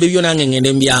 Genda mbibyo nange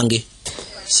ngende mbyange.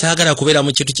 Saagala kubeera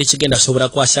mu kintu kyekigenda sobola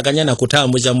kwasaganya na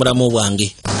kutambuza mulamu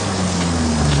bwange.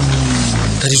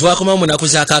 Kati twakomawo mu nnaku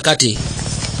za kaakati.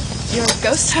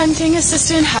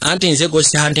 Anti nze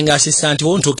ghost hunting assistant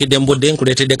wo ntuukidde mu budde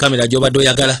nkuleetedde kamera gy'obadde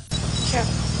oyagala.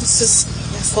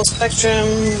 Full spectrum.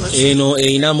 Eno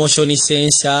eina motion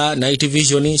sensor, night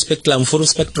vision, spectrum, full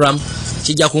spectrum.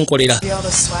 Kijja kunkolera. Be all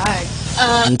the swag.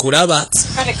 Nkulaba.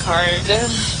 Credit card.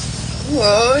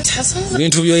 Whoa, Tesla's.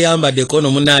 Bintu byoyambadde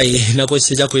kono munaye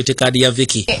nakoseza kwete kadi ya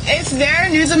Vicky. If there are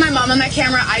news of my mom on that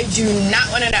camera, I do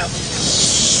not want to know.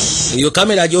 Iyo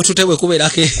kamera gy'otutewe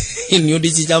kubeerako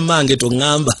nudes za mange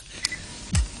tongamba.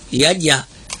 Yajja.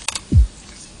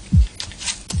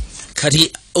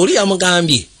 Kati oli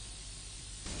amugambye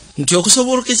nti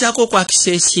okusobolokezaako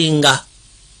okwakisesinga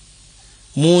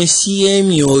mu nsi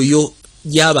y'emyoyo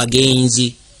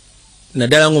gy'abagenzi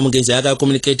naddala ng'omugenzi ayagala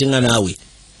communicatinga naawe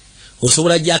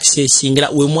osobola gyakisesingira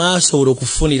we mwasobola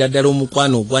okufunira ddala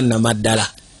omukwano ogwa nnamaddala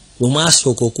we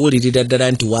mwasooka okuwulirira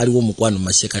ddala nti waaliwo omukwano mu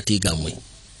masekati gammwe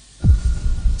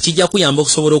kijja kuyamba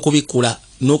okusobola okubikkula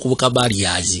n'okubuka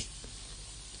balyazi.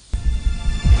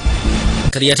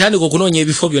 Kati yatandika okunoonya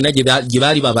ebifo byonna gye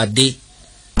baali babadde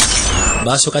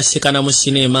basooka kisekana mu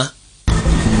sinema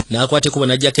n'akwata ekubo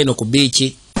n'ajjako eno ku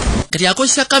biiki. Kati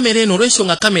akozesa kamera eno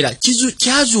olw'ensonga kamera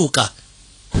kyazuuka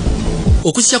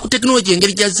okussa ku tekinologi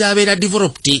engeri gyazaabeera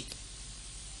developed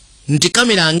nti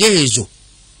kamera ng'ezo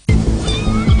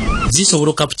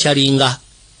zisobola okapukyalinga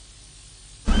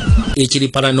ekiri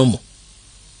paranomo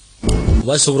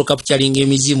oba zisobola okapukyalinga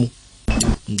emizimu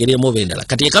ngeri emu oba endala.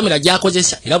 Kati ekamera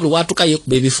gyakozesa era buli watuuka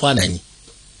yeekuba ebifaananyi.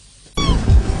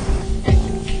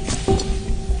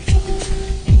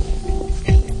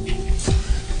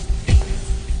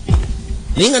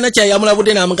 Naye nga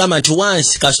nakyayamulabudde n'amugamba nti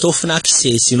wansi kasita ofuna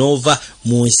access n'ova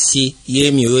mu nsi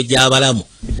y'emyoyo gy'abalamu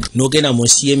n'ogenda mu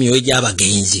nsi y'emyoyo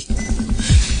gy'abagenzi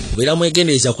obeera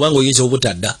mwegendereza kubanga oyinza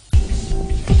obutadda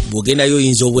bw'ogendayo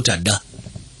oyinza obutadda.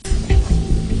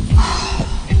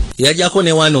 Yajjako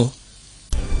ne wano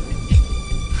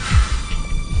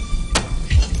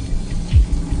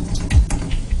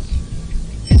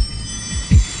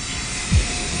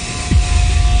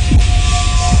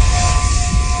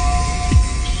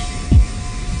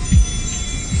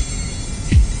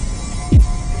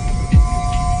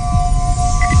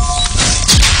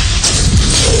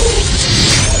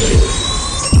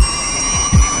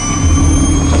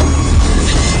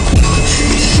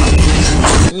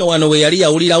wano we yali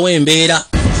yawulirawo embeera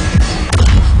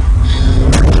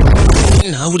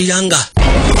n'awulira nga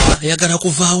ayagala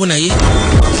kuvaawo naye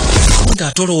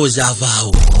ng'atolowooza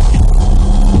avaawo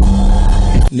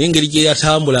n'engeri gye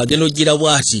yatambula agenda ogira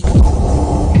bw'ati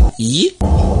ye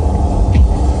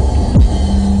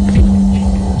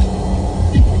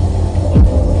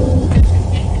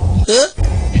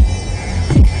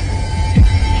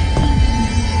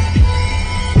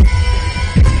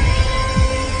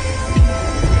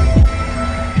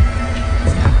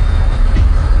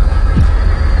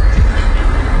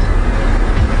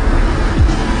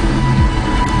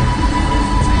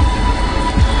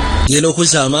yena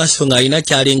okuzza amaaso ng'alina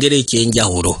kyalengera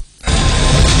ekyenjawulo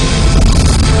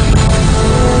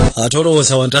ate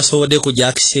olowooza wantu asobodde kujja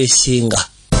akiseesinga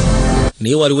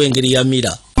naye waliwo engeri ya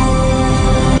mira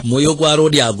mwoyo gwa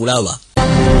roodi agulaba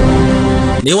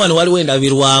naye wano waliwo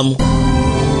endabirwamu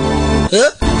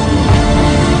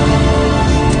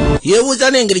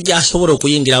yeebuuza n'engeri gy'asobola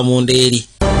okuyingira mu ndeeri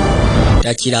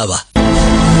takiraba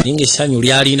naye ng'essanyu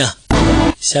ly'alina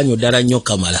ssanyu ddala nnyo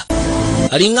kamala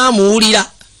alinga amuwulira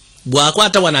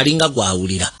bw'akwata wano alinga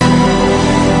gwawulira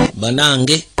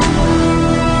banange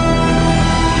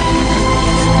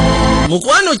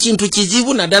mukwano kintu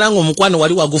kizibu naddala ng'omukwano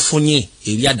wali wagufunye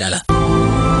ebyaddala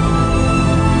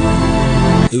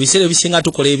ebiseera ebisinga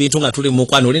tukola ebintu nga tuli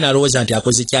mukwano oli nalowooza nti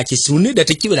akoze kyakisiru nedda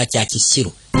tekibeera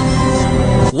kyakisiru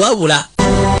wabula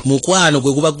mukwano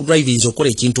gwe guba drivinze okukola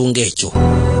ekintu ng'ekyo.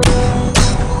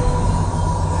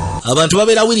 Abantu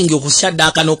babeera willing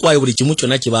okusaddaaka n'okuwaayo buli kimu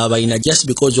kyonna kye baba balina just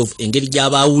because of engeri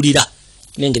gy'abaawulira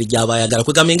n'engeri gy'abaayagala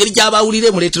kwegamba engeri gy'abaawulira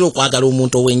emuleetera okwagala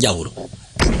omuntu ow'enjawulo.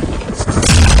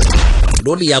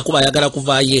 Lodi yakuba ayagala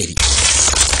kuvaayo eri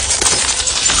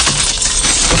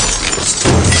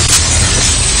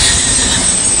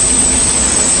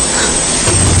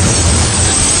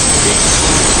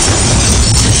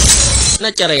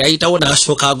nakyala yayitawo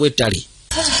n'asooka agw'ettale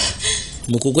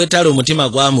mu kugw'ettale omutima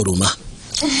gwamuluma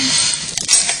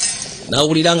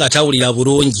nawulira nga tawulira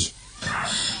bulungi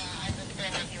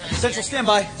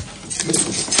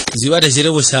ziba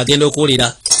tezirebusa agenda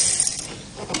okuwulira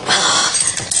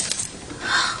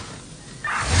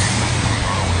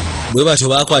bwe batyo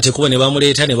bakwate kubo ne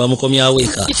bamuleeta ne bamukomyawo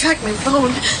eka.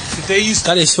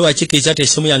 Kale so akikiriza te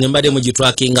essimu yange mbadde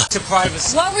mugitrakinga.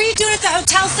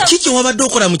 Kiki wabadde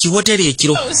okola mu kihoteri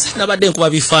ekiro? Nabadde nkuba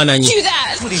bifaananyi.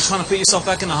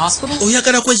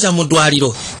 Oyagala kwezza mu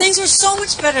ddwaliro?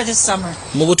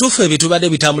 Mu butuufu ebintu bibadde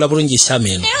bitambula bulungi ssama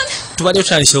eno. Tubadde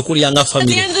tutandise okulya nga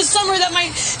famire.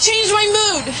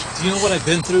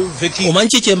 Omanyi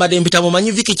ki kye mbadde mpitamu?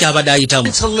 Omanyi Viki kyabadde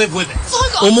ayitamu?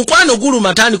 Omukwano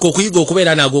guluma tandika okuyiga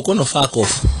okubeera nagwo kono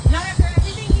faakofu.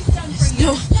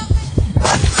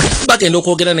 Bagenda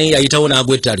okwogera naye yayitawo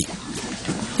n'agwa ettali.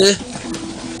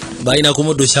 Balina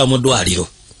kumuddusa mu ddwaliro.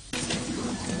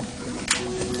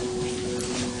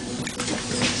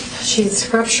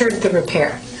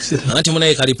 Anti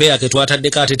munaye kalipeya ke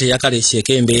twataddeko ate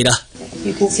teyakaleeseeko embeera.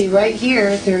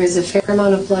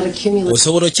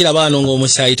 Osobola okiraba wano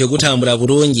ng'omusaayi tegutambula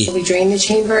bulungi.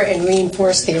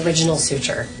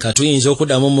 Katuyinza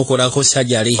okuddamu mukolako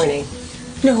sajjali.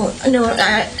 No, I know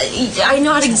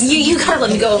how to. You gotta let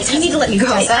me go. You need to let me go.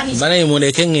 Banaye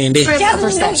muleke ngende.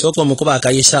 Soko mukuba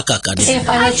akayisa akakane. If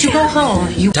I let you go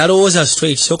home, you. Talowooza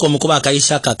straight. Soko mukuba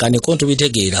akayisa akakane ko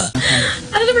ntubitegeera.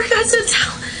 I never got to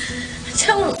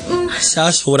tell him.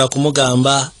 Saasobola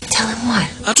kumugamba. Tell him what?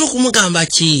 Ate okumugamba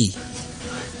ki?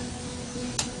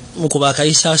 Mukuba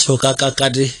akayisa asooka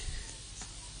akakade.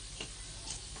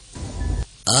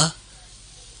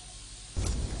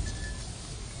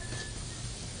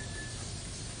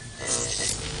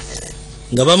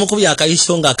 Nga bamukubye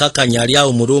akayiso nga akakanya ali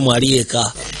awo mu ruumu ali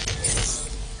eka.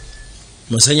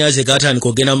 Masannyalaze gatandika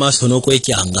okugenda maaso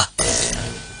n'okwekyanga.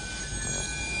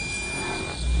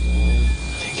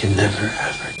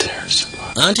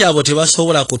 Anti abo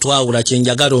tebasobola kutwawula kye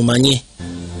njagala omanye.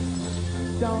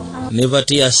 Never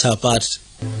tear us apart.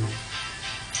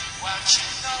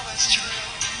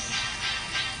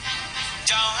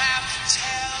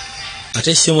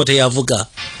 Ate essimu teyavuga.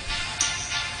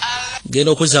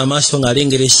 Genda okuzza amaaso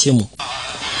ng'alengera essimu.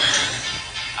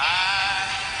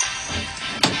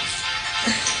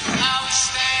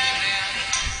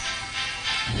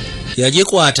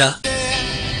 Yagikwata.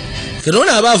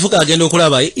 Kenona aba avuga agenda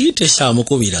okulaba ite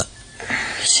saamukubira.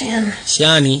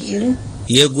 Shani.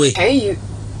 Yegwe. Hey,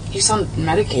 you sound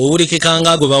medicated.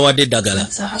 Owulikika gwe bawadde eddagala.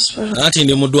 Ati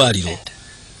ndi mu ddwaliro.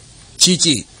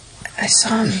 Kiki? I saw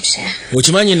him, Shan.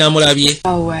 Ukimanyi namulabye?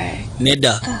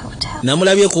 Nedda.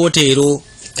 Namulabye ku hoteero.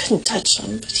 Couldn't touch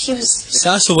him, but he was.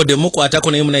 Saasobodde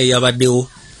mukwatako naye munaye yabaddewo.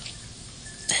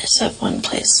 There's that one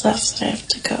place left that I have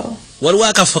to go. Waliwo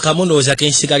akafo kamu ndowooza ke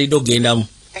nsigalidde okgendamu.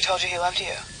 I told you he loved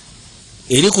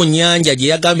you. Eri ku nnyanja gye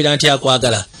yagambira nti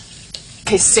akwagala.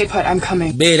 Okay, stay put. I'm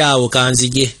coming. Beera awo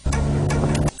kanzije.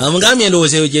 Amugambye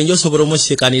ndowooza eyo gye njosobola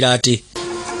omusikanira ate.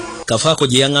 Kafaako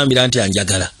gye yaŋŋambira nti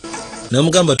anjagala.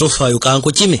 Namugamba tofaayo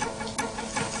kankukime.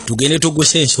 Tugende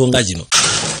tugguse ensonga zino.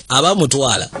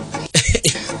 Abamutwala.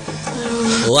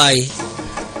 Why?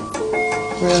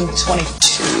 Room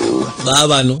 22.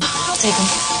 Baabano. I'll take him.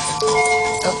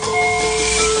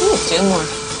 Ooh, 2 more.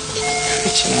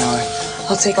 Pitching hour.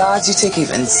 I'll take odds, you take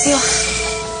evens. Deal.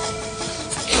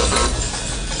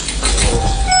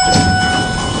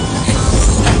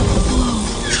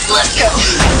 Let's go.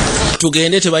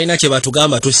 Tugende tebalina kye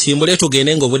batugamba tusimbule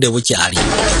tugende ng'obudde bukyali.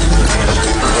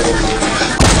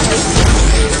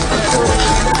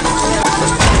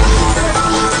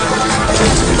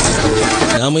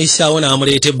 Namuyisaawo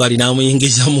n'amuleeta ebbali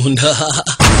n'amuyingiza munda.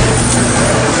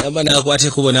 Yamba n'akwata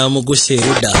ekkubo n'amugusa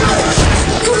erudda.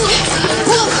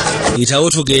 Yitawo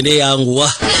tugende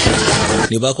yanguwa.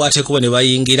 Ne bakwata ekkubo ne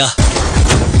bayingira.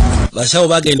 Basawo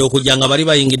bagenda okujja nga bali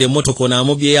bayingidde emmotoka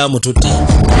n'amubyeyo amututte.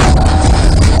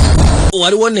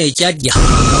 Waliwo n'ekyajja.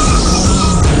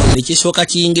 Nekisooka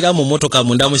kiyingira mu mmotoka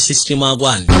munda mu sisitimu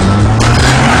agwani.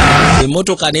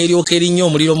 Emmotoka n'eryoka erinnya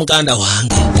omuliro muganda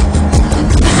wange.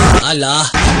 Ala.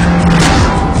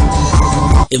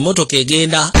 Emmotoka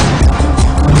egenda.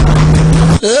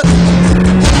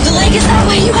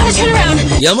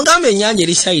 Yamugamba ennyanja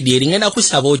eri sayidi eri ngenda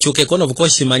kusaba okyukeko n'obuko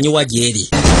simanyi wa gyeri.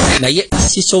 Naye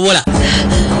sisobola.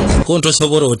 Ko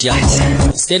ntosobola otya.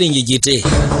 Steringi gite.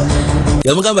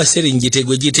 Yamugamba steringi gite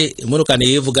gwe gite. Emmotoka ne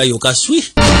yeevuga yokka swi.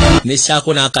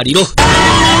 Nessaako n'akaliro.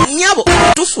 Nyabo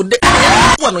tufudde.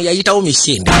 Wano yayitawo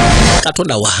misinde.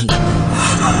 Katonda wange.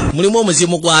 Mulimu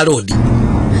omuzimu gwa loodi.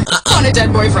 On a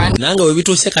dead boyfriend. Nange we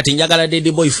bituuse kati njagala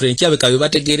dead boyfriend kyabeka bye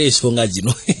bategeera ensonga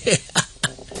zino.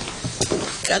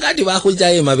 Kakati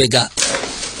bakujjayo emabega.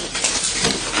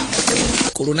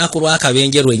 Ku lunaku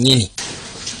lw'akabenje lwennyini.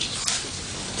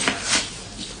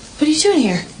 What are you doing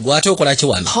here? Gwate okola ki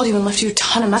wano? Called you and left you a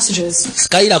ton of messages.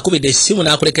 Skyler akubidde essimu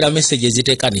n'akulekera message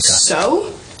eziteekanika. So?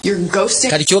 You're ghosting.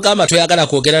 Kati kyogamba toyagala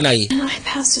kwogera naye. My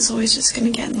past is always just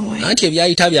going to get in the way. Anti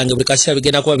ebyayita byange buli kaseera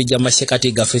bigenda kuba bijja mu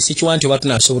masekati gaffe sikiwa nti oba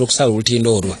tunaasobola okusala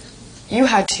olutindo olwo. You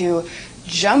had to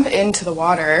jump into the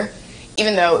water,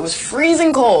 even though it was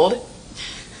freezing cold.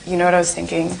 You know what I was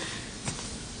thinking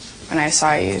when I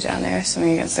saw you down there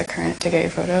swimming against the current to get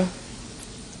your photo?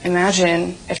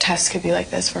 Imagine if Tess could be like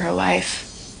this for her life.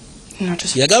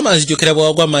 Yagamba nzijukira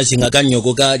bwawagwa amazzi nga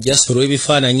gannyogoga just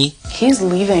olw'ebifaananyi.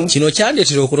 Kino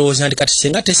kyandeetera okulowooza nti kati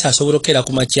singa Tessa asobola okukera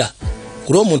ku makya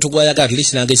ku lw'omuntu gw'ayagala at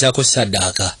least n'agezaako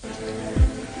saddaaka.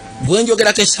 Bwe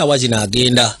njogerako essaawa zino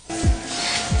agenda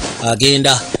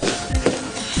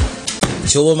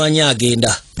ky'oba omanyi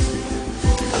agenda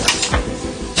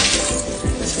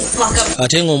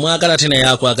ate ng'omwagala te naye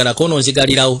akwagala koono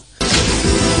nzigalirawo.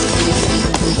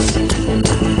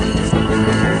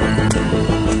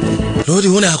 Lodi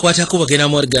huna akwatako bagenda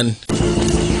Morgan.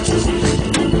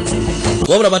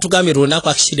 Wabula batugambye lunaku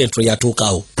accident lwe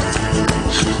yatuukawo.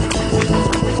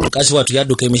 Mukazi watu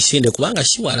yadduka emisinde kubanga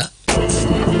siwala.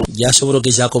 Gyasobola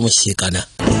ogezaako musiikana.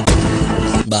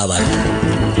 Baba.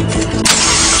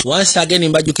 Once again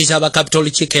mbajjukiza aba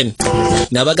Capital Chicken.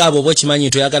 Nabagabo obwo kimanyi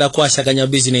toyagala kwasaganya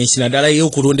business naddala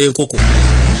y'okulunda enkoko.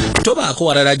 Tobaako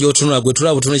walala gy'otunula gwe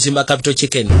tulaba tunizimba Capital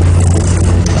Chicken.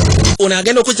 Ono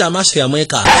agenda okuzza amaaso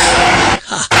yamweka.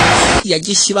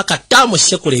 Yagisiba katamu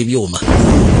sekula ebyuma.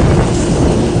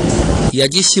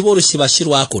 Yagisiba olusiba si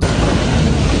lwakuno.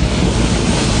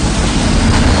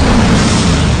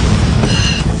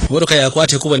 Motoka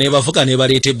yakwate kuba nebavuga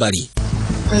nebaleeta ebbali.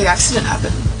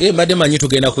 Mbadde manyi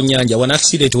tugenda ku nnyanja wana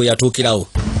accident we yatuukirawo.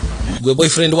 Gwe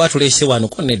boyfriend watuleese wano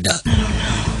ko nedda.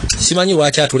 Simanyi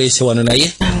lwaki atuleese wano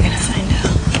naye.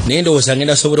 Naye ndowooza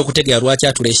ngenda sobola okutegeera lwaki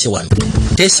atuleese wano.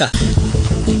 Tessa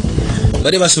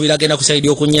bade basuubira agenda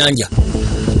kusaidia ku nnyanja.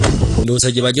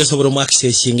 Ndowooza gye bajja osobola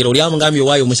omwakisesingira oli amugambye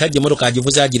waayo omusajja emmotoka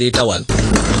agivuze agireeta wano.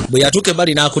 Bwe yatuuka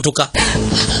ebbali n'akutuka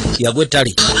yagwa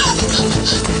ettali.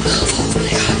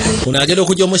 Ono agenda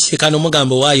okujja omusiikana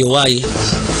omugamba waaye.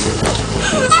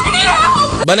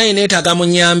 Banaye neetaaga mu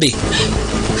nnyambi.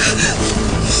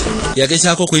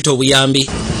 Yagezaako okuyita obuyambi.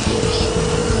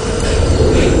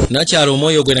 Nakyala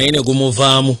omwoyo gwe naye ne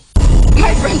gumuvaamu.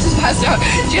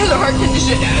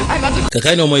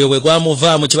 Kakano omwoyo bwe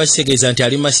gwamuvaamu kiba kitegeeza nti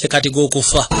ali mu masekati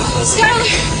g'okufa.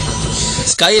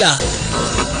 Skyler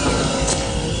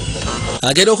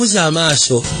agenda okuzza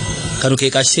amaaso. Kano ke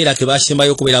kaseera ke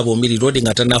basembayo okubeera bombiri Lodi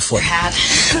nga tanafa.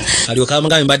 Alyoka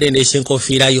amugambye mbadde ndeese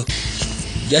enkofiira yo.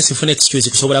 Just funa excuse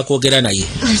kusobola kwogera naye.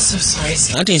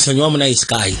 Anti nsonyiwamu naye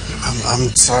Sky.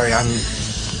 I'm sorry,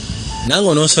 nange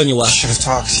ononsonyiwa. I should have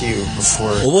talked to you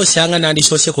before. Oba osanga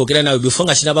nandisoose kwogera nawe before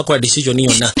nga sinaba kola decision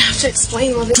yonna.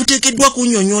 Tuteekeddwa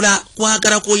kunnyonnyola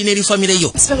kwagala kw'olina eri famire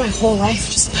yo.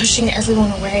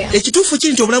 Ekituufu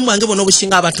kiri nti obulamu bwange bwonna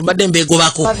obusinga abantu mbadde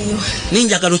mbeegobako.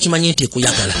 Ninjagala okimanyi nti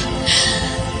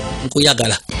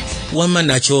nkuyagala. Wamma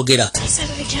nakyogera.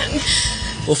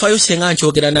 Ofaayo senga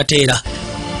nkyogera nateera.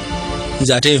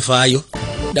 Nze ate nfaayo.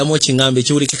 Ddamu okiŋŋambe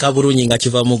kiwulikika bulungi nga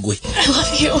kiva mu ggwe.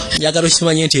 Njagala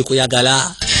okimanyi nti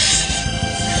nkuyagala.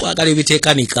 Kwagala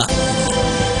ebiteekanika.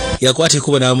 Yakwata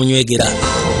ekkubo n'amunywegera.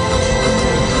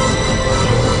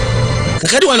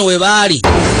 Kakati wano we baali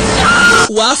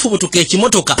waafubutuka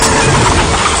ekimotoka.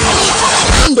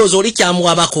 Ndowooza oli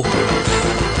kyamuwabako.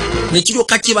 Ne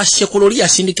kiryoka kiba sekula oli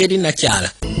yasindika eri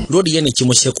nakyala. Lodi ye ne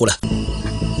kimusekula.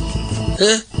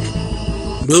 Lwe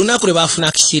lunaku lwe baafuna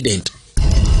accident.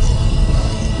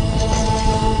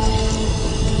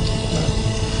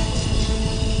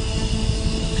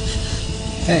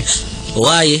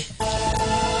 Waaye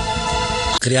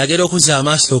kale agenda okuzza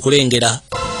amaaso okulengera.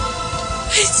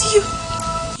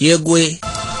 Yegwe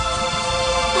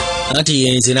anti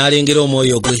yenze n'alengera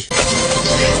omwoyo gwe.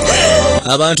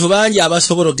 Abantu bangi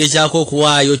abasobola okugezaako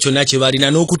okuwaayo kyonna kye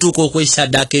balina n'okutuuka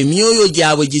okwesaddaaka emyoyo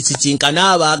gyabwe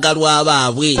gisisinkana abaagalwa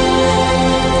baabwe.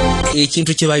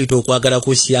 Ekintu kye bayita okwagala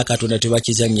ku nsi ya Katonda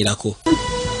tebakizannyirako.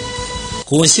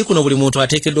 Ku nsi kuno buli muntu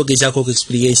ateekeddwa ogezaako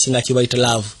okuexperience nga kye bayita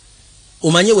love.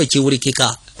 Omanye we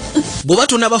kiwulikika. Bw'oba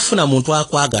tonnabafuna muntu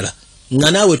akwagala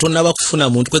nga naawe tonnaba kufuna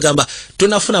muntu kwegamba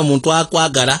tonnafuna muntu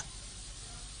akwagala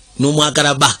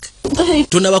n'omwagala back.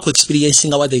 Tonnaba ku experience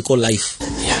nga what they call life.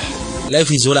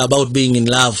 Life is all about being in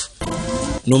love.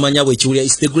 N'omanya bwe kiwulira.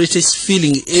 It's the greatest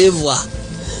feeling ever.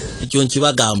 Ekyo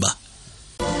nkibagamba.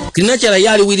 Kirina kyala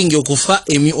yali willing okufa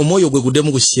omwoyo gwe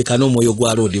guddemu gusisieka n'omwoyo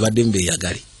gwa Lodi badde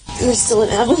mbeeyagale. We're still in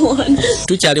Avalon.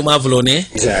 Tukyali mu Avalon, eh?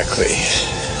 Exactly.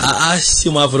 Si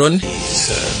mu Avalon.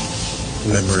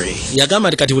 Memory. Yagamba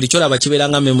nti kati buli kyolaba kibeera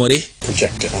nga memory.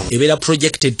 Projected. Ebeera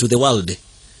projected to the world.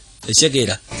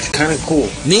 Ekyegeera. Kind of cool.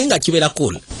 Naye nga kibeera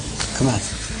cool. Come on.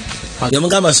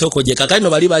 yamugamba soko je kakano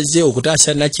bali bazze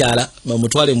okutaasa nakyala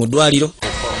bamutwale mu ddwaliro.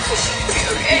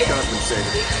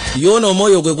 Yono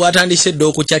omwoyo gwe gwatandise dde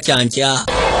okucacyanca.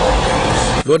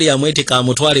 Lodi yamwetika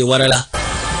amutwale ewalala.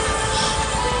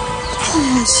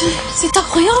 C'est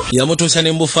incroyable. Yamutuusa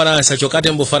ne mu Bufaransa kyokka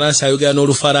ate mu Bufaransa ayogera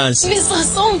n'Olufaransa. Mais ça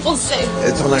sent en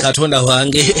français. Katonda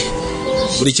wange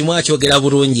buli kimu akyogera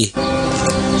bulungi.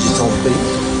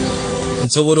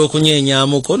 Nsobola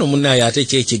okunyeenyaamuko no munnaye ate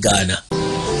kyekigaana.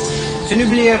 Tu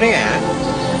n'oublies rien.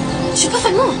 Je suis pas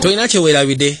vraiment. Toyina kye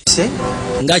weerabidde.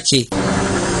 Nga ki?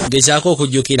 Gezaako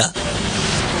okujjukira.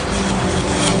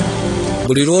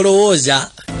 Buli lw'olowooza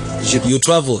you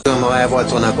travel.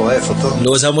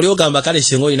 Ndowooza muli ogamba kale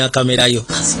singa olina kamera yo.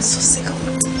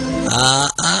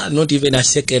 Not even a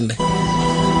second.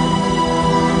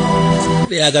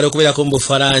 Yagala okubeerako mu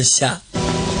Bufaransa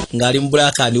ng'ali mu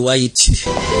black and white.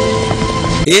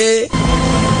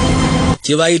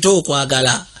 Kye bayita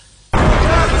okwagala.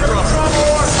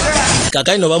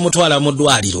 Kakano bamutwala mu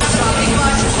ddwaliro.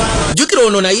 Jjukira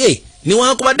ono naye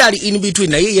newankubadde ali in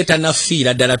between naye ye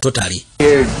tannafiira ddala totally.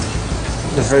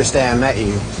 The first day I met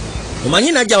you.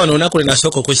 Omanyi najja wano olunaku lwe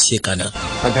nasooka okusisikana.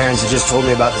 My parents had just told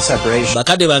me about the separation.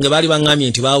 Bakadde bange baali baŋŋambye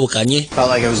nti baawukanye. Felt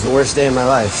like it was the worst day of my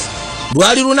life.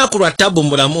 Lwali lunaku lwa ttabbu mu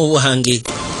bulamu bwange.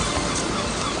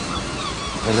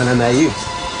 And then I met you.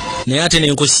 Naye ate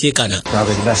ne nkusisikana.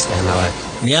 Probably the best day of my life.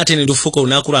 Naye ate ne lufuuka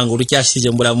olunaku lwange olukyasize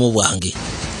mu bulamu bwange.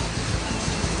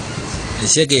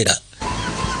 Ensegeera.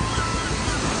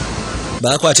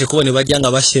 Baakwata ekkubo ne bajja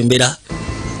nga basembera.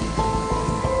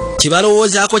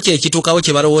 Kibalowoozaako kye kituukawo,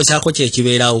 kibalowoozaako kye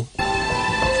kibeerawo.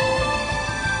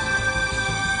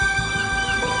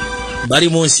 Bali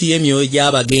mu nsi y'emyoyo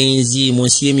gy'abagenzi, mu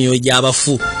nsi y'emyoyo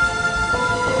gy'abafu.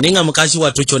 Naye nga mukazi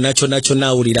wattu kyonna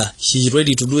awulira. She's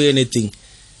ready to do anything.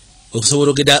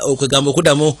 Okusobola okwegamba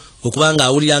okuddamu okuba nga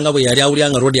awulira nga bwe yali awulira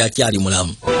nga Lodi akyali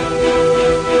mulamu.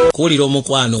 Kuwulira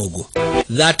omukwano ogwo.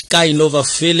 That kind of a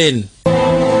feeling.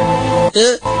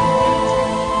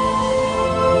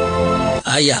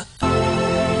 Aya.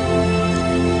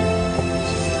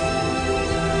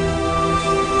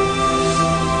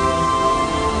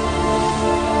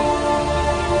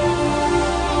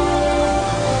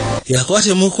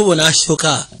 Yakwate mu kkubo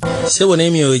n'ashoka. Ssebo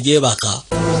n'emyoyo gyebaka.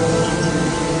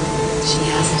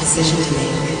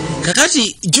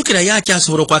 Kakati jjukira ye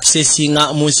akyasobola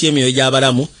okwakisesinga mu nsi y'emyoyo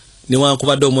gy'abalamu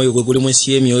newankubadde omwoyo gwe guli mu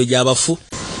nsi y'emyoyo gy'abafu.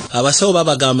 Abasawo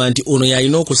babagamba nti ono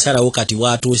yalina okusalawo kati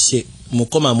watuuse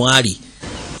mukoma mwali.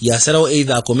 Yasalawo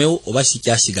either akomewo oba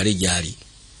sikyasigale gyali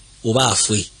oba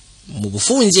afwe mu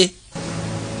bufunze.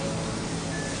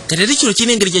 Kati kino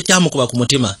kirina engeri gye kyamukuba ku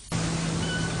mutima.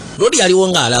 Lodi yaliwo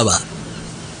ng'alaba.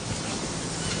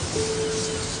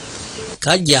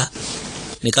 Kajja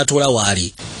ne katuula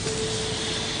waali.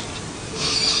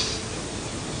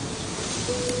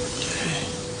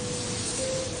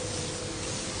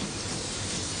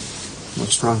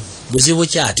 What's wrong? Buzibu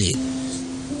kyate.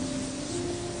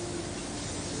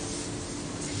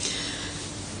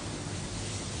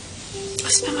 I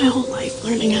spent my whole life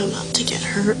learning how not to get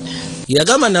hurt.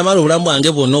 Yagamba namala obulamu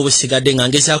bwange bwonna obusigadde nga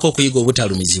ngezaako okuyiga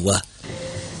obutalumizibwa.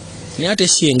 Naye ate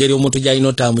si engeri omuntu gy'alina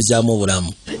otambuzaamu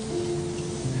obulamu.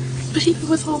 But even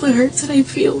with all the hurts that I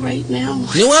feel right now,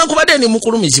 newankubadde ndi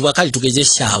mukulumizibwa kale tugeze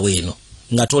essaawa eno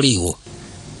nga toliiwo.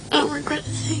 I don't regret a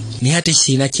thing. Naye ate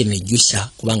sirina kye nejjusa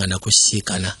kubanga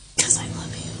nakusisikana. Because I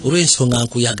love you. Olw'ensonga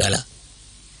nkuyagala.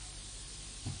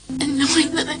 And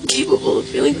knowing that I'm capable of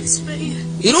feeling this way.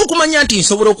 Era okumanya nti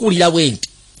nsobola okuwulira bwe nti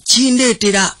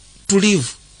kindeetera to live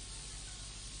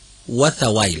worth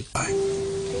a while.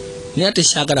 Naye ate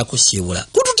saagala kusiibula.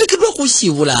 Kututeekeddwa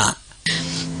kusiibula.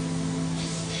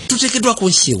 Tuteekeddwa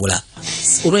kunsiibula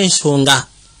olw'ensonga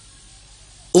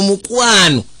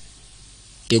omukwano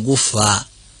tegufa.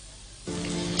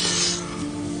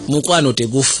 Mukwano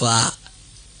tegufa.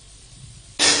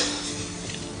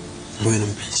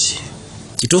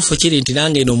 Kituufu kiri nti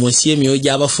nange eno mu nsi y'emyoyo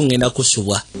gy'abafu ngenda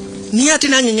kusubwa. Naye ate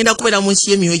nange ngenda kubeera mu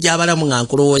nsi y'emyoyo gy'abalamu nga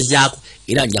nkulowoozaako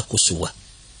era nja kusubwa.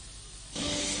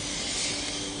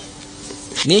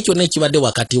 Naye kyonna ekibadde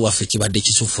wakati waffe kibadde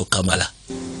kisufu kamala.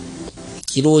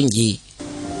 Kirungi.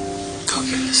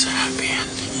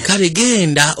 Kale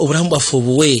genda obulamu bwaffe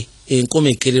obuwe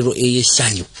enkomekerero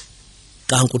ey'essanyu.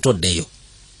 Kankutoddeyo.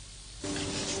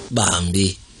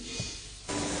 Bambi.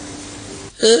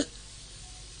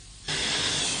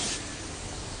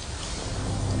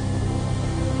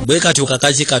 Bwe kati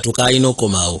kakazi katu kaalina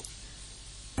okomawo.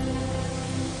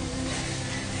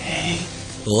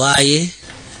 Waaye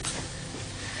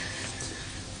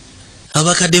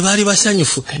abakadde baali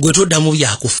basanyufu gwe toddamu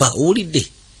byakufa owulidde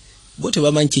bo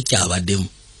tebamanyi kikyabaddemu.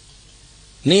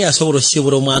 naye asobola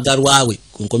okusibula omwagalwa we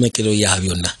ku nkomekero ya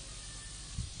byonna.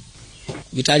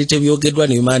 Bitali tebyogeddwa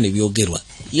ne bimala ne byogerwa.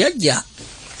 Yajja.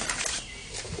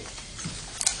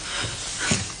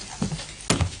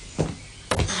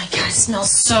 It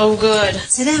smells so good.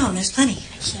 Sit down, there's plenty.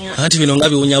 Anti bino nga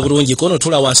biwunya bulungi kono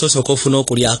tula wansoso kofuna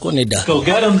okulyako nedda. Go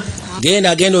get him.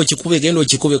 Genda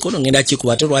okikube kono ngenda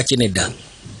kikuba te lwaki nedda.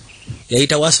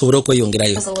 Yayita wasobola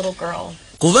okweyongerayo. As a little girl.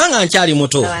 Kubanga nkyali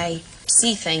muto. I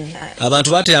see things.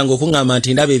 Abantu bateranga okuŋŋamba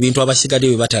nti ndaba ebintu abasigadde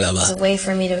bye batalaba. It's a way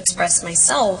for me to express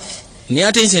myself. Naye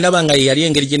ate nze ndaba nga yali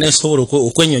engeri gye nesobola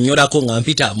okwennyonnyolako nga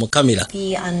mpita mu kamera.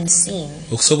 Be unseen.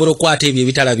 Okusobola okwata ebyo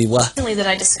ebitalabibwa. That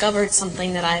I discovered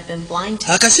something that I've been blind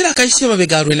to. Akaseera akayise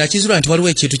mabega lwe nakizula nti waliwo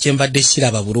ekintu kye mbadde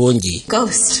siraba bulungi.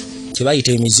 Ghost. Kye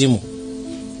bayita emizimu.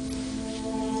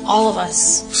 All of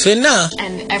us. Fenna.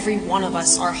 And every one of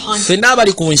us are haunted. Fenna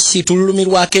abali ku nsi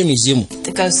tululumirwako emizimu.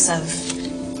 The ghosts of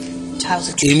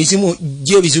childhood. Emizimu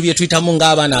gy'ebizibu bye tuyitamu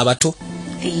ng'abaana abato.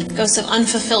 The ghosts of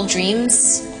unfulfilled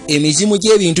dreams. Emizimu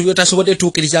gy'ebintu by'otasobodde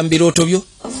tuukiriza mu birooto byo.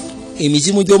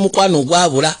 Emizimu gy'omukwano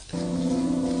ogwabula.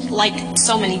 Like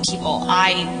so many people,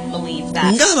 I believe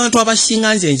that. Ng'abantu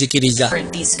abasinga nze nzikiriza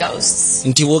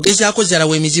nti bw'ogezaako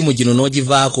zalawo emizimu gino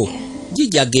n'ogivaako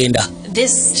gijja genda.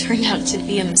 This turned out to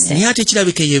be a mistake. Naye ate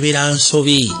kirabika eyebeera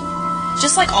nsobi.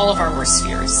 Just like all of our worst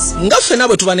fears. Nga ffenna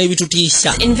bwe tuba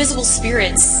n'ebitutiisa. Invisible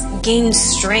spirits gain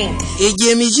strength.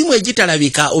 Egyo emizimu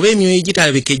egitalabika oba emyoyo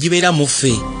egitalabika egibeera mu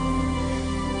ffe.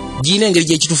 Gina engeri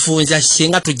gye kitufunza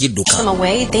singa tugidduka.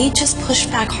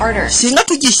 Singa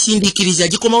tugisindiikiriza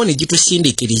gikomawo ne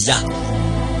gitusindiikiriza.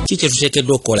 Ki kye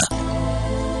tuteekeddwa okukola?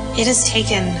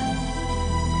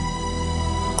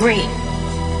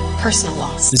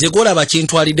 Nze gw'olaba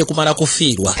kintwalidde kumala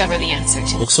kufiirwa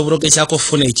okusobola okugezaako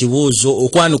okufuna ekibuuzo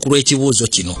okwanukulwa ekibuuzo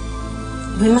kino.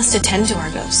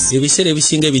 Ebiseera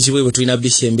ebisinga ebizibu ebyo tulina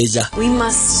bisembeza.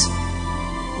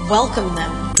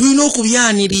 Tulina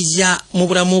okubyaniriza mu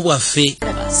bulamu bwaffe.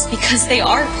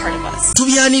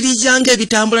 Tubyaniriza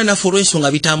ng'ebitambula naffe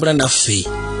olw'ensonga bitambula naffe.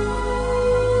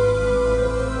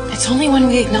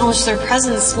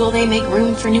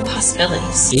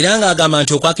 Era ng'agamba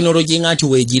nti okwakinologi nga nti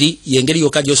weegiri y'engeri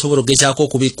yokka gy'osobola okugezaako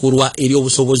okubikkulwa eri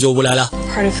obusobozi obulala.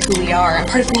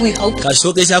 Kasi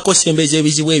ogezaako osembeza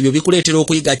ebizibu ebyo bikuleetera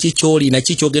okuyiga ki ky'oli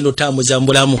ki ky'ogenda otambuza mu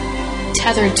bulamu.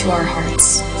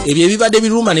 Ebyo ebibadde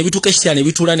biruma ne bitukesya ne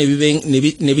bituula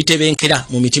ne bitebenkera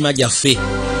mu mitima gyaffe.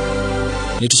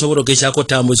 Ne tusobola okugezaako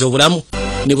otambuza obulamu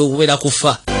ne bwe bubeera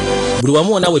kufa. Buli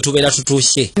wamu wonna we tubeera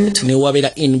tutuuse ne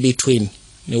wabeera in between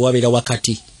ne wabeera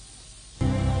wakati.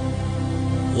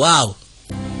 Wow.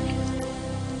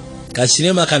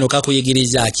 Kasinema kano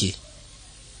kakuyigiriza ki?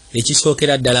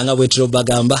 Ekisookera ddala nga bwetero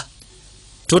bagamba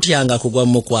totyanga kugwa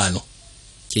mu mukwano.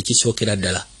 Kye kisookera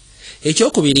ddala.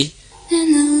 Ekyokubiri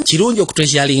kirungi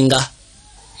okutwezyalinga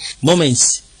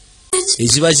moments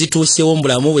eziba zituusewo mu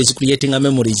bulamu bwe zicreating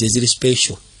memories eziri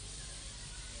special.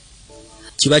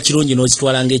 Kiba kirungi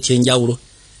n'ozitwala ng'ekyenjawulo.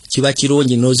 Kiba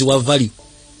kirungi n'oziwa value.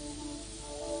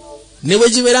 Ne bwe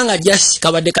zibeera nga just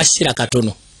kabadde kaseera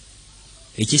katono.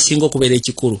 Ekisinga okubeera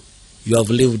ekikulu, you have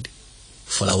lived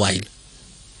for a while.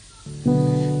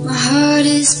 My heart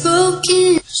is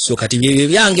broken. So kati byebyo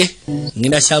byange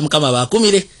ngenda kya Mukama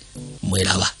baakumire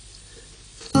mweraba.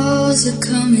 Walls are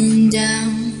coming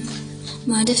down.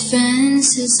 My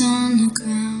defense is on the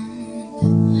ground.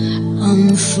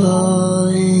 I'm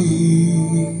falling.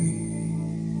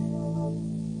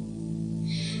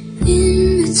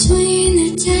 In between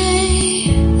the day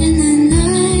and the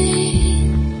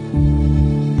night.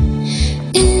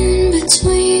 In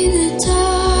between the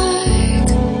dark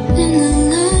and the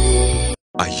light.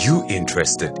 Are you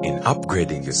interested in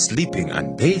upgrading your sleeping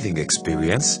and bathing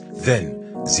experience? Then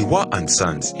Ziwa &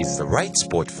 Sons is the right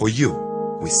spot for you.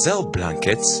 We sell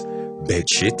blankets, bed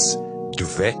sheets,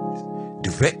 duvet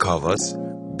covers,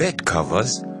 bed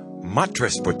covers,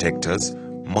 mattress protectors,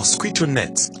 mosquito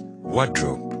nets,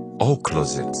 wardrobe, all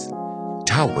closets,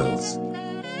 towels,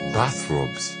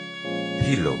 bathrobes,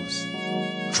 pillows,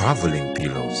 traveling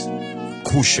pillows,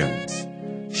 cushions,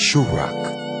 shoe rack,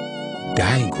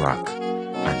 dyeing rack,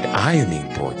 and ironing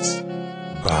boards.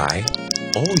 Buy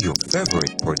all your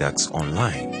favorite products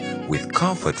online with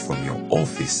comfort from your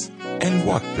office and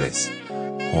workplace,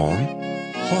 home,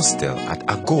 hostel, at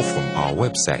a go from our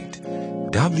website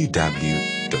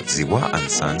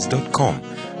www.ziwaansons.com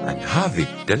and have it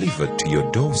delivered to your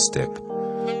doorstep.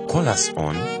 Call us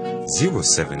on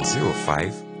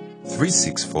 0705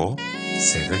 364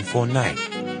 749.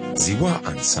 Ziwa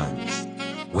 & Sons,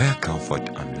 where comfort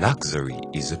and luxury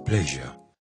is a pleasure.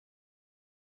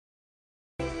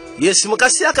 Yes,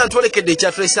 mukasi akantolekedde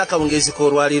ekyatulesa akawungezi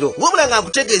k'olwaliro. Wabula nga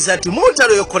nkutegeeza nti Mount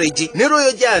Royal College ne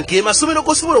Royal Giant ge masomero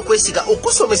g'osobola okwesiga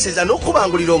okusomeseza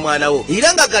n'okubangulira omwana wo.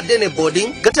 Era nga gadde ne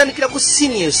boarding gatandikira ku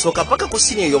senior esooka paka ku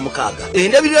senior ey'omukaaga.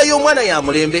 Endabirira y'omwana ya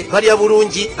mulembe, balya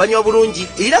bulungi, banywa bulungi,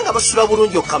 era nga basula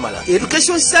bulungi okamala.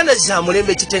 Education standards za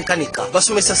mulembe kitenkanika.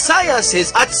 Basomesa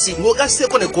sciences, arts,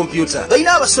 ng'ogasseeko ne computer.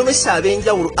 Balina abasomesa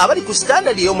ab'enjawulo abali ku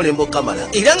standard ey'omulembe okamala.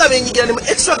 Era nga benyigira ne mu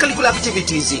extracurricular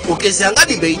activities. Okeza nga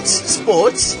debates,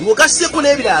 sports, ng'ogasseeko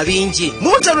n'ebirala bingi.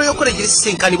 Mount Royal College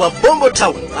lisinkanibwa Bombo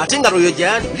Town, ate nga Royal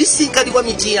Giant lisinkanibwa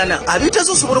Mityana.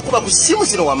 Abitazo osobola okuba ku ssimu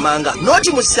zino wammanga.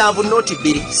 Noti 7 noti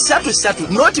 2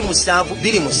 33 noti 7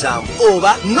 27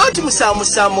 oba noti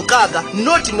 776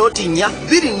 noti 4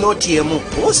 2 noti 1.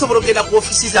 Osobola okugenda ku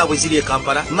ofisi zaabwe ziri e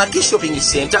Kampala, Maki Shopping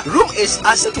Center, Room S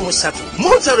A33.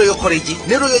 Mount Royal College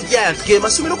ne Royal Giant ge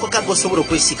masomero kokka g'osobola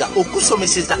okwesiga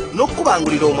okusomeseza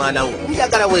n'okubangulira omwana wo.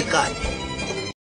 Njagala weekali.